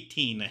 like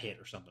 18 to hit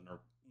or something. Or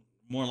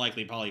more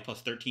likely, probably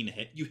plus 13 to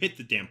hit. You hit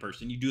the damn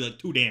person. You do, like,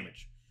 2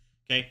 damage.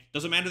 Okay?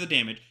 Doesn't matter the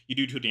damage. You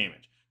do 2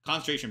 damage.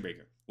 Concentration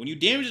Breaker. When you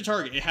damage a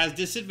target, it has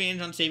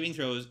disadvantage on saving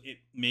throws it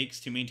makes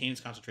to maintain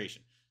its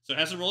concentration. So it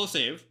has to roll a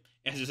save.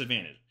 It has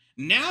disadvantage.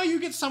 Now you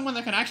get someone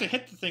that can actually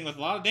hit the thing with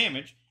a lot of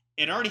damage.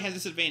 It already has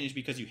disadvantage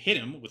because you hit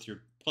him with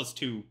your plus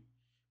 2,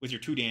 with your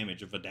 2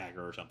 damage of a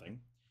dagger or something.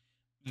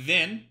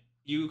 Then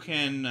you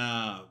can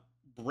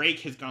break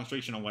his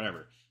concentration on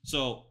whatever.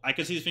 So I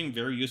could see this being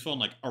very useful in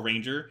like a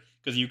ranger,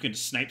 because you can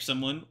snipe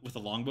someone with a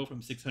longbow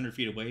from 600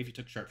 feet away if you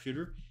took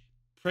sharpshooter,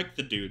 prick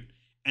the dude,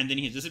 and then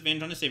he has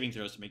disadvantage on his saving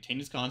throws to maintain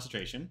his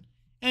concentration,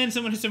 and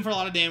someone hits him for a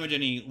lot of damage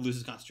and he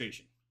loses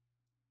concentration.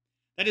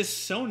 That is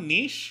so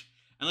niche,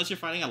 unless you're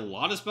fighting a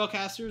lot of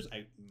spellcasters.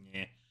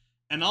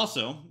 And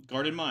also,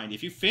 guard in mind,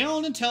 if you fail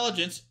an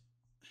intelligence,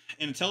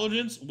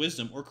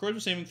 wisdom, or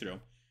charisma saving throw,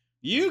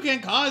 you can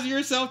cause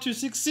yourself to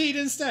succeed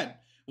instead.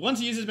 Once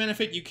you use this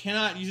benefit, you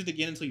cannot use it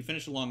again until you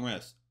finish a long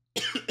rest.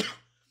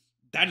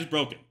 That is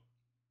broken.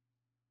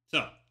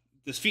 So,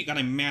 this feat got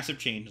a massive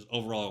change,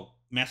 overall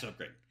massive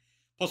upgrade.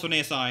 Plus 1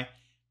 ASI,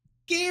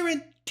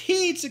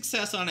 guaranteed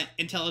success on it,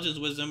 intelligence,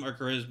 wisdom, or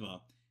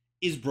charisma,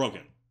 is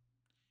broken.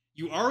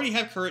 You already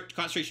have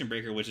Concentration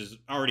Breaker, which is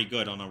already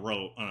good on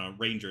a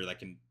ranger that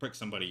can prick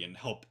somebody and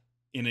help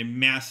in a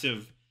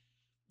massive...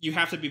 You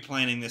have to be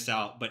planning this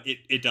out, but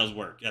it does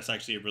work. That's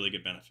actually a really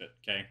good benefit,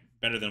 okay?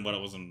 Better than what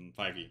it was in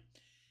 5e.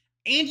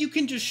 And you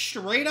can just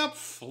straight up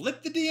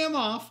flip the DM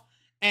off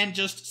and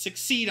just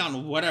succeed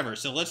on whatever.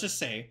 So let's just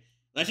say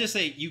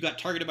you got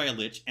targeted by a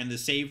lich and the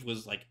save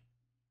was like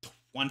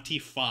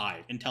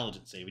 25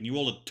 intelligence save and you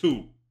rolled a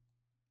 2.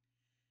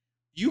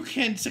 You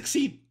can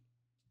succeed.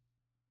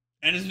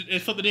 And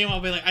it's flip the DM off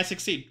and be like, I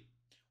succeed.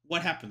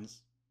 What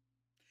happens?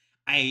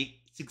 I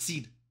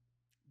succeed.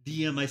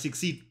 DM, I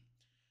succeed.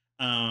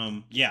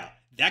 Yeah,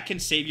 that can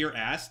save your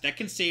ass. That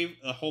can save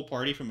a whole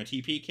party from a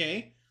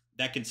TPK.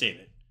 That can save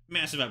it.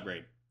 Massive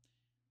upgrade.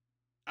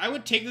 I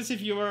would take this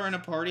if you are in a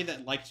party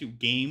that likes to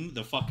game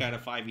the fuck out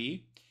of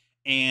 5e,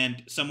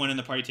 and someone in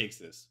the party takes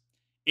this.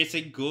 It's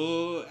a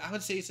good, I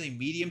would say it's a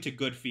medium to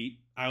good feat.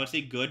 I would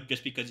say good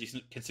just because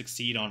you can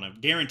succeed on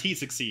guaranteed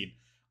succeed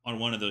on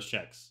one of those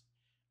checks.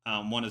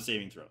 One of the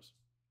saving throws.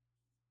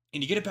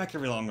 And you get it back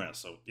every long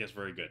rest, so yes,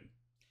 very good.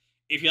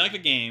 If you like the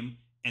game,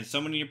 and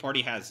someone in your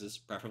party has this,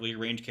 preferably a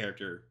ranged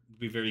character, would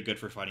be very good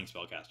for fighting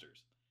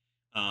spellcasters.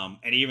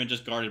 And even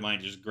just Guarded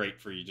Mind is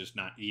great for you just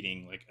not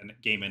eating like a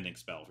game-ending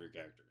spell for your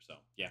character. So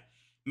yeah,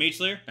 Mage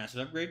Slayer, massive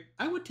upgrade.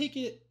 I would take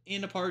it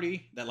in a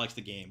party that likes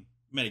the game,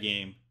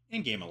 metagame,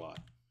 and game a lot.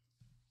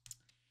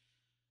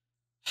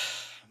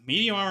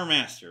 Medium Armor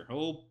Master.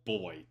 Oh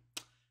boy.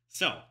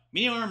 So,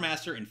 Medium Armor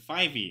Master in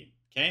 5e,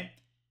 okay?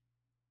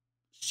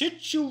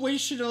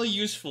 Situationally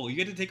useful. You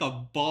get to take a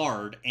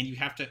bard and you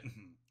have to...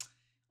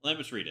 Let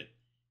us read it.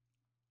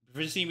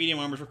 Proficiency medium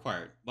armor is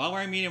required. While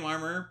wearing medium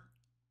armor...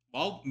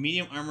 While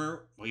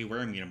you're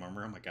wearing medium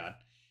armor, oh my god.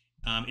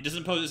 It doesn't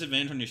impose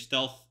disadvantage on your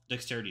stealth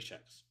dexterity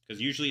checks.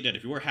 Because usually it does.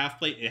 If you wear half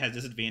plate, it has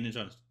disadvantage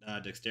on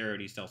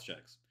dexterity stealth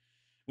checks.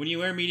 When you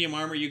wear medium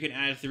armor, you can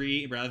add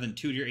 3 rather than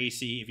 2 to your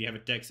AC if you have a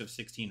dex of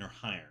 16 or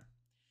higher.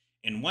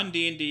 In 1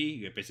 D&D,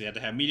 you basically have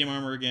to have medium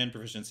armor again,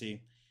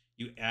 proficiency.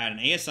 You add an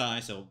ASI,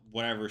 so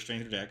whatever,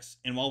 strength or dex.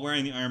 And while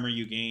wearing the armor,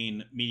 you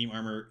gain medium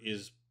armor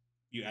is,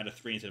 you add a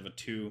 3 instead of a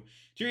 2.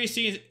 To your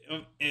AC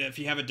if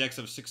you have a dex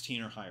of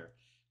 16 or higher.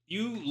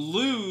 You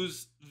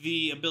lose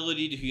the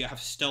ability to have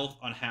stealth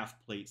on half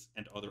plates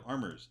and other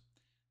armors.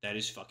 That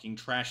is fucking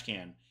trash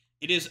can.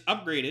 It is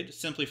upgraded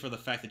simply for the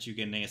fact that you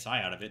get an ASI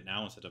out of it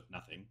now instead of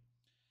nothing.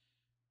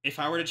 If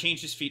I were to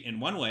change this feat in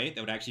one way,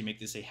 that would actually make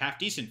this a half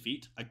decent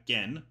feat.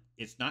 Again,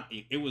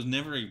 it was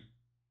never a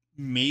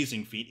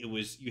amazing feat. It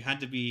was you had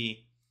to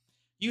be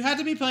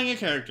playing a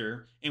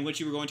character in which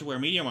you were going to wear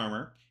medium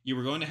armor. You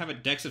were going to have a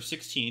dex of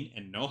 16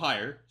 and no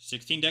higher,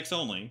 16 dex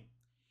only,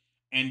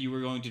 and you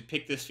were going to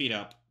pick this feat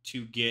up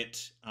to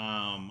get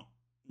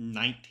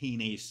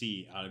 19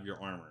 AC out of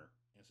your armor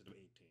instead of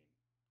 18.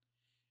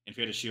 And if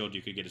you had a shield,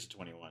 you could get it to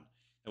 21.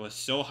 It was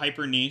so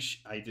hyper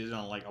niche. I did it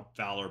on like a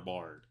Valor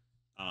Bard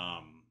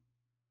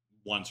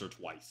once or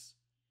twice.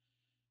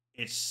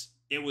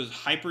 It was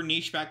hyper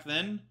niche back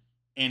then,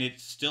 and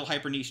it's still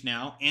hyper niche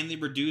now. And they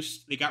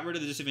got rid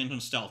of the disadvantage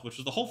on stealth, which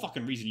was the whole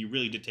fucking reason you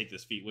really did take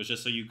this feat, was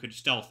just so you could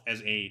stealth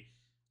as a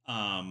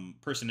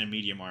person in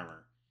medium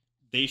armor.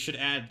 They should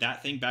add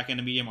that thing back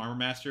into Medium Armor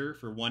Master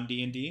for 1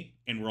 D&D,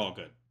 and we're all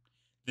good.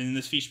 Then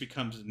this feat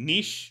becomes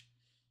niche.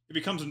 It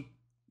becomes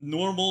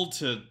normal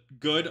to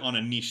good on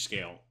a niche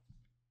scale,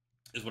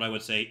 is what I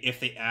would say,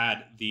 if they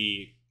add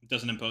the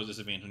doesn't impose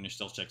disadvantage on your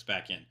stealth checks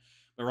back in.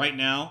 But right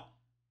now,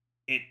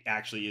 it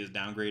actually is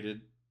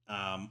downgraded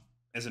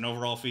as an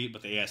overall feat,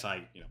 but the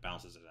ASI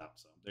balances it out.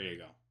 So there you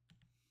go.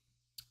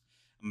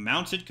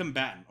 Mounted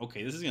Combatant.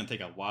 Okay, this is going to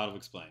take a while to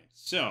explain.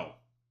 So,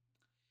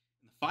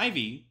 in the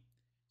 5e,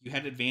 you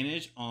had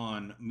advantage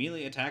on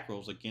melee attack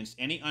rolls against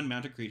any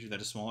unmounted creature that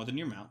is smaller than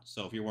your mount.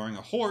 So if you're wearing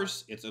a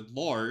horse, it's a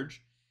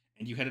large,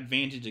 and you had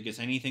advantage against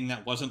anything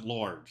that wasn't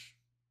large.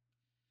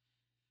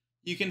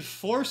 You can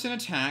force an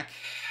attack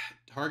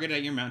targeted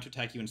at your mount to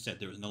attack you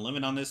instead. There was no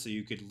limit on this, so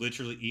you could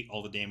literally eat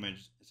all the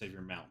damage instead of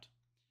your mount.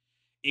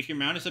 If your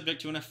mount is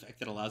subject to an effect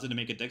that allows it to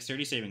make a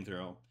dexterity saving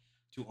throw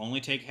to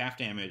only take half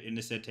damage, it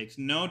instead takes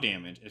no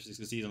damage if it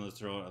succeeds on the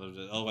throw,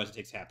 otherwise it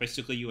takes half.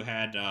 Basically, you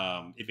had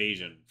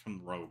evasion from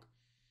the rogue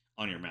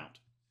on your mount.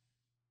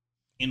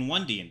 In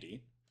 1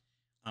 D&D,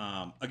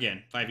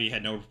 again, 5e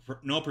had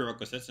no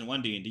prerequisites. In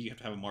 1 D&D, you have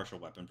to have a martial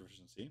weapon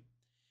proficiency.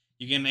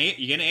 You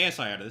get an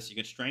ASI out of this. You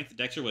get strength,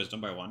 dex, or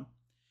wisdom by 1.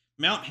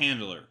 Mount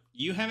Handler.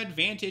 You have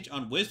advantage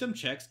on wisdom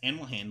checks,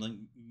 animal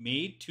handling,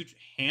 made to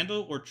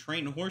handle or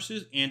train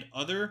horses and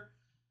other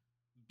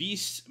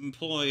beasts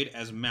employed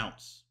as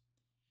mounts.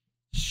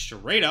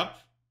 Straight up,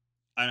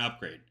 an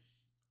upgrade.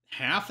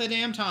 Half the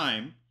damn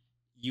time,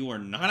 you are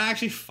not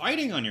actually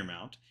fighting on your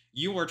mount.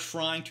 You are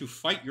trying to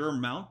fight your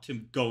mount to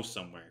go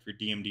somewhere.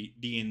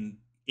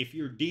 If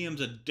your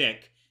DM's a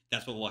dick,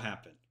 that's what will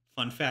happen.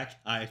 Fun fact,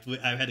 I've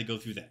had to go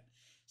through that.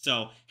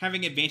 So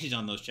having advantage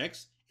on those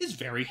checks is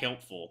very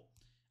helpful.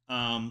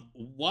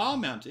 While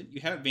mounted,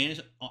 you have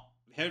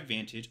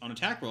advantage on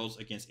attack rolls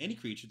against any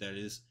creature that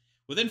is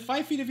within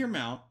 5 feet of your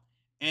mount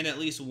and at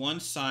least one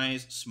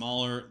size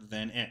smaller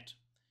than it.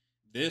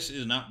 This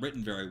is not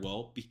written very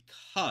well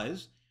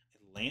because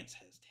a lance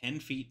has 10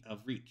 feet of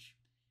reach.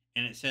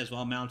 And it says,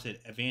 while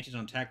mounted, advantage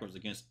on attack rolls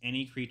against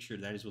any creature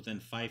that is within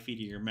 5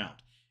 feet of your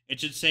mount.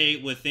 It should say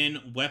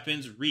within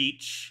weapon's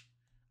reach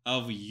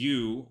of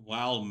you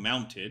while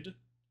mounted.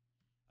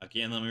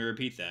 Again, let me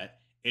repeat that.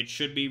 It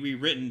should be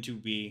rewritten to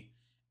be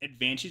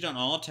advantage on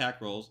all attack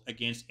rolls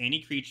against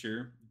any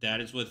creature that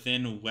is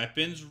within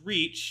weapon's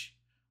reach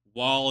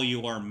while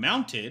you are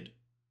mounted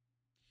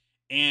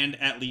and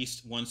at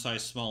least one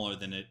size smaller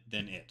than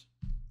it.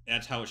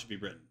 That's how it should be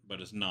written,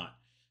 but it's not.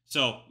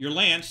 So, your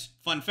lance,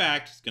 fun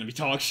fact, is going to be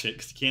dog shit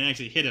because you can't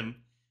actually hit him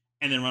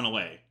and then run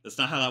away. That's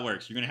not how that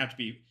works. You're going to have to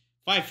be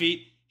 5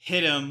 feet,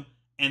 hit him,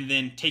 and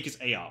then take his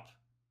AOP,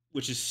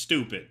 which is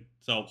stupid.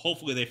 So,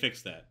 hopefully they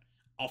fix that.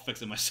 I'll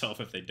fix it myself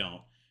if they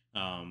don't.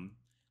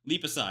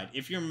 Leap aside.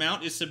 If your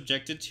mount is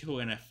subjected to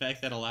an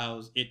effect that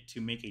allows it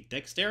to make a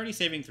dexterity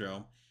saving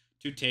throw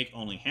to take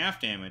only half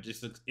damage,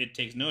 it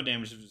takes no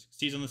damage if it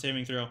succeeds on the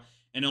saving throw,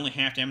 and only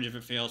half damage if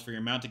it fails. For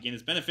your mount to gain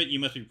this benefit, you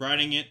must be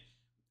riding it,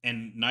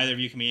 and neither of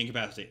you can be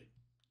incapacitated.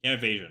 You have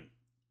evasion.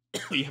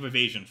 You have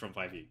evasion from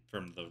 5e,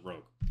 from the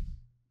rogue.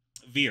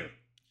 Veer.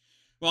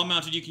 While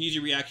mounted, you can use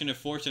your reaction to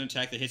force an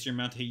attack that hits your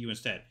mount to hit you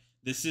instead.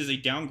 This is a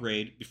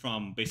downgrade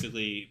from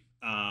basically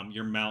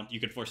your mount. You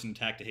can force an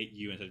attack to hit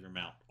you instead of your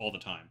mount all the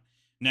time.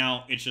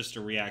 Now it's just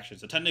a reaction.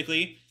 So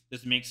technically,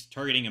 this makes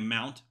targeting a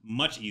mount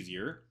much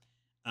easier.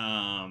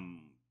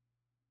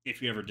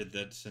 If you ever did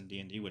this in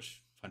D&D,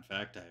 which fun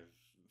fact,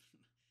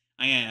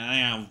 I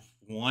have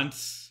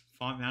once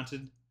font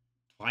mounted,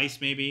 twice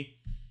maybe.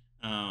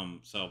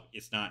 So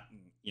it's not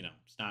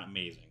it's not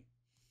amazing.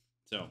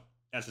 So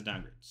that's a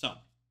downgrade. So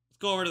let's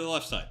go over to the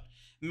left side.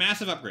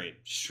 Massive upgrade.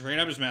 Straight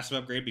up is massive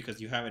upgrade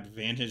because you have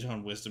advantage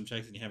on wisdom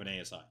checks and you have an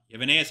ASI. You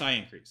have an ASI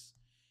increase.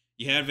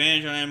 You have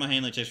advantage on animal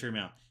handling checks for your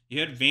mount.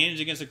 You have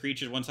advantage against a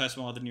creature one size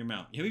smaller than your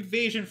mount. You have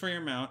evasion for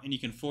your mount, and you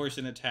can force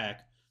an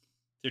attack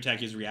to attack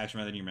his reaction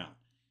rather than your mount.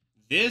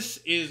 This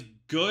is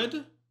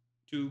good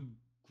to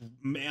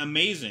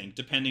amazing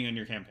depending on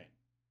your campaign.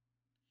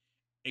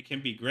 It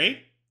can be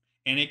great,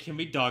 and it can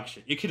be dog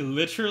shit. It could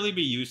literally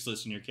be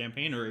useless in your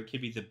campaign, or it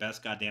could be the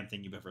best goddamn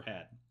thing you've ever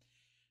had.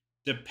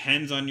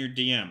 Depends on your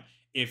DM.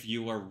 If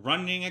you are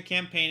running a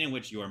campaign in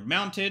which you are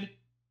mounted,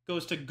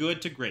 goes to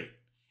good to great.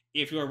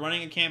 If you are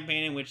running a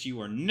campaign in which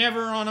you are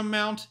never on a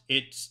mount,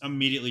 it's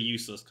immediately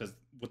useless because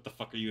what the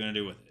fuck are you going to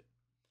do with it?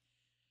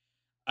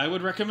 I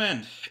would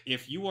recommend,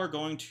 if you are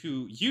going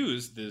to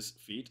use this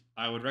feat,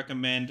 I would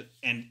recommend,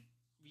 and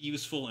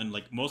useful in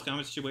like most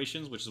common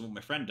situations, which is what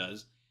my friend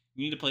does,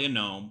 you need to play a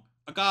gnome,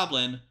 a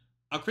goblin,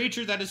 a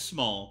creature that is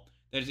small,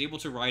 that is able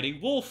to ride a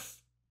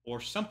wolf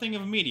or something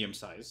of medium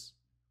size,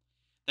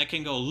 that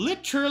can go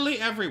literally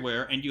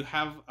everywhere, and you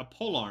have a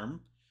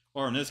polearm,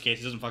 or in this case,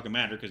 it doesn't fucking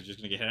matter because you're just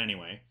going to get hit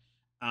anyway,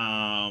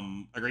 a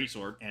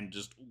greatsword, and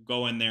just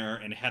go in there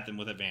and hit them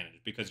with advantage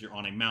because you're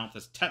on a mount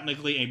that's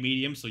technically a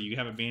medium, so you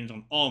have advantage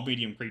on all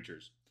medium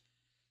creatures.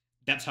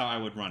 That's how I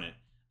would run it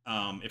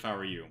if I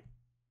were you.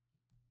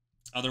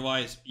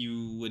 Otherwise,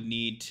 you would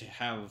need to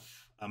have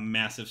a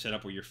massive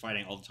setup where you're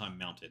fighting all the time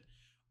mounted.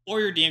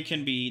 Or your DM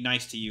can be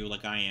nice to you,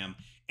 like I am,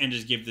 and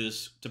just give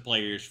this to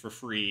players for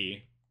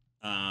free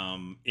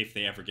if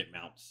they ever get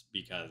mounts,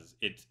 because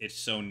it's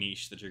so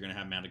niche that you're going to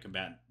have mounted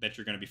combatant, that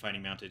you're going to be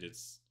fighting mounted.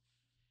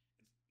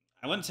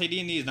 I wouldn't say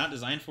D&D is not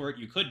designed for it.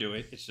 You could do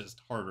it. It's just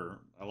harder,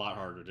 a lot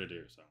harder to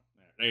do. So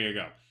there you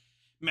go.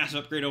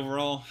 Massive upgrade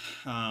overall.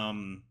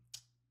 I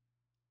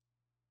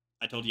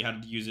told you how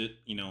to use it.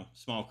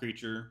 Small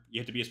creature. You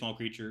have to be a small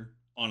creature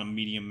on a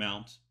medium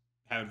mount.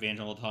 Have advantage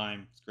all the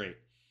time. It's great.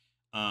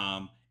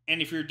 And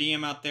if you're a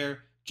DM out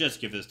there,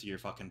 just give this to your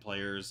fucking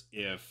players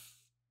if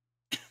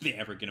they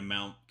ever get a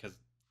mount, because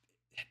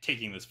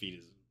taking this feat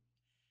is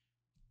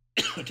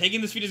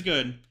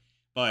good,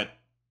 but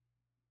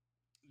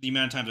the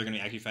amount of times they're going to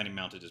be actually fighting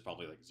mounted is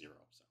probably like 0.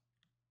 So.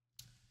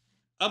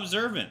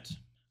 Observant.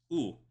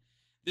 Ooh,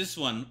 this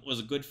one was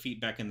a good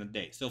feat back in the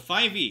day. So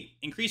 5e,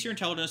 increase your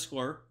intelligence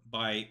score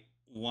by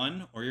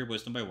 1 or your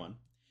wisdom by 1.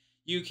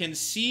 You can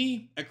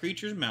see a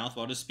creature's mouth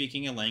while it is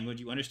speaking a language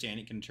you understand.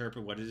 It can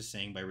interpret what it is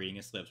saying by reading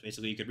its lips.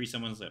 Basically, you could read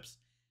someone's lips.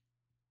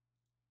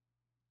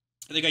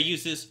 I think I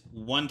used this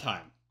one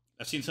time.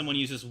 I've seen someone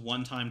use this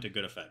one time to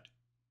good effect.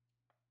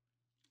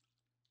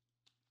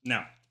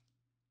 Now,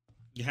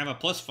 you have a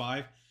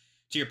 +5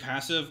 to your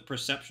passive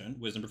perception,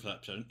 wisdom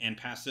perception, and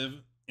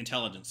passive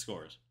intelligence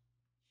scores.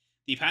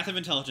 The passive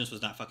intelligence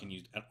was not fucking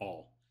used at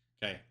all.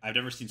 Okay? I've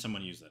never seen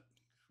someone use it.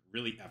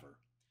 Really, ever.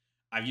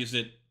 I've used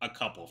it a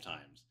couple of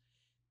times.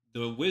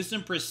 The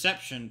wisdom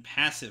perception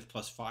passive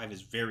 +5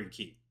 is very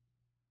key.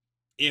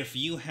 If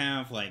you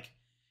have like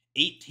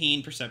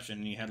 18 perception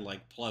and you had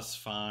like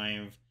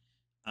 +5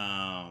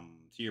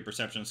 to your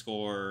perception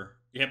score,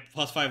 you have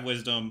 +5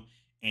 wisdom,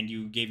 and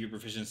you gave your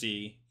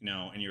proficiency,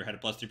 and you had a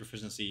 +3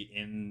 proficiency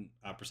in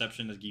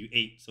perception, that give you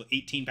 8, so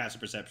 18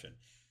 passive perception.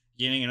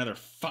 Getting another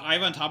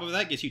 5 on top of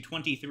that gets you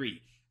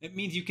 23. It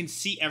means you can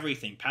see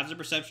everything. Passive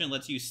perception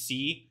lets you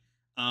see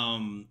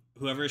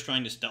whoever is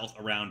trying to stealth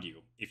around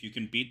you. If you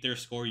can beat their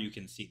score, you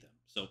can see them.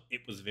 So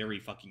it was very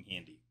fucking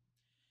handy.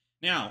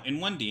 Now, in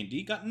 1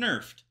 D&D, got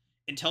nerfed.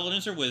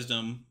 Intelligence or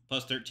wisdom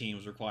 +13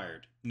 was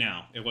required.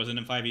 Now, it wasn't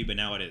in 5e, but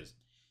now it is.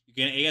 You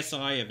get an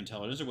ASI of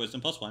intelligence or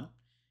wisdom +1.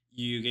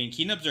 You gain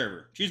Keen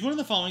Observer. Choose one of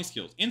the following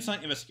skills: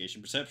 Insight,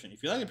 Investigation, Perception.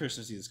 If you lack a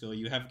proficiency in the skill,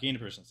 you have gained a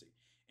proficiency.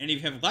 And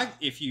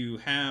if you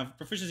have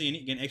proficiency in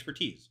it, you gain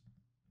Expertise.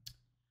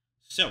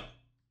 So,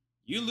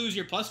 you lose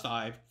your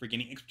 +5 for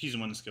gaining Expertise in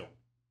one skill.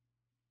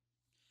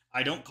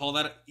 I don't call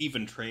that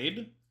even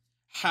trade.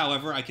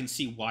 However, I can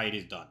see why it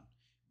is done.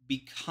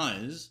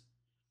 Because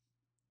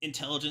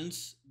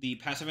intelligence, the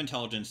passive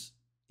intelligence,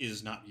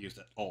 is not used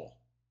at all.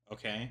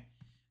 Okay?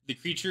 The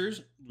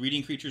creatures,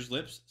 reading creatures'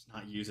 lips, is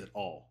not used at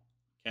all.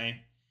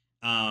 Okay?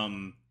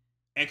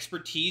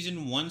 Expertise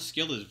in one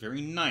skill is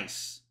very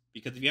nice.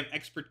 Because if you have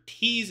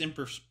expertise in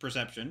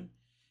perception,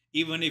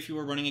 even if you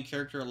were running a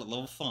character at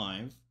level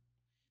 5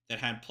 that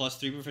had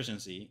 +3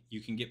 proficiency,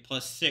 you can get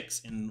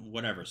 +6 in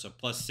whatever. So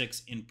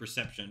 +6 in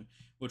perception,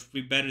 which would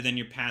be better than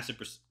your passive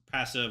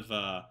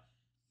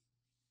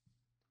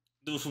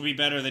this will be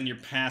better than your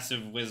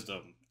passive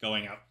wisdom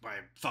going up by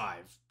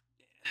 5,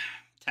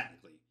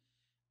 technically,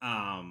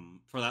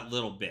 for that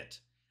little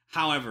bit.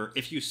 However,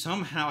 if you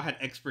somehow had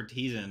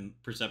expertise in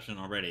perception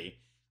already,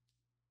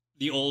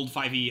 the old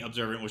 5e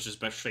observant was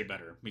just straight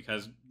better,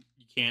 because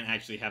you can't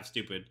actually have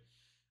stupid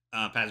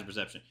passive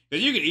perception.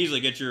 Because you could easily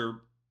get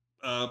your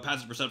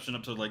passive perception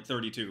up to like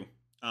 32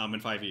 in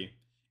 5e.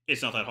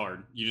 It's not that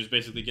hard. You just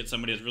basically get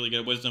somebody that's really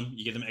good at wisdom,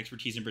 you give them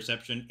expertise in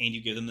perception, and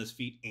you give them this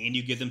feat, and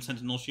you give them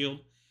sentinel shield.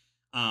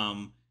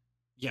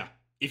 Yeah.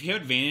 If you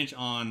have advantage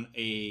on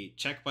a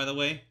check, by the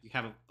way, you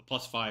have a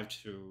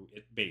 +5 to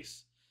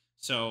base.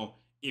 So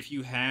if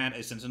you had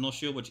a sentinel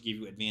shield, which gave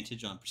you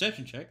advantage on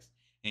perception checks,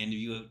 and if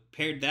you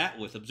paired that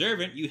with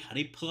observant, you had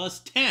a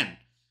 +10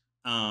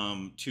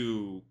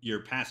 to your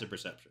passive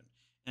perception.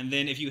 And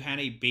then if you had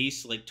a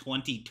base like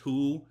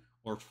 22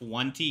 or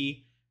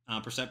 20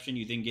 perception,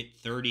 you then get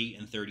 30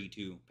 and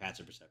 32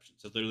 passive perception.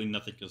 So literally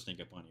nothing can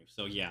sneak up on you.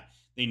 So yeah,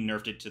 they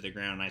nerfed it to the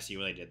ground, and I see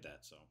why they did that.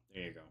 So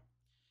there you go.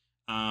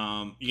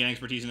 You get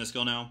expertise in the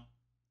skill now.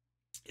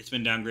 It's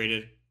been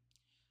downgraded.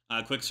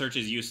 Quick search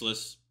is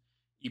useless.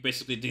 You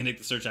basically take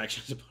the search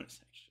action as a bonus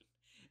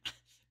action.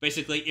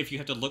 Basically, if you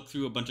have to look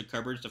through a bunch of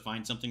cupboards to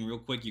find something real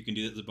quick, you can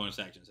do that as a bonus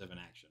action instead of an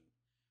action.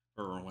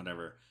 Or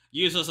whatever.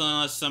 Useless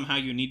unless somehow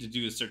you need to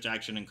do a search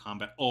action in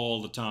combat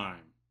all the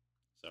time.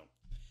 So,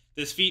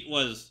 this feat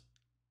was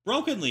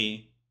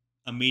brokenly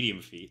a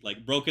medium feat.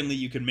 Like, brokenly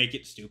you could make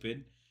it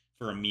stupid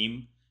for a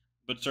meme,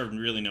 but served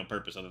really no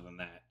purpose other than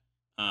that.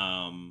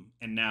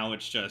 And now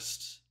it's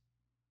just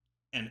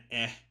an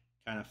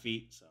kind of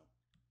feat, so.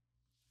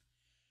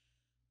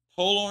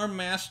 Polearm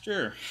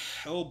Master.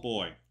 Oh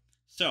boy.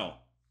 So,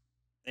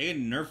 they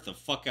nerfed the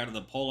fuck out of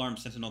the Polearm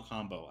Sentinel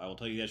combo. I will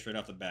tell you that straight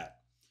off the bat.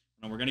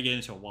 And we're going to get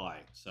into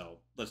why, so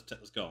let's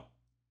go.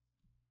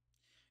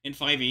 In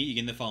 5e, you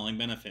get the following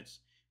benefits.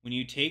 When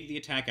you take the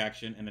attack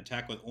action and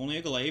attack with only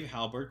a glaive,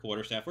 halberd,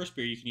 quarterstaff, or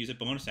spear, you can use a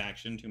bonus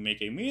action to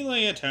make a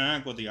melee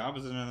attack with the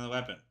opposite end of the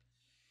weapon.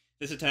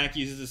 This attack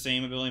uses the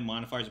same ability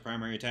modifier as a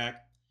primary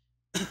attack.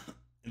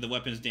 The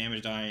weapon's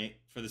damage die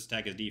for this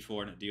attack is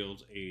d4, and it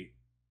deals a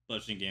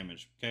bludgeoning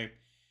damage. Okay,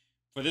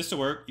 for this to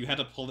work, you had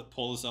to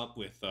pull this up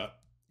with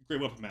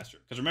Great Weapon Master.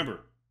 Because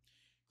remember,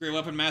 Great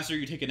Weapon Master,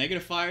 you take a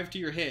 -5 to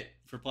your hit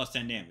for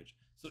 +10 damage.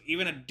 So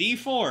even a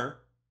d4,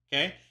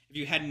 okay, if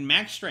you had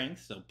max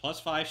strength, so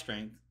 +5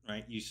 strength,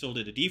 right, you still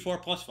did a d4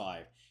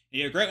 +5, and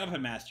you're a Great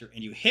Weapon Master,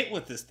 and you hit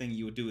with this thing,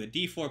 you would do a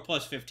d4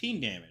 +15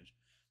 damage,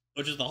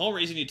 which is the whole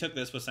reason you took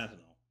this with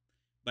Sentinel.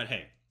 But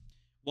hey,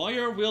 while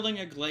you're wielding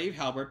a glaive,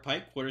 halberd,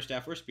 pike,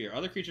 quarterstaff, or spear,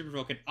 other creatures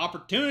provoke an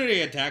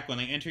opportunity attack when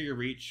they enter your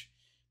reach,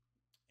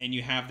 and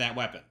you have that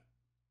weapon.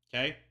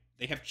 Okay?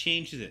 They have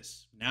changed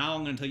this. Now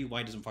I'm going to tell you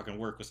why it doesn't fucking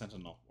work with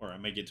Sentinel, or I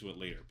may get to it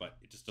later, but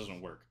it just doesn't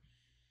work.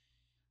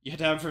 You have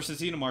to have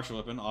proficiency in a martial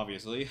weapon,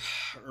 obviously.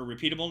 Or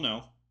repeatable,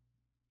 no.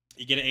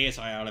 You get an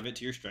ASI out of it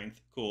to your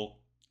strength. Cool.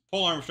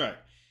 Polearm Strike.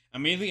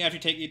 Immediately after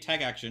you take the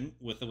attack action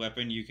with the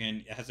weapon,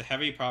 it has a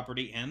heavy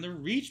property and the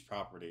reach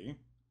property.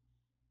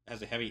 It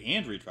has a heavy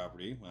and reach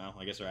property. Well,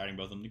 I guess they're adding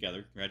both of them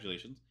together.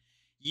 Congratulations.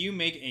 You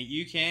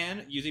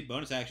can use a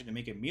bonus action to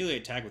make a melee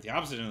attack with the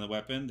opposite end of the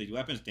weapon. The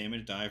weapon's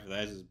damage die for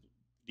that is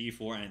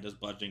d4, and it does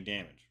bludgeoning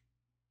damage.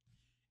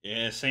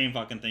 Yeah, same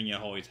fucking thing you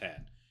always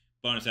had.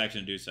 Bonus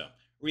action to do so.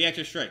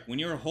 Reactive Strike. When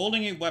you're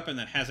holding a weapon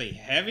that has a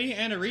heavy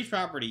and a reach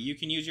property, you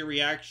can use your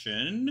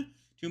reaction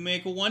to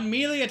make one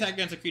melee attack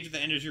against a creature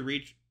that enters your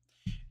reach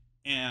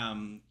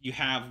you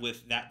have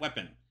with that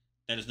weapon.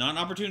 That is not an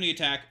opportunity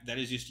attack. That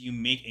is just you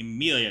make a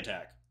melee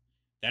attack.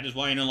 That is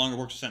why it no longer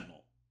works with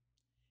Sentinel.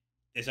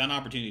 It's not an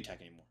opportunity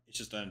attack anymore. It's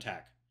just an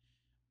attack.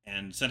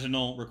 And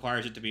Sentinel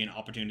requires it to be an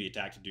opportunity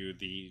attack to do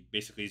the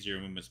basically 0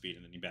 movement speed,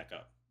 and then you back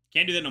up.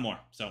 Can't do that no more.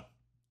 So,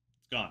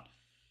 it's gone.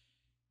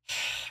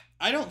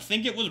 I don't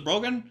think it was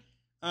broken.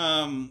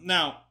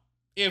 Now,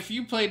 if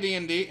you play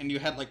D&D and you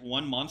had like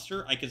one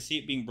monster, I could see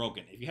it being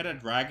broken. If you had a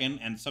dragon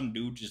and some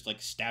dude just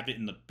like stabbed it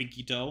in the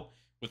pinky toe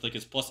with like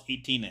his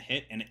 +18 to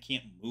hit and it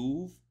can't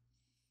move,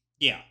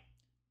 yeah.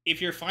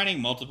 If you're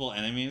fighting multiple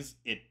enemies,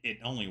 if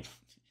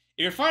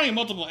you're fighting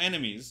multiple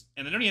enemies,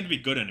 and they don't even have to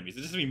be good enemies,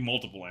 it just has to be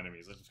multiple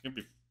enemies. It's gonna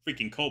be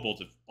freaking kobolds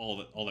if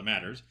all that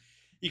matters.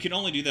 You can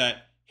only do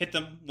that. Hit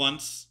them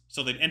once,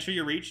 so they'd enter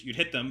your reach, you'd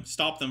hit them,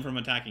 stop them from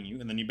attacking you,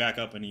 and then you back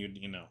up and you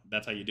know,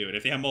 that's how you do it.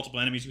 If they have multiple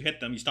enemies, you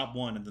hit them, you stop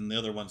one, and then the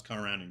other ones come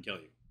around and kill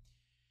you.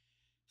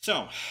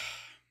 So,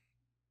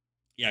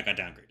 yeah, it got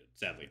downgraded,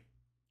 sadly.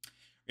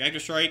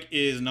 Reactive Strike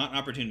is not an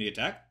opportunity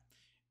attack.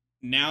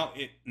 Now,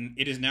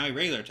 it is now a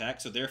regular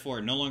attack, so therefore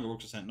it no longer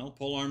works with Sentinel.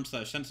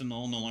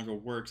 Polearm/Sentinel no longer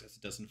works as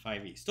it does in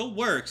 5e. Still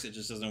works, it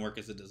just doesn't work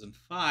as it does in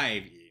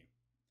 5e.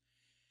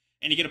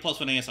 And you get a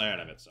 +1 ASI out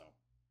of it, so.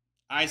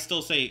 I'd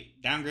still say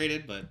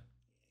downgraded, but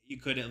you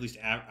could at least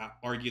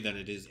argue that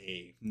it is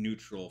a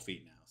neutral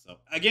feat now. So,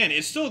 again,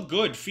 it's still a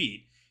good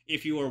feat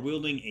if you are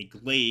wielding a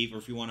glaive, or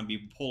if you want to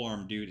be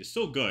polearm dude. It's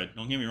still good.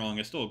 Don't get me wrong,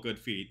 it's still a good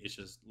feat. It's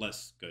just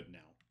less good now.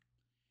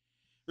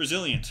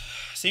 Resilient.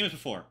 Same as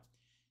before.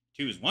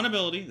 Choose one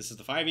ability. This is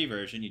the 5e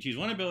version. You choose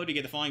one ability to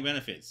get the following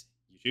benefits.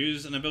 You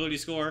choose an ability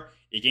score,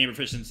 you gain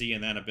proficiency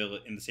in that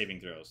ability in the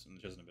saving throws, in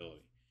the chosen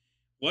ability.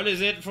 What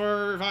is it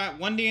for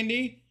 1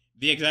 D&D?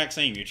 the exact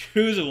same. You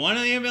choose one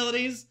of the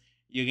abilities,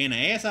 you gain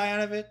an ASI out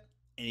of it,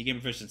 and you gain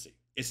proficiency.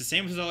 It's the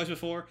same as always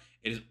before.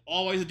 It is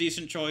always a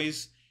decent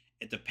choice.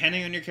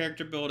 Depending on your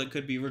character build, it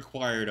could be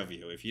required of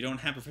you. If you don't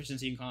have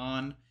proficiency in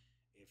con,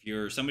 if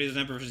you're somebody that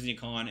doesn't have proficiency in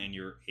con and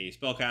you're a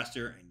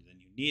spellcaster and then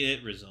you need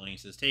it,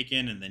 resilience is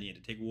taken, and then you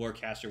have to take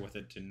warcaster with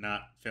it to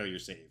not fail your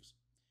saves.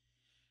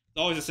 It's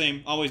always the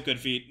same, always good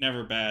feat,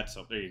 never bad,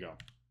 so there you go.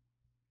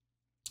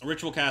 A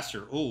ritual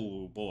caster,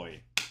 oh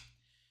boy.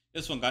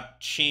 This one got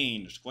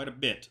changed quite a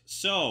bit.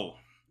 So,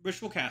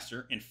 ritual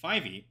caster in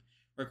 5e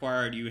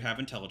required you have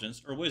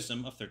intelligence or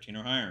wisdom of 13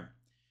 or higher.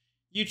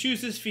 You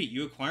choose this feat.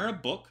 You acquire a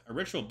book, a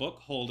ritual book,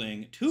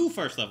 holding 2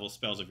 first-level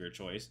spells of your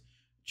choice.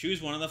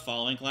 Choose one of the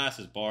following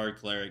classes: Bard,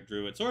 Cleric,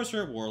 Druid,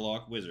 Sorcerer,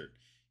 Warlock, Wizard.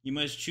 You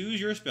must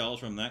choose your spells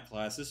from that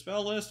class's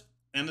spell list,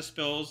 and the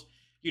spells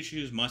you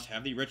choose must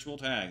have the ritual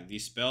tag. The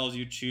spells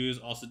you choose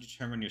also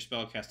determine your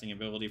spellcasting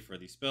ability for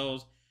these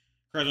spells.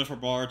 Charisma for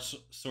Bard,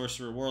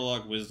 Sorcerer,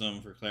 Warlock,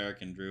 Wisdom for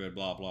Cleric, and Druid,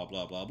 blah, blah,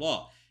 blah, blah,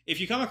 blah.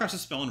 If you come across a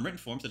spell in written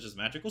form, such as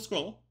Magical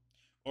Scroll,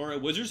 or a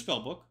Wizard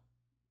spellbook,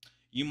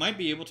 you might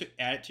be able to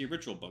add it to your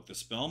ritual book. The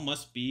spell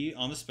must be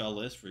on the spell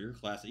list for your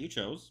class that you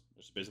chose,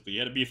 which is basically, you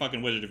had to be a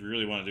fucking wizard if you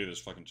really want to do this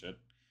fucking shit.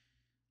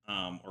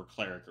 Or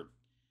cleric, or...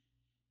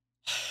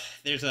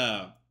 There's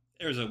a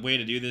way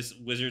to do this.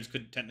 Wizards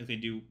could technically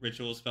do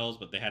ritual spells,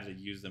 but they had to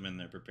use them in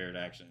their prepared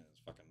action. It's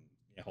fucking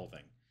the whole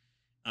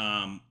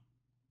thing.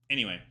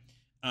 Anyway,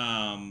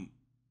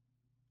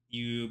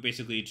 you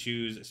basically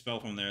choose a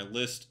spell from their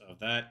list of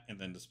that, and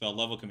then the spell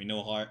level can be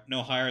no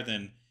higher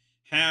than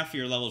half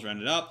your levels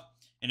rounded up.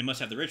 And it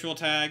must have the ritual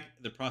tag.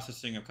 The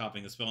processing of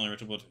copying the spell in a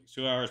ritual book takes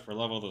 2 hours per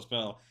level of the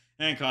spell,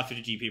 and costs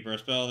 50 GP per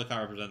spell. The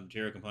card represents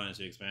material components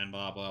to expand,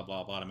 blah, blah,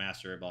 blah, blah, to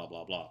master it, blah,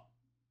 blah, blah.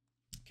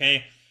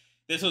 Okay,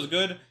 this was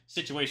good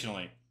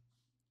situationally.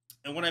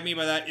 And what I mean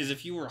by that is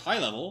if you were high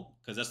level,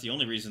 because that's the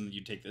only reason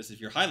you take this, if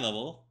you're high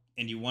level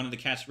and you wanted to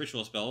cast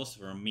ritual spells,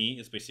 for me,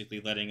 it's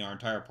basically letting our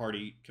entire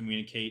party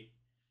communicate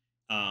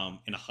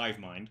in a hive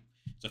mind.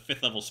 It's a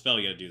 5th level spell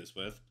you got to do this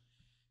with.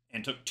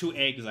 And took 2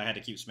 eggs I had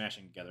to keep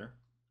smashing together.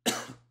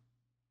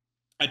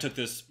 I took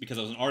this because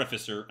I was an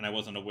artificer and I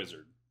wasn't a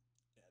wizard.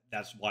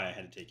 That's why I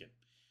had to take it.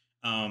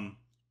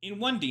 In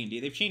 1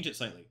 D&D, they've changed it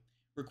slightly.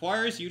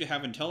 Requires you to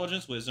have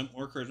intelligence, wisdom,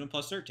 or charisma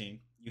plus 13.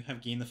 You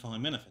have gained the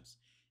following benefits.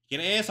 You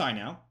get ASI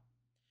now.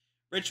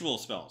 Ritual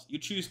spells. You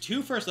choose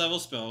 2 first-level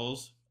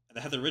spells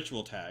that have the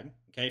ritual tag,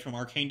 okay, from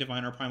Arcane,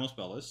 Divine, or Primal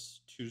spell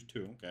lists. Choose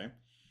 2, okay.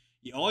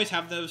 You always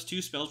have those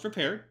 2 spells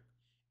prepared,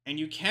 and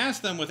you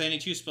cast them with any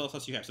 2 spell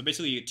slots you have. So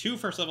basically, you get 2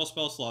 first-level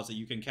spell slots that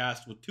you can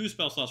cast with 2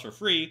 spell slots for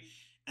free,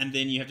 and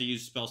then you have to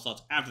use spell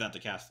slots after that to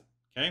cast them,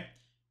 okay?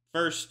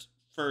 First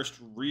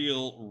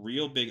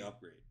real big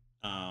upgrade.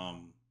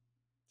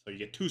 So you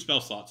get 2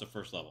 spell slots of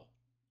first level.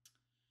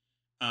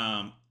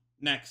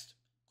 Next,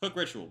 quick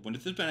ritual. When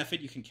with this benefit,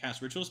 you can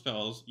cast ritual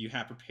spells you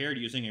have prepared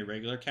using a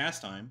regular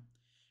cast time,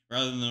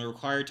 rather than the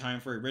required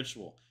time for a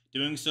ritual.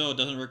 Doing so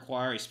doesn't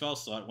require a spell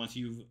slot. Once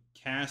you've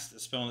cast a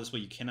spell in this way,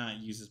 you cannot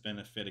use this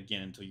benefit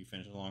again until you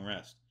finish a long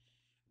rest.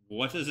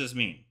 What does this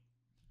mean?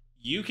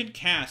 You can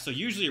cast, so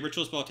usually a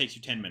ritual spell takes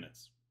you 10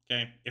 minutes,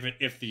 okay?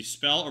 If the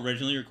spell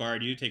originally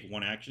required you to take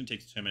 1 action, it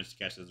takes 10 minutes to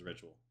cast it as a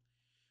ritual.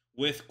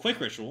 With quick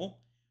ritual,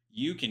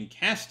 you can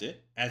cast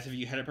it as if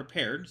you had it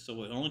prepared,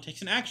 so it only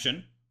takes an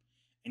action,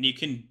 and you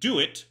can do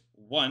it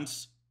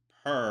once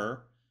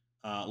per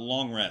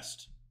long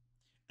rest.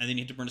 And then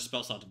you have to burn a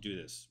spell slot to do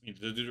this. You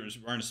have to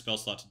burn a spell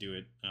slot to do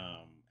it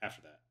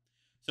after that.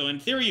 So in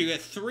theory, you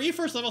get 3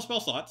 first-level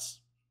spell slots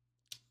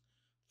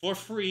for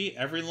free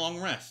every long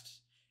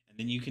rest. And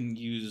then you can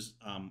use,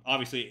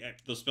 obviously,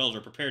 those spells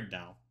are prepared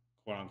now,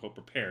 quote-unquote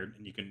prepared,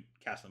 and you can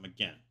cast them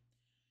again.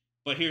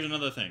 But here's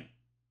another thing.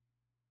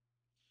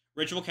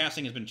 Ritual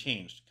casting has been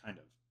changed, kind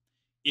of.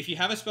 If you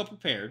have a spell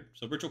prepared,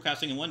 so ritual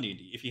casting in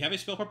 1D&D, if you have a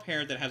spell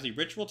prepared that has a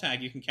ritual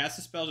tag, you can cast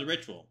the spell as a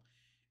ritual.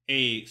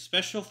 A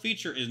special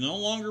feature is no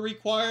longer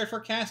required for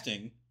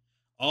casting.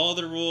 All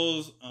the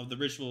rules of the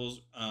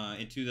rituals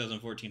in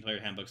 2014 Player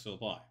Handbook still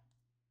apply.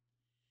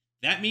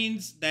 That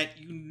means that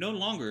you no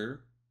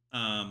longer...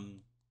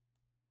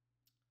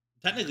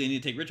 technically, you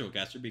need to take Ritual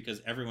Caster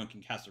because everyone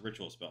can cast a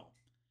ritual spell.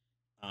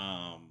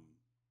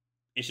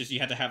 It's just you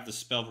have to have the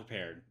spell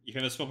prepared. If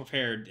you have a spell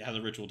prepared, it has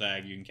a ritual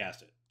tag, you can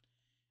cast it.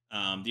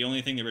 The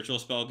only thing the ritual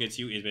spell gets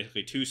you is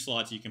basically 2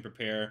 slots you can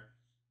prepare,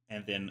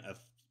 and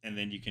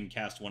then you can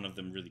cast one of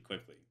them really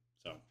quickly.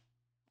 So,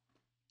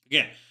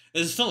 again,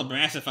 this is still a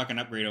massive fucking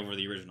upgrade over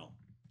the original.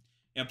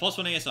 You have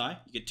 +1 ASI.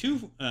 You get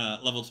 2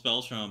 leveled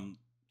spells from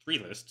 3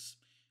 lists.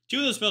 2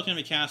 of those spells can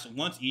be cast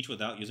once each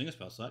without using a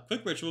spell slot.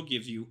 Quick Ritual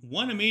gives you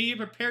 1 immediate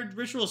prepared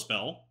ritual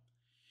spell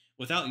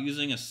without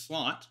using a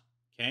slot.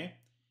 Okay?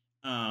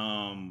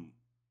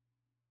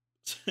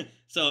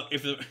 So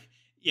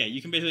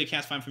you can basically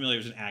cast Find Familiar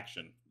as an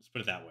action. Let's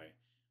put it that way.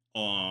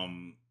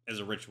 As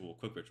a ritual,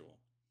 quick ritual.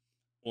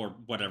 Or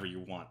whatever you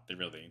want,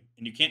 really.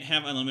 And you can't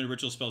have unlimited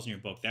ritual spells in your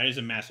book. That is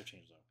a massive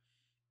change, though.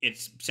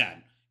 It's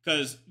sad.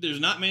 Because there's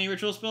not many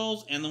ritual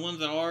spells, and the ones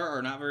that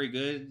are not very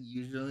good,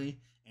 usually.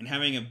 and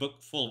having a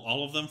book full of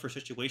all of them for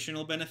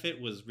situational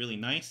benefit was really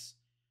nice,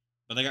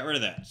 but they got rid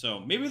of that. So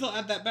maybe they'll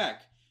add that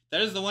back.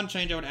 That is the one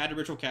change I would add to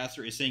Ritual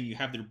Caster, is saying you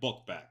have their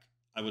book back.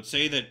 I would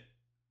say that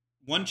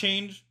one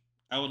change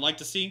I would like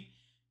to see,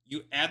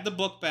 you add the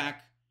book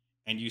back,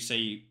 and you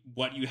say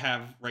what you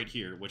have right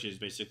here, which is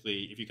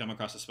basically if you come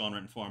across a spell in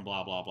written form,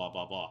 blah, blah, blah,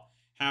 blah, blah.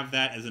 Have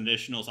that as an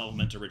additional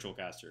supplement to Ritual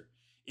Caster.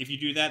 If you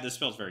do that, this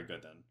spell's very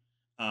good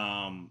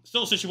then.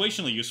 Still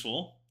situationally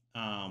useful.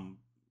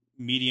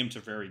 Medium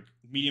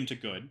to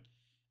good.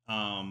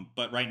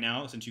 But right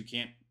now, since you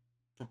can't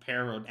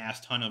prepare an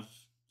ass ton of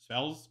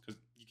spells, because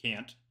you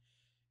can't,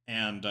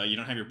 and you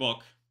don't have your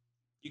book,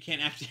 you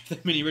can't actually have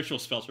that many ritual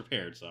spells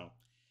prepared. So,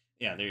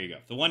 yeah, there you go.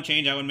 The one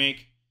change I would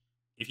make,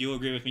 if you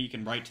agree with me, you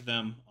can write to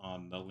them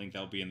on the link that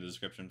will be in the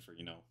description for,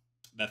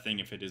 that thing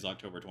if it is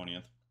October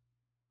 20th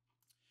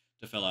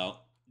to fill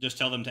out. Just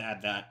tell them to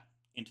add that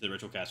into the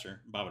Ritual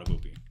Caster. Babada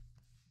boopy.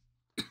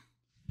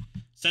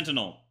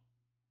 Sentinel.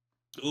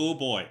 Oh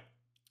boy.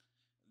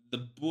 The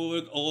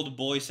big old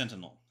boy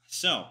Sentinel.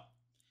 So,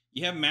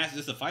 you have Master,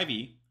 this is the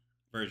 5e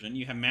version.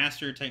 You have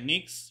Master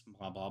Techniques,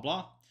 blah, blah,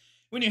 blah.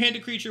 When you hit a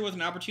creature with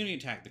an opportunity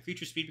attack, the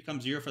creature's speed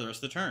becomes 0 for the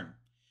rest of the turn.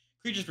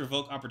 Creatures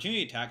provoke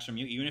opportunity attacks from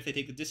you even if they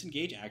take the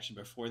disengage action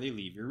before they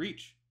leave your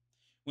reach.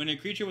 When a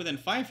creature within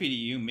 5 feet of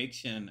you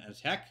makes an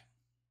attack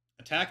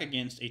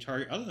against a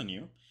target other than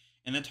you,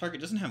 and that target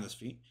doesn't have this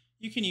feat,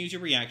 you can use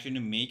your reaction to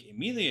make a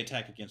melee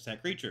attack against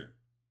that creature.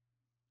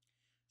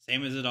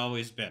 Same as it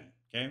always been,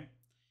 okay?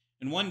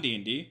 In 1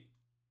 D&D,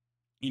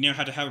 you now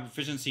have to have a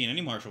proficiency in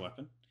any martial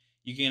weapon.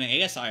 You gain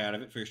an ASI out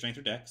of it for your strength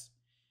or dex.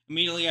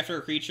 Immediately after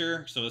a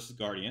creature, so this is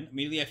Guardian,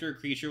 immediately after a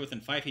creature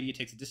within 5 feet of you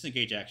takes a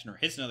disengage action or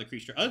hits another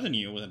creature other than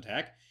you with an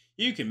attack,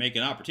 you can make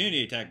an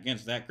opportunity attack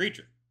against that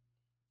creature.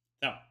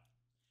 So,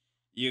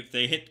 if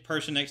they hit the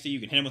person next to you, you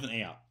can hit him with an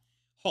AOP.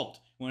 Halt.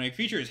 When a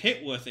creature is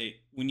hit with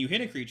when you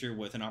hit a creature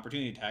with an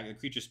opportunity attack, the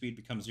creature's speed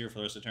becomes 0 for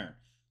the rest of the turn.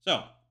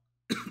 So,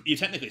 you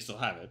technically still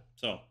have it.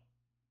 So,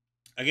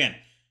 again,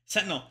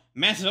 Sentinel,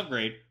 massive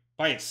upgrade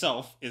by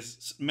itself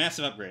is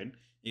massive upgrade.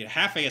 You get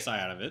half ASI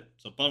out of it,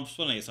 so bumps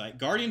one ASI.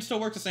 Guardian still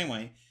works the same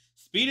way.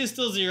 Speed is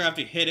still 0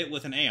 after you hit it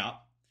with an AOP.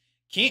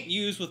 Can't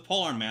use with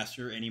Polearm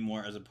Master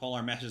anymore, as a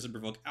Polearm Master doesn't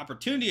provoke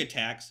opportunity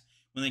attacks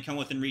when they come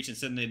within reach.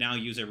 Instead, they now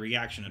use a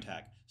reaction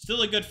attack.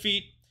 Still a good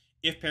feat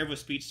if paired with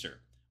Speedster.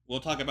 We'll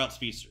talk about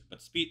Speedster, but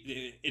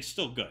it's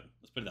still good.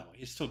 Let's put it that way.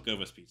 It's still good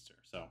with Speedster.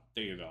 So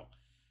there you go.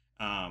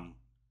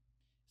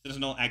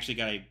 Sentinel actually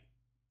got a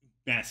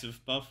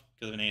massive buff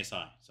because of an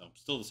ASI, so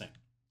still the same.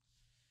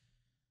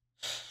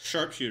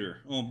 Sharpshooter.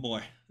 Oh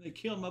boy. They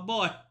killed my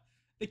boy.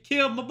 They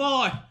killed my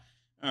boy.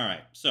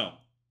 Alright, so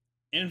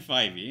in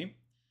 5e,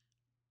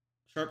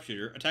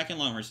 Sharpshooter, attacking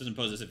long range doesn't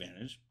pose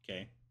disadvantage.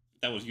 Okay.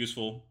 That was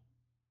useful.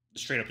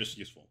 Straight up just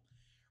useful.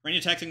 Range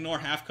attacks ignore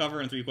half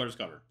cover and 3/4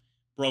 cover.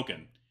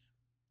 Broken.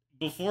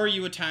 Before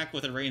you attack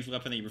with a ranged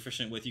weapon that you're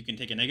proficient with, you can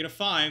take a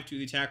 -5 to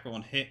the attack roll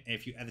and hit.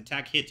 If the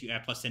attack hits, you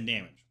add +10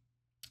 damage.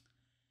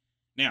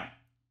 Now,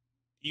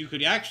 you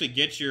could actually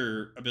get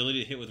your ability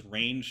to hit with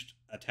ranged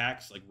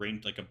attacks, like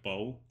a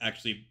bow,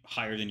 actually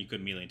higher than you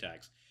could melee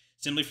attacks.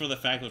 Simply for the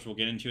fact, which we'll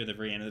get into at the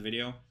very end of the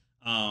video,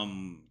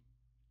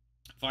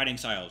 fighting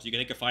styles. You can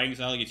take a fighting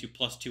style that gets you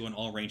 +2 on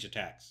all ranged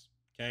attacks.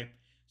 Okay?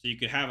 So you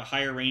could have a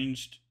higher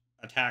ranged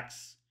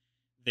attacks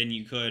than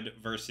you could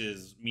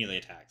versus melee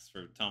attacks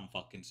for some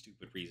fucking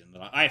stupid reason.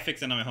 That I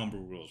fixed it on my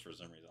homebrew rules for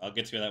some reason. I'll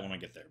get to that when I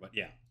get there, but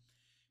yeah.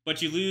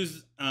 But you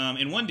lose,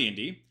 in 1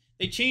 D&D,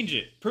 they change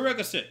it.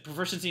 Prerequisite,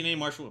 proficiency in any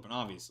martial weapon,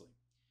 obviously.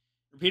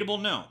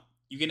 Repeatable, no.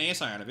 You get an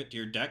ASI out of it to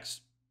your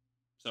dex,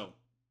 so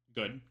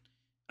good.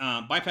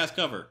 Bypass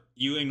cover,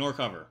 you ignore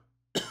cover.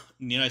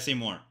 Need I say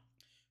more?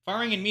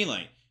 Firing in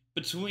melee.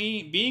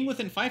 Being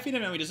within 5 feet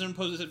of enemy doesn't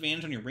impose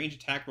disadvantage on your range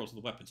attack rolls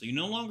with the weapon, so you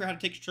no longer have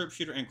to take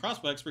Sharpshooter and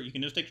Crossbow Expert, you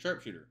can just take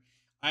Sharpshooter.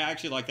 I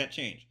actually like that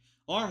change.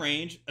 Long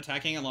range,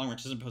 attacking at long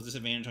range doesn't impose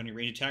disadvantage on your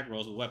range attack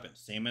rolls with weapons,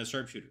 same as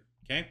Sharpshooter,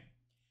 okay?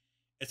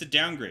 It's a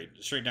downgrade,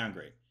 a straight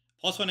downgrade.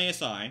 +1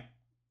 ASI,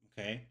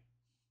 okay?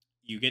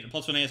 You get a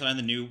 +1 ASI in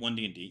the new 1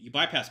 D&D. You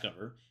bypass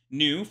cover.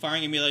 New,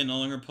 firing in melee no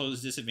longer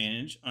poses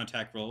disadvantage on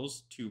attack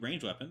rolls to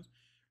ranged weapons.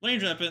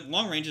 Ranged weapon,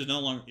 long range is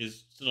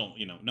still,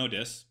 no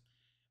dis.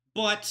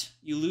 But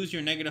you lose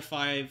your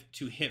 -5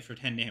 to hit for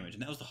 10 damage.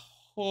 And that was the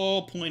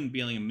whole point of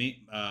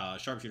building a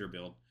Sharpshooter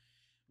build,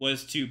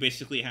 was to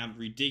basically have a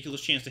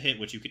ridiculous chance to hit,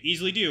 which you could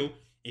easily do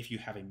if you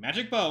have a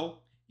magic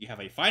bow, you have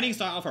a fighting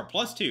style for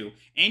 +2,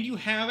 and you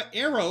have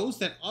arrows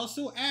that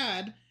also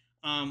add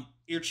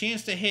your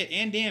chance to hit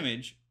and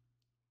damage.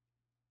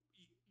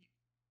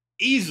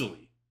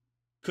 Easily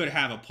could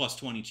have a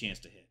 +20 chance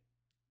to hit.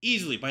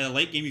 Easily. By the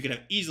late game, you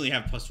could easily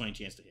have a +20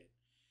 chance to hit.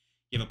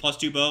 You have a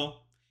 +2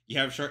 bow, you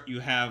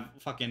have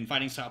fucking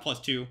fighting style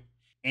 +2,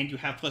 and you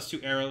have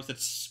 +2 arrows.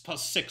 That's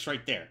 +6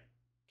 right there.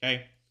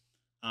 Okay?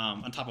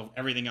 On top of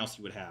everything else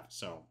you would have.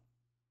 So,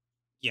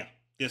 yeah.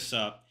 This,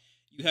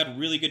 you had a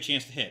really good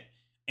chance to hit.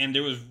 And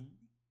there was,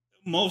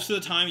 most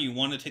of the time, you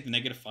wanted to take the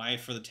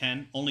 -5 for the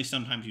 10. Only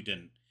sometimes you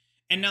didn't.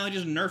 And now they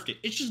just nerfed it.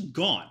 It's just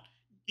gone.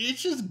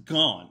 It's just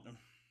gone.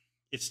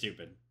 It's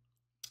stupid.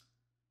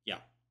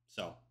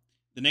 So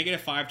the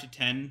 -5 to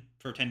 10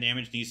 for 10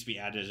 damage needs to be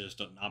added as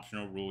just an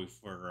optional rule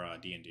for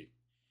D&D.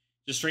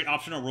 Just straight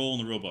optional rule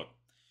in the rulebook.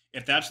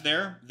 If that's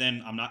there,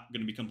 then I'm not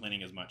going to be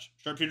complaining as much.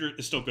 Sharpshooter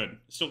is still good.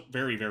 It's still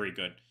very, very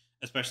good.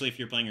 Especially if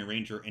you're playing a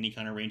ranger or any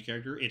kind of range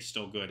character, it's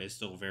still good. It's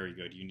still very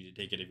good. You need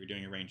to take it if you're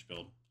doing a range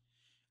build.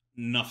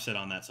 Enough said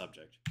on that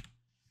subject.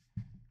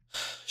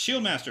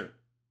 Shield Master.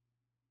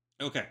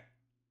 Okay,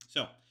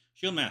 so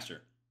Shield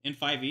Master. In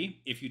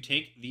 5e, if you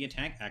take the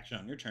attack action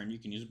on your turn, you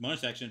can use a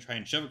bonus action to try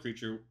and shove a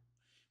creature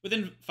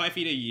within 5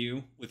 feet of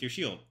you with your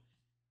shield.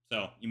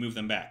 So you move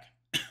them back.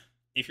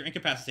 If you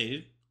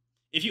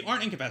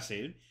aren't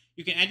incapacitated,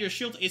 you can add your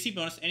shield's AC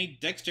bonus to any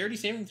dexterity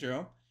saving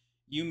throw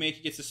you make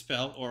against a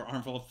spell or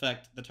harmful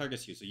effect that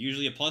targets you. So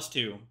usually a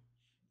 +2.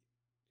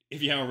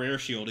 If you have a rare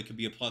shield, it could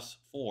be a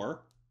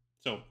 +4.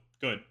 So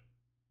good.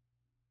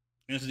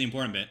 And this is the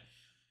important bit.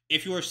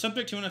 If you are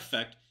subject to an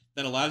effect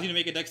that allows you to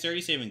make a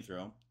dexterity saving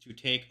throw to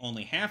take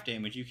only half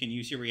damage, you can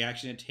use your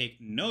reaction to take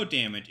no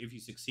damage if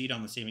you succeed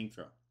on the saving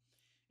throw,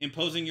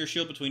 imposing your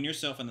shield between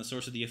yourself and the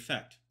source of the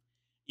effect.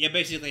 You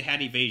basically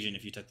had evasion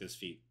if you took this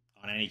feat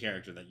on any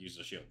character that used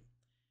a shield.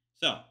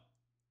 So,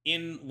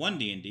 in 1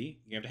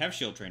 D&D, you have to have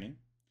shield training.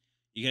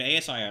 You get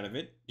ASI out of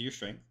it, to your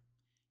strength.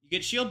 You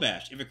get shield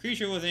bash. If a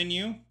creature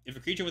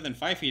within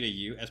 5 feet of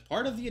you, as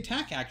part of the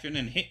attack action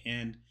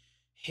and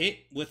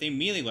hit with a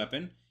melee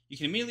weapon, you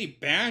can immediately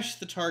bash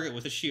the target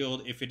with a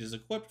shield if it is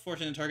equipped,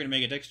 forcing the target to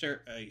make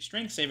a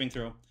strength saving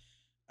throw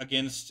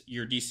against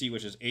your DC,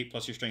 which is 8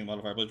 plus your strength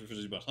modifier, which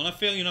is bonus. On a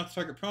fail, you knock the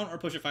target prone or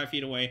push it 5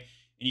 feet away,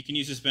 and you can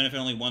use this benefit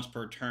only once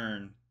per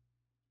turn,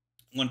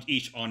 once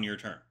each on your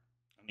turn,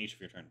 on each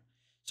of your turn.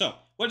 So,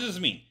 what does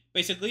this mean?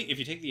 Basically, if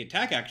you take the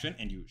attack action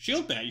and you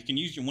shield bash, you can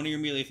use one of your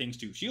melee things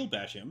to shield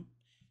bash him,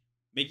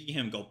 making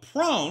him go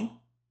prone,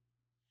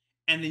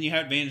 and then you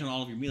have advantage on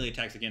all of your melee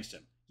attacks against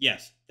him.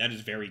 Yes, that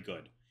is very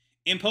good.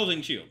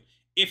 Imposing shield.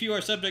 If you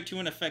are subject to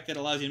an effect that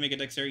allows you to make a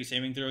dexterity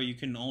saving throw, you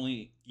can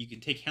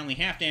take only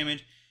half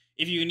damage.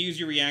 If you can use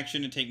your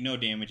reaction to take no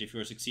damage if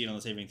you succeed on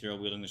the saving throw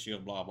wielding the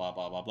shield, blah, blah,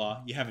 blah, blah,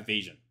 blah. You have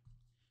evasion.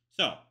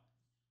 So,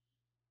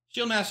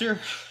 Shield Master,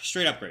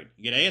 straight upgrade.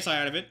 You get ASI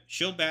out of it.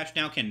 Shield Bash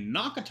now can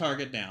knock a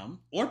target down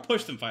or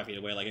push them 5 feet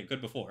away like it could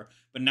before,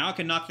 but now it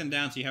can knock them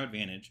down so you have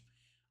advantage.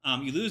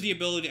 You lose the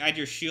ability to add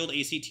your shield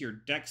AC to your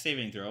dex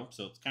saving throw,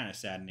 so it's kind of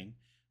saddening,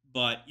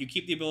 but you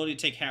keep the ability to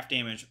take half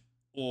damage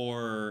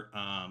or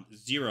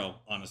 0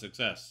 on a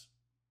success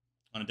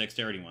on a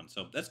dexterity one,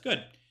 so that's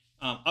good.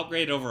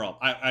 Upgraded overall.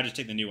 I just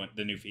take the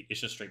new feat.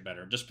 It's just straight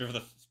better, just for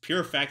the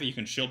pure fact that you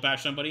can shield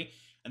bash somebody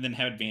and then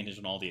have advantage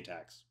on all the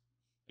attacks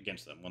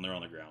against them when they're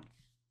on the ground.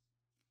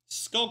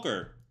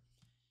 Skulker.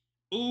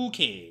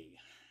 Okay,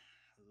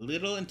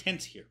 little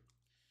intense here.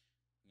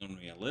 It's gonna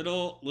be a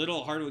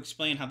little hard to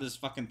explain how this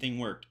fucking thing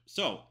worked.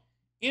 So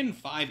in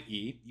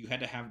 5e, you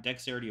had to have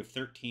dexterity of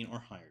 13 or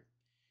higher.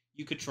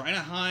 You could try to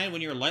hide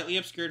when you're lightly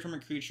obscured from a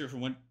creature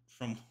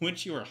from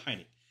which you are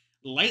hiding.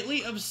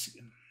 Lightly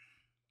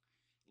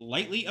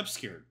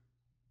obscured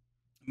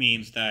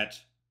means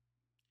that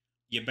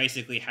you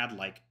basically had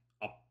like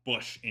a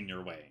bush in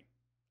your way,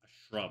 a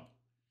shrub,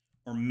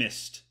 or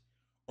mist,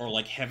 or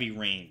like heavy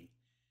rain.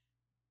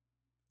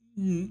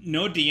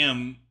 No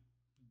DM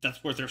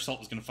that's worth their salt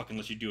was going to fucking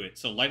let you do it.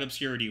 So light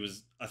obscurity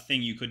was a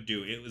thing you could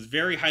do. It was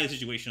very highly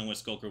situational when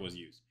Skulker was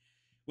used.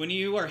 When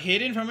you are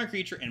hidden from a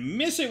creature and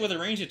miss it with a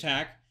ranged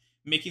attack,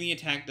 making the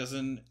attack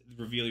doesn't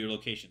reveal your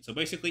location. So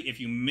basically, if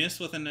you miss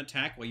with an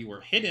attack while you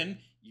were hidden,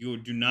 you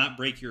do not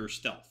break your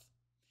stealth.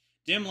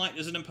 Dim light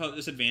doesn't impose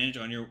disadvantage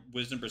on your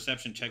wisdom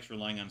perception checks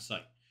relying on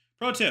sight.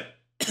 Pro tip,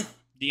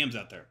 DMs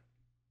out there,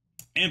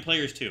 and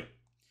players too.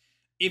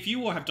 If you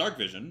will have dark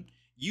vision,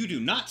 you do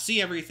not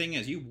see everything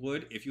as you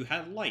would if you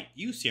had light.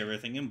 You see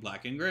everything in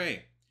black and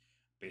gray.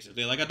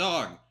 Basically like a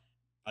dog.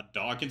 A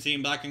dog can see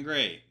in black and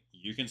gray.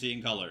 You can see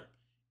in color.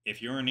 If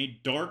you're in a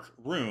dark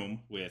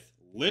room with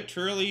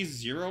literally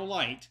 0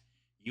 light,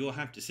 you will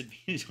have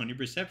disadvantage on your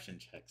perception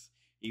checks,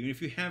 even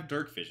if you have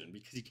dark vision,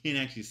 because you can't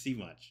actually see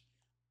much,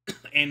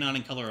 and not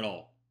in color at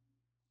all.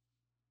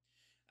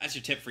 That's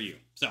your tip for you.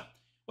 So,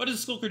 what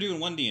does Skulker do in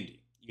 1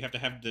 D&D? You have to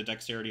have the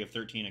dexterity of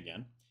 13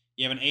 again.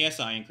 You have an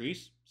ASI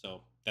increase,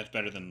 so that's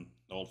better than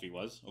the old feat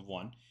was, of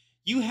 1.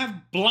 You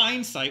have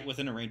blind sight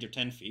within a range of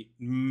 10 feet.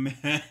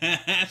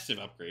 Massive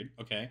upgrade,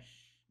 okay?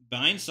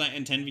 Blind sight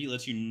in 10 feet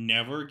lets you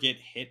never get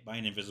hit by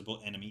an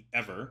invisible enemy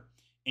ever,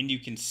 and you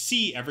can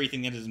see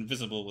everything that is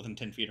invisible within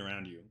 10 feet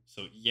around you.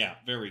 So yeah,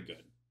 very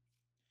good.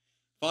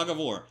 Fog of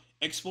War.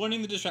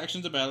 Exploiting the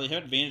distractions of battle, you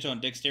have advantage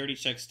on dexterity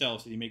check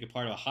stealth, so you make it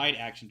part of a hide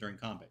action during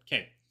combat.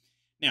 Okay,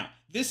 now,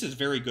 this is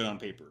very good on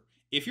paper.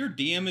 If your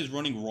DM is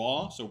running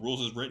raw, so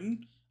rules as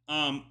written,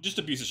 just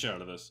abuse the shit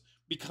out of this.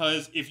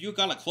 Because if you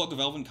got a Cloak of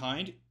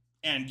Elvenkind,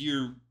 and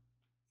you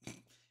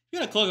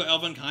got a Cloak of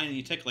Elvenkind, and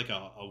you take like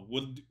a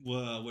wood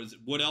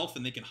elf,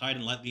 and they can hide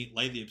and light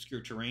the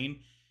obscure terrain,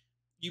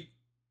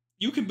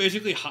 you can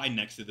basically hide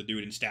next to the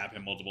dude and stab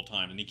him multiple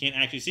times, and he can't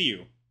actually see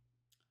you.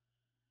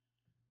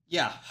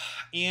 Yeah,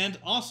 and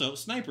also,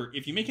 Sniper,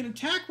 if you make an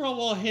attack roll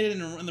while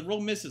hidden and the roll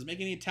misses,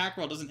 making the attack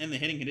roll doesn't end the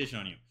hitting condition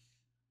on you.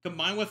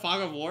 combined with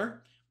Fog of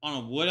War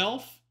on a Wood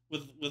Elf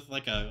with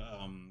like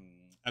a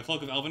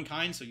Cloak of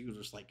Elvenkind, so you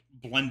just like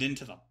blend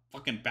into the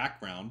fucking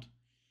background.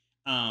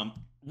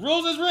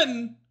 Rules as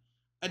written,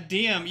 a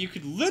DM, you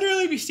could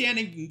literally be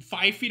standing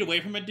 5 feet away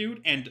from a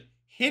dude and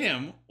hit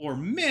him or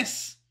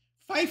miss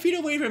 5 feet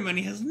away from him, and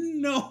he has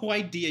no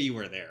idea you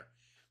were there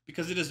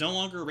because it is no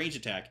longer a range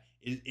attack.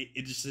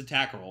 It's just an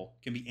attack roll.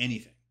 It can be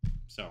anything.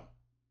 So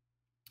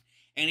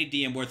any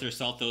DM worth their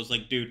salt, those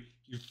like, dude,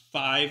 you're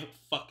 5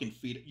 fucking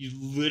feet. You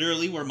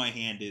literally where my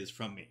hand is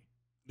from me.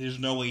 There's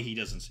no way he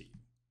doesn't see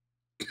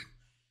you.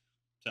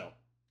 So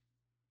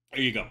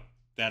there you go.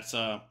 That's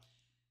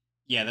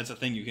yeah, that's a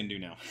thing you can do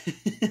now.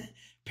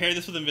 Pair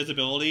this with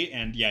invisibility,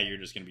 and yeah, you're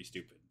just gonna be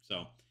stupid.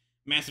 So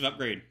massive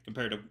upgrade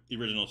compared to the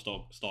original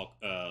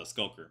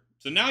Skulker.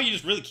 So now you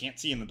just really can't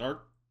see in the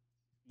dark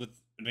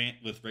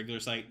with regular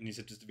sight, and you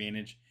have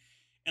disadvantage,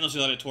 unless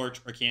you light a torch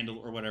or candle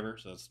or whatever.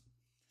 So that's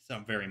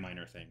some very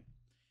minor thing.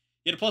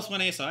 You get a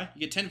 +1 ASI.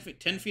 You get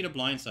 10 feet of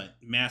blind sight.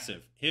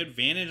 Massive. Hit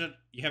advantage.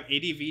 You have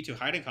ADV to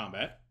hide in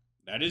combat.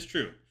 That is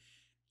true.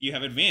 You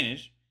have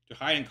advantage to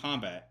hide in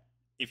combat.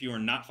 If you are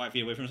not 5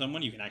 feet away from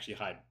someone, you can actually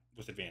hide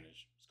with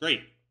advantage. It's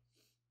great.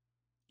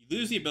 You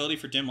lose the ability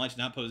for dim light to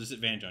not pose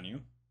disadvantage on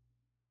you.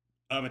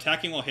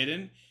 Attacking while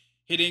hitting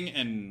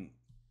and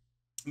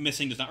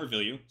missing does not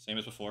reveal you. Same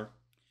as before.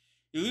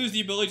 You lose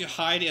the ability to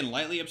hide and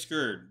lightly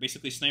obscured.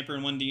 Basically, sniper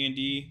in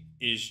 1D&D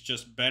is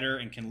just better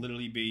and can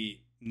literally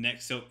be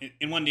next. So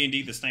in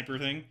 1D&D, the sniper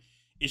thing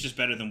is just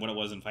better than what it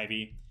was in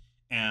 5e.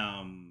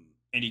 And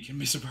you can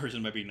miss a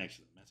person by being next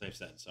to them, as I've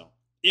said. So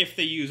if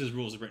they use his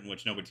rules of written,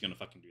 which nobody's going to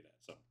fucking do that.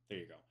 So there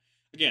you go.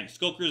 Again,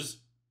 Skulker's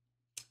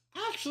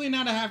actually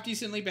not a half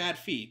decently bad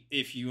feat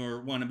if you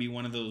want to be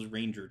one of those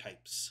ranger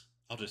types.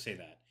 I'll just say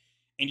that.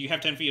 And you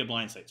have 10 feet of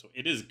blind sight, so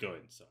it is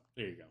good. So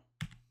there you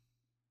go.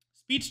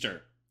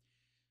 Speedster.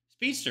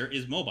 Speedster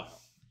is mobile.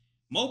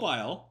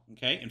 Mobile,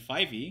 okay, in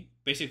 5e,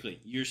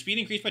 basically, your speed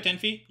increased by 10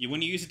 feet.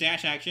 When you use a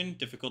dash action,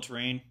 difficult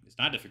terrain, it's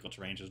not difficult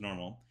terrain, it's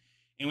normal.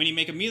 And when you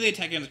make a melee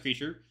attack against a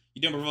creature,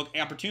 you don't provoke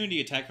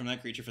opportunity attack from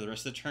that creature for the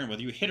rest of the turn,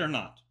 whether you hit or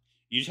not.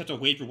 You just have to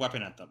wave your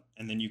weapon at them,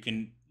 and then you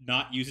can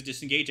not use a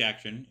disengage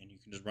action, and you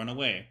can just run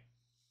away.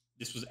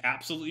 This was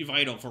absolutely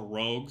vital for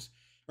rogues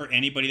or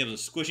anybody that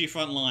was a squishy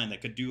front line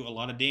that could do a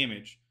lot of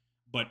damage,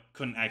 but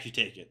couldn't actually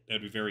take it. That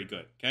would be very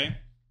good, okay?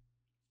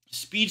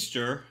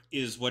 Speedster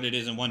is what it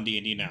is in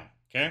 1D&D now,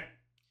 okay?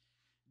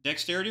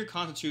 Dexterity or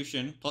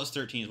Constitution plus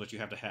 13 is what you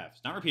have to have.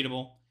 It's not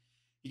repeatable.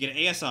 You get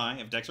an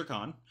ASI of Dex or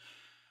Con,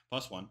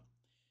 +1.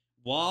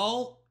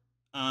 While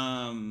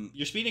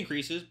your speed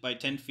increases by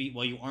 10 feet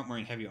while you aren't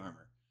wearing heavy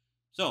armor.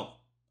 So,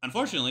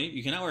 unfortunately,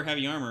 you cannot wear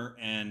heavy armor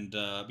and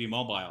be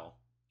mobile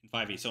in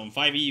 5e. So in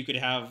 5e, you could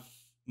have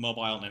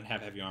mobile and then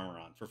have heavy armor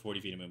on for 40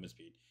 feet of movement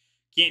speed.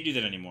 Can't do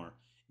that anymore.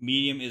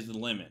 Medium is the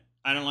limit.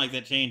 I don't like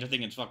that change. I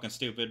think it's fucking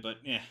stupid, but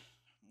yeah,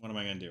 what am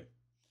I going to do?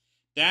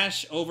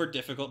 Dash over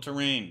difficult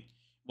terrain.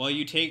 While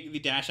you take the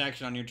dash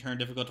action on your turn,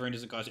 difficult terrain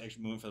doesn't cause you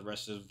extra movement for the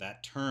rest of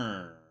that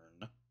turn.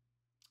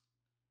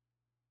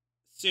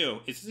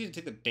 So, it's easy to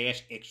take the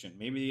dash action.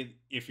 Maybe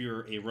if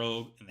you're a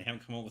rogue and they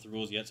haven't come up with the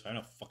rules yet, so I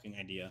have no fucking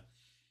idea.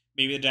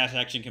 Maybe the dash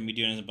action can be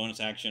done as a bonus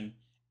action,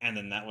 and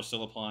then that will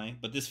still apply.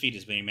 But this feat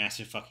has been a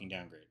massive fucking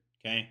downgrade,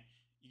 okay?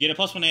 You get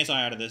a +1 ASI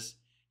out of this.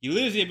 You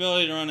lose the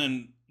ability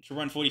to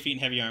run 40 feet in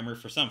heavy armor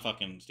for some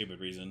fucking stupid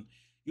reason.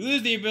 You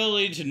lose the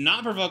ability to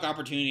not provoke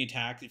opportunity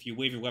attacks if you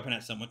wave your weapon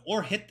at someone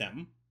or hit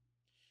them.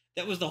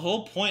 That was the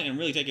whole point in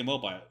really taking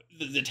mobile.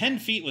 The 10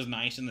 feet was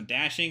nice, and the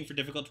dashing for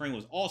difficult terrain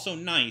was also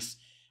nice,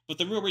 but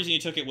the real reason you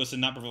took it was to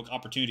not provoke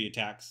opportunity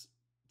attacks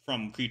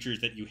from creatures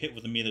that you hit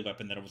with a melee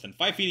weapon that are within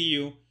 5 feet of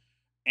you,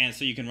 and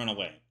so you can run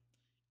away.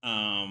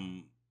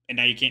 And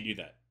now you can't do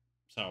that.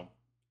 So,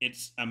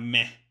 it's a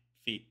meh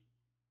feat.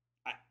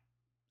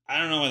 I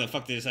don't know why the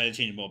fuck they decided to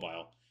change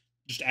mobile.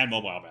 Just add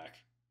mobile back.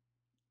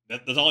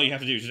 That's all you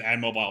have to do is just add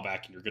mobile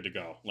back and you're good to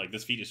go. Like,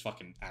 this feat is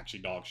fucking actually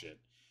dog shit.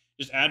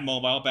 Just add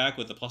mobile back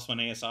with the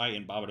 +1 ASI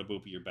and Baba da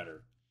Boopy, you're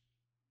better.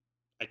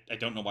 I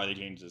don't know why they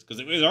changed this. Because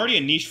it was already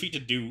a niche feat to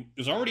do. It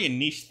was already a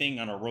niche thing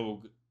on a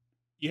rogue.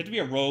 You have to be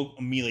a rogue,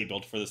 a melee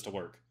build for this to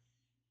work.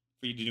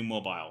 For you to do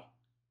mobile.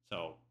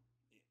 So,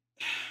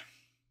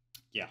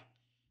 yeah.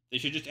 They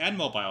should just add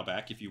mobile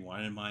back if you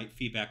wanted my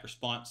feedback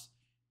response.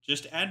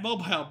 Just add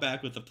mobile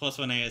back with the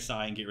 +1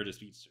 ASI and get rid of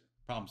Speedster.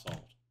 Problem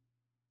solved.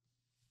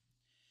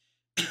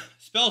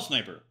 Spell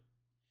Sniper.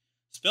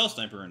 Spell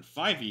Sniper in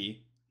 5e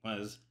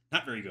was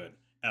not very good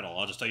at all.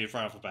 I'll just tell you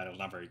right off the bat, it was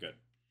not very good.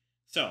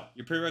 So,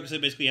 your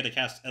prerequisite basically you had to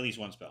cast at least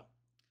one spell.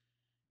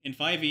 In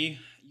 5e,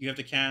 you have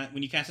to cast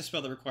when you cast a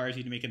spell that requires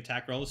you to make an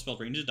attack roll, the spell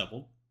range is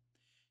doubled.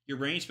 Your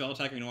ranged spell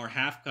attack ignore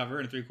half cover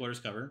and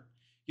 3/4 cover.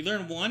 You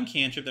learn one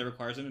cantrip that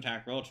requires an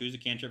attack roll. Choose a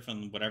cantrip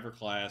from whatever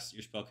class,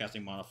 your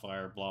spellcasting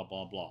modifier, blah,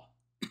 blah, blah.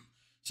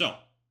 So,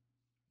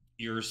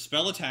 your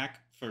spell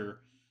attack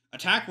for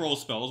attack roll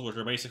spells, which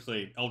are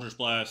basically Eldritch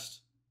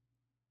Blast,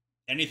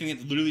 anything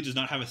that literally does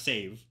not have a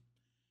save,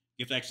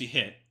 you have to actually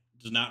hit,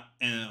 does not,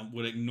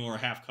 would ignore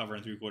half cover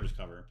and 3/4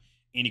 cover,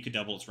 and you could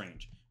double its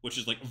range, which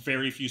is like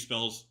very few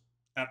spells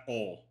at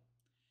all.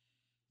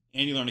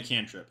 And you learn a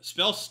cantrip.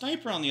 Spell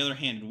Sniper, on the other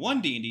hand, in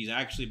 1 D&D is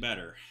actually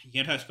better. You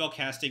can't have spell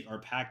casting or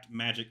packed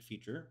magic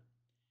feature.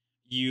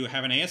 You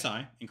have an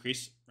ASI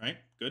increase, right?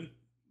 Good.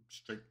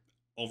 Straight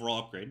overall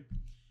upgrade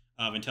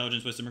of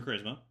intelligence, wisdom, and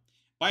charisma.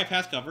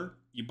 Bypass cover.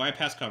 You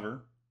bypass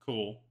cover.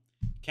 Cool.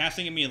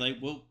 Casting and melee.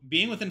 Well,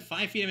 being within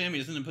 5 feet of an enemy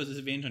doesn't impose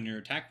disadvantage on your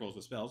attack rolls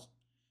with spells.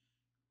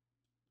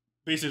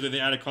 Basically,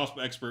 they added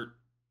Crossbow Expert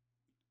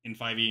in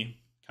 5e,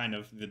 kind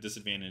of the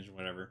disadvantage or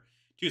whatever.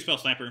 2 spell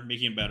sniper,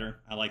 making it better.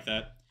 I like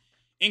that.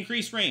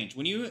 Increased range.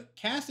 When you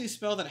cast a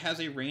spell that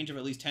has a range of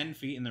at least 10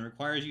 feet and that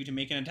requires you to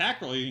make an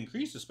attack roll, you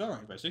increase the spell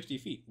range by 60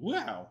 feet.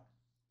 Wow.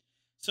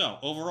 So,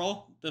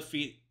 overall, the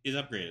feat is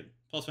upgraded.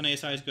 Plus 1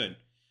 ASI is good.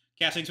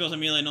 Casting spells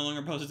in melee no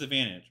longer poses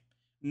advantage.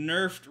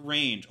 Nerfed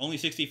range. Only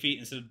 60 feet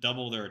instead of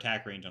double their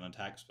attack range on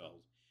attack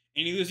spells.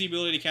 And you lose the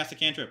ability to cast a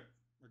cantrip.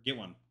 Or get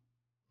one.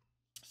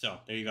 So,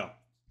 there you go.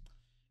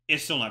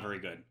 It's still not very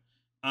good.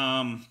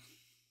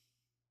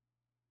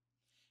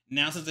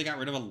 Now, since they got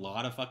rid of a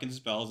lot of fucking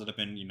spells that have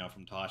been, you know,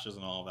 from Tasha's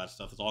and all of that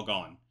stuff, it's all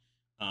gone.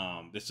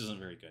 This isn't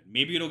very good.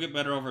 Maybe it'll get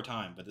better over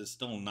time, but it's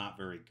still not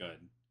very good.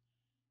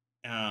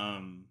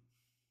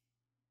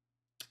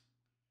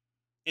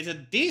 It's a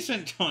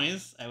decent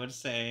choice, I would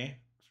say,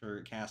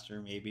 for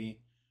caster, maybe.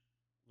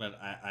 But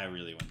I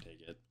really wouldn't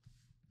take it.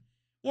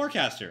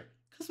 Warcaster.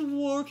 Because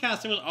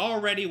Warcaster was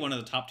already one of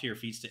the top tier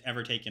feats to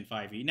ever take in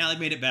 5e. Now they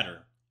made it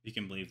better, if you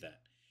can believe that.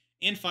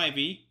 In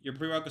 5e, your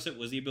prerequisite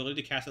was the ability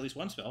to cast at least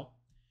 1 spell.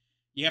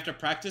 You have to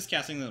practice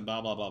casting them,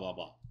 blah, blah, blah, blah,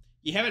 blah.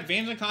 You have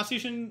advantage on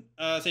Constitution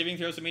saving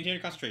throws to maintain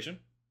your concentration.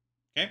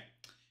 Okay?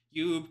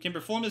 You can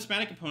perform the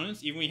somatic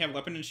components even when you have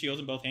weapon and shields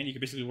in both hands. You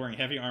can basically be wearing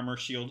heavy armor,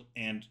 shield,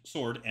 and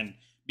sword and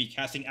be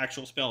casting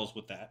actual spells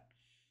with that.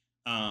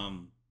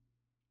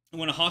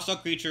 When a hostile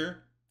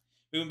creature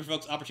movement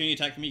provokes opportunity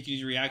attack from you, can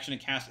use your reaction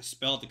to cast a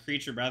spell at the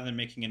creature rather than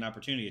making an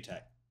opportunity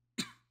attack.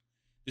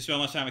 The spell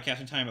must have a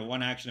casting time of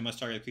 1 action and must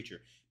target the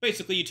creature.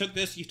 Basically, you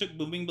took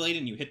Booming Blade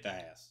and you hit the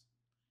ass.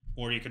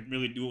 Or you could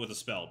really do it with a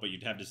spell, but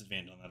you'd have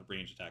disadvantage on that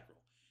range attack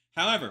roll.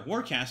 However,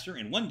 Warcaster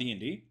in 1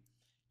 D&D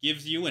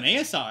gives you an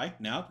ASI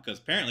now, because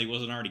apparently it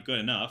wasn't already good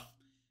enough.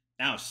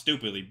 Now it's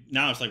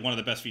like one of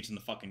the best feats in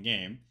the fucking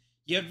game.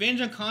 You have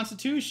advantage on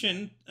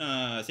Constitution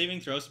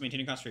saving throws to maintain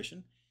your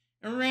concentration.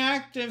 A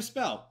reactive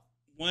spell.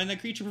 When a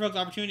creature provokes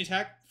opportunity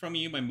attack from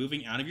you by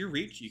moving out of your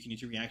reach, you can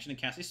use your reaction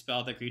to cast a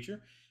spell at that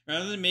creature.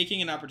 Rather than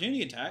making an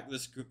opportunity attack,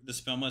 the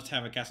spell must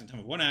have a casting time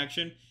of 1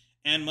 action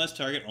and must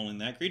target only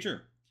that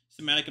creature.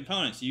 Somatic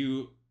components.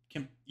 You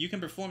can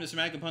perform the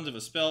somatic components of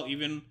a spell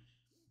even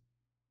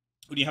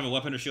when you have a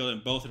weapon or shield in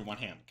both in one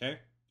hand. Okay,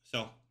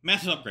 so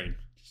massive upgrade,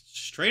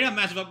 straight up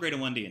massive upgrade in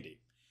 1 D&D.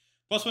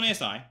 Plus 1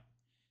 ASI,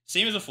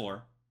 same as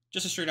before,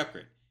 just a straight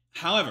upgrade.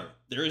 However,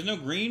 there is no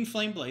green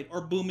flame blade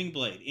or booming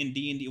blade in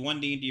 1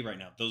 D&D right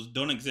now. Those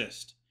don't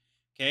exist.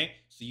 Okay,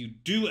 so you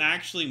do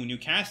actually, when you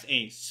cast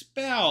a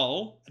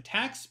spell,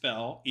 attack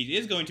spell, it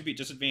is going to be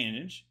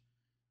disadvantage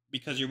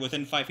because you're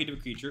within 5 feet of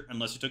a creature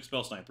unless you took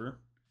Spell Sniper.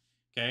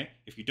 Okay,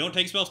 if you don't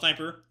take Spell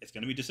Sniper, it's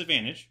going to be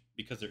disadvantage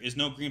because there is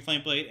no Green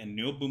Flame Blade and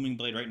no Booming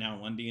Blade right now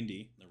in 1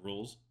 D&D, the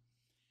rules.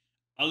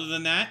 Other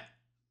than that,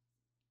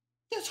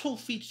 this whole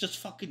feat's just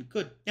fucking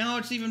good. Now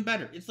it's even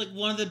better. It's like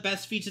one of the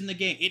best feats in the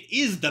game. It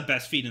is the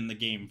best feat in the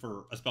game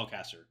for a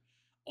spellcaster.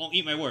 I'll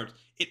eat my words.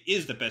 It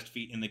is the best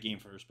feat in the game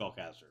for a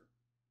spellcaster.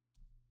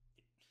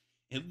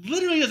 It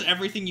literally does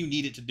everything you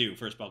need it to do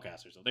for a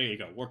spellcaster. So there you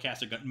go.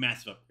 Warcaster got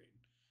massive upgrade.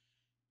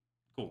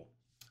 Cool.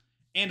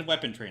 And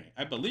weapon training.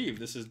 I believe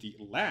this is the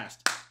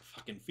last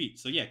fucking feat.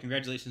 So yeah,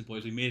 congratulations,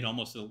 boys. We made it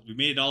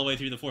all the way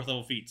through the 4th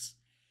level feats.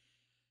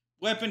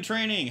 Weapon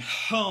training.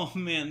 Oh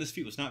man, this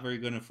feat was not very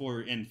good in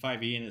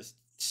 5e and it's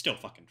still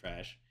fucking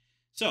trash.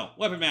 So,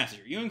 weapon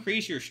master. You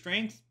increase your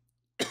strength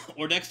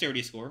or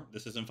dexterity score,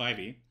 this is in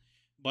 5e,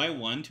 by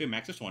 1 to a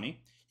max of 20.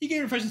 You gain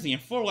proficiency in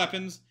 4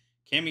 weapons,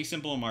 can be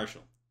simple or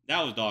martial.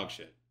 That was dog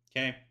shit.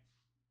 Okay?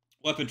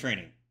 Weapon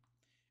training.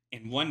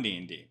 In 1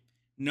 D&D.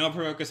 No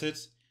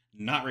prerequisites.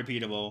 Not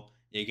repeatable.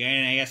 You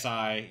gain an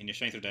ASI in your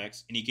strength or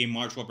dex, and you gain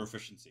martial weapon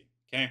proficiency.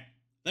 Okay?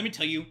 Let me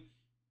tell you,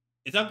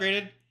 it's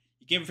upgraded.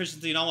 You gain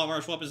proficiency in all of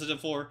martial weapons instead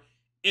of 4.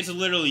 It's a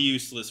literally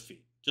useless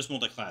feat. Just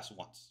multi-class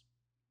once.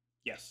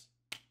 Yes.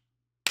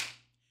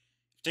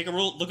 Take a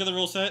look at the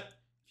rule set.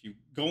 If you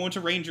go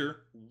into Ranger,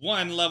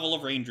 1 level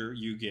of Ranger,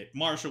 you get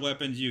martial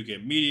weapons, you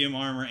get medium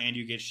armor, and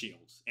you get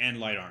shields and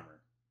light armor.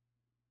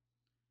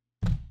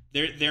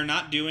 They're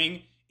not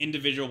doing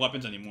individual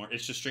weapons anymore.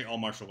 It's just straight all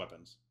martial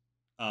weapons.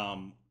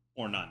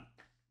 Or none.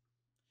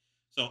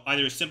 So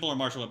either simple or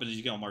martial weapons,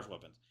 you get all martial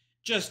weapons.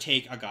 Just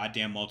take a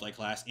goddamn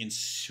multi-class in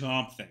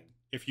something.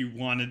 If you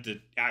wanted to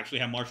actually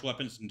have martial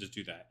weapons, and just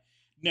do that.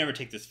 Never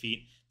take this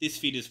feat. This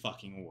feat is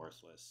fucking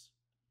worthless.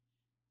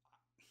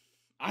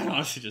 I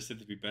honestly just think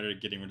it'd be better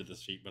getting rid of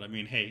this feat, but I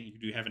mean, hey, you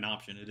do have an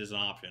option. It is an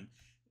option.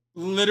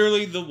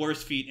 Literally the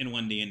worst feat in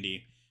 1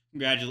 D&D.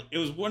 Congratulations.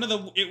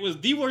 It was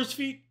the worst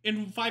feat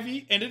in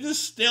 5e, and it is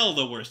still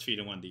the worst feat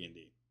in 1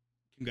 D&D.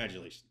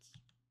 Congratulations.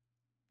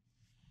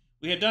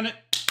 We have done it.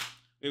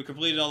 We have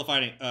completed all the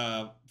fighting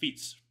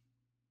feats.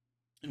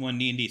 in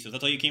 1D&D. So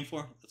that's all you came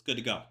for? That's good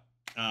to go.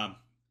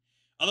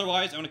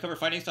 Otherwise, I'm going to cover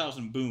fighting styles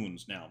and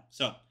boons now.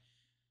 So,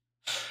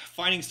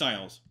 fighting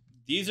styles.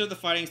 These are the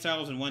fighting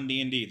styles in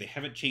 1D&D. They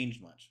haven't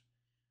changed much.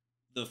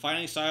 The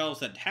fighting styles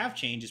that have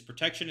changed is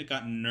protection has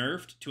gotten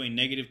nerfed to a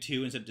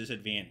 -2 instead of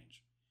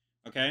disadvantage.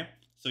 Okay?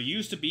 So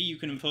used to be you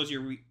can impose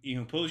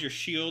your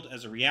shield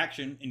as a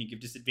reaction, and you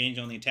give disadvantage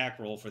on the attack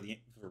roll for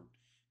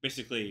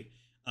basically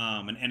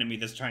an enemy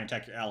that's trying to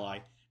attack your ally.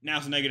 Now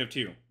it's a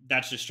 -2.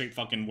 That's just straight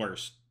fucking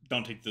worse.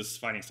 Don't take this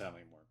fighting style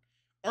anymore.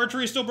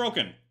 Archery is still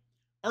broken.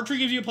 Archery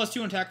gives you a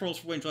 +2 on attack rolls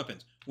for ranged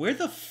weapons. Where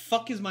the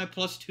fuck is my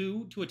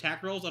 +2 to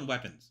attack rolls on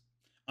weapons?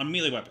 On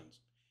melee weapons.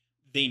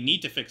 They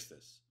need to fix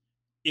this.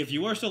 If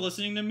you are still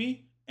listening to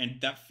me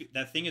and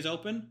that thing is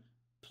open,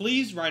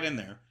 please write in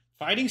there.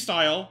 Fighting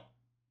style,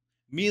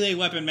 melee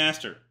weapon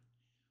master.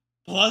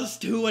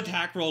 +2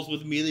 attack rolls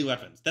with melee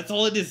weapons. That's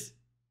all it is.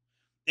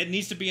 It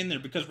needs to be in there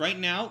because right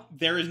now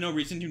there is no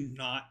reason to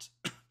not.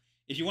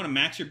 If you want to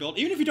max your build,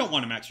 even if you don't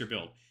want to max your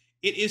build,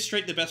 it is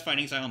straight the best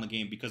fighting style in the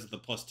game because of the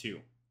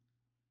 +2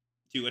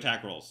 to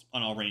attack rolls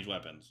on all ranged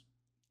weapons.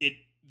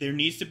 There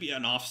needs to be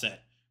an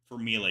offset for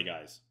melee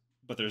guys,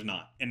 but there's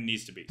not, and it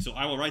needs to be. So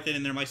I will write that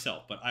in there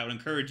myself, but I would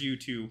encourage you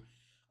to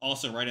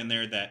also write in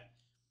there that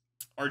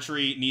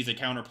archery needs a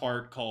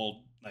counterpart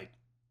called like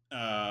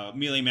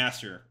melee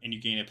master, and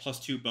you gain a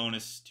 +2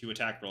 bonus to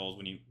attack rolls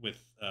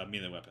with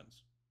melee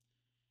weapons.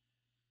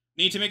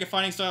 Need to make a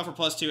fighting style for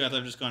 +2 as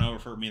I've just gone over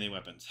for melee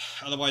weapons.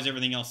 Otherwise,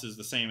 everything else is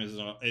the same as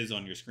is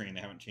on your screen.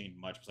 They haven't changed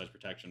much besides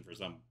protection for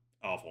some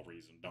awful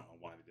reason. Don't know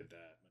why they did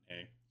that, but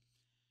hey.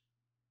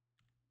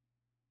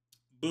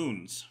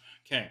 Boons.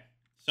 Okay,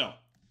 so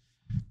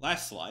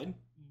last slide.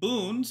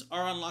 Boons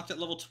are unlocked at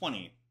level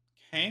 20.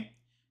 Okay,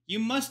 you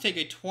must take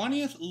a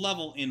 20th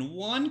level in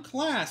one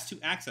class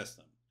to access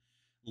them.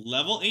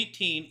 Level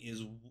 18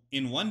 is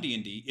in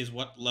 1D&D is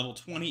what level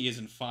 20 is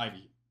in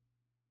 5e.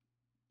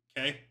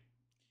 Okay.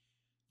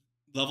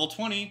 Level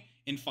 20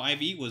 in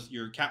 5e was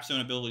your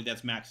capstone ability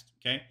that's maxed,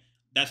 okay?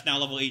 That's now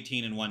level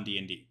 18 in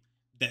 1D&D.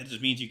 That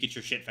just means you get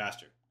your shit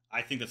faster.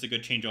 I think that's a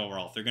good change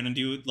overall. If they're going to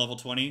do level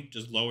 20,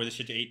 just lower the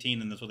shit to 18,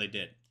 and that's what they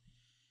did.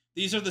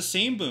 These are the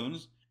same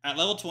boons. At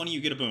level 20, you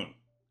get a boon,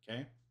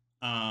 okay?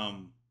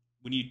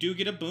 When you do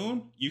get a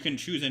boon, you can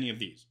choose any of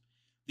these.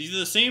 These are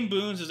the same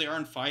boons as they are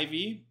in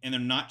 5e, and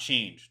they're not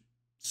changed.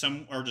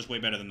 Some are just way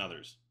better than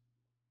others.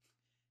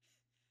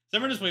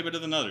 Some are just way better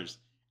than others.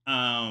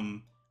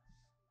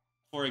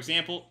 For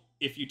example,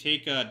 if you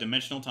take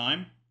dimensional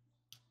time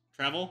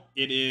travel,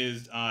 it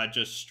is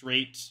just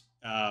straight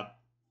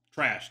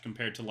trash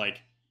compared to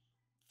like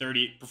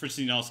 30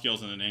 proficiency in all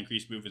skills and an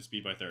increased movement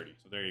speed by 30.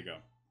 So there you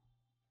go.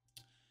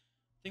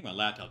 I think my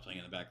laptop's playing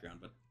in the background,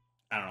 but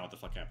I don't know what the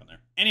fuck happened there.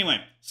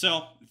 Anyway,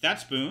 so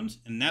that's boons,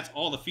 and that's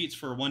all the feats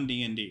for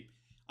 1D&D.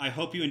 I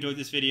hope you enjoyed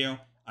this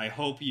video. I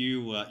hope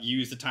you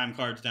use the time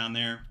cards down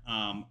there.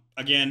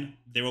 Again,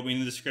 there will be in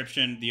the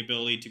description the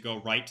ability to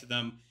go right to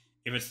them.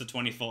 If it's the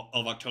 20th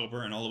of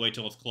October and all the way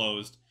till it's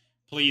closed,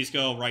 please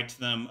go write to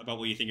them about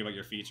what you think about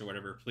your feats or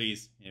whatever.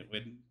 Please, it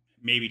would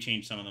maybe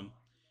change some of them.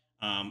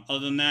 Other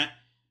than that,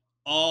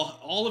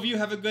 all of you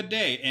have a good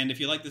day. And if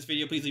you like this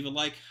video, please leave a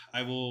like.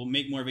 I will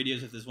make more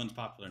videos if this one's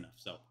popular enough.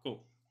 So,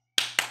 cool.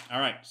 All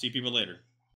right, see people later.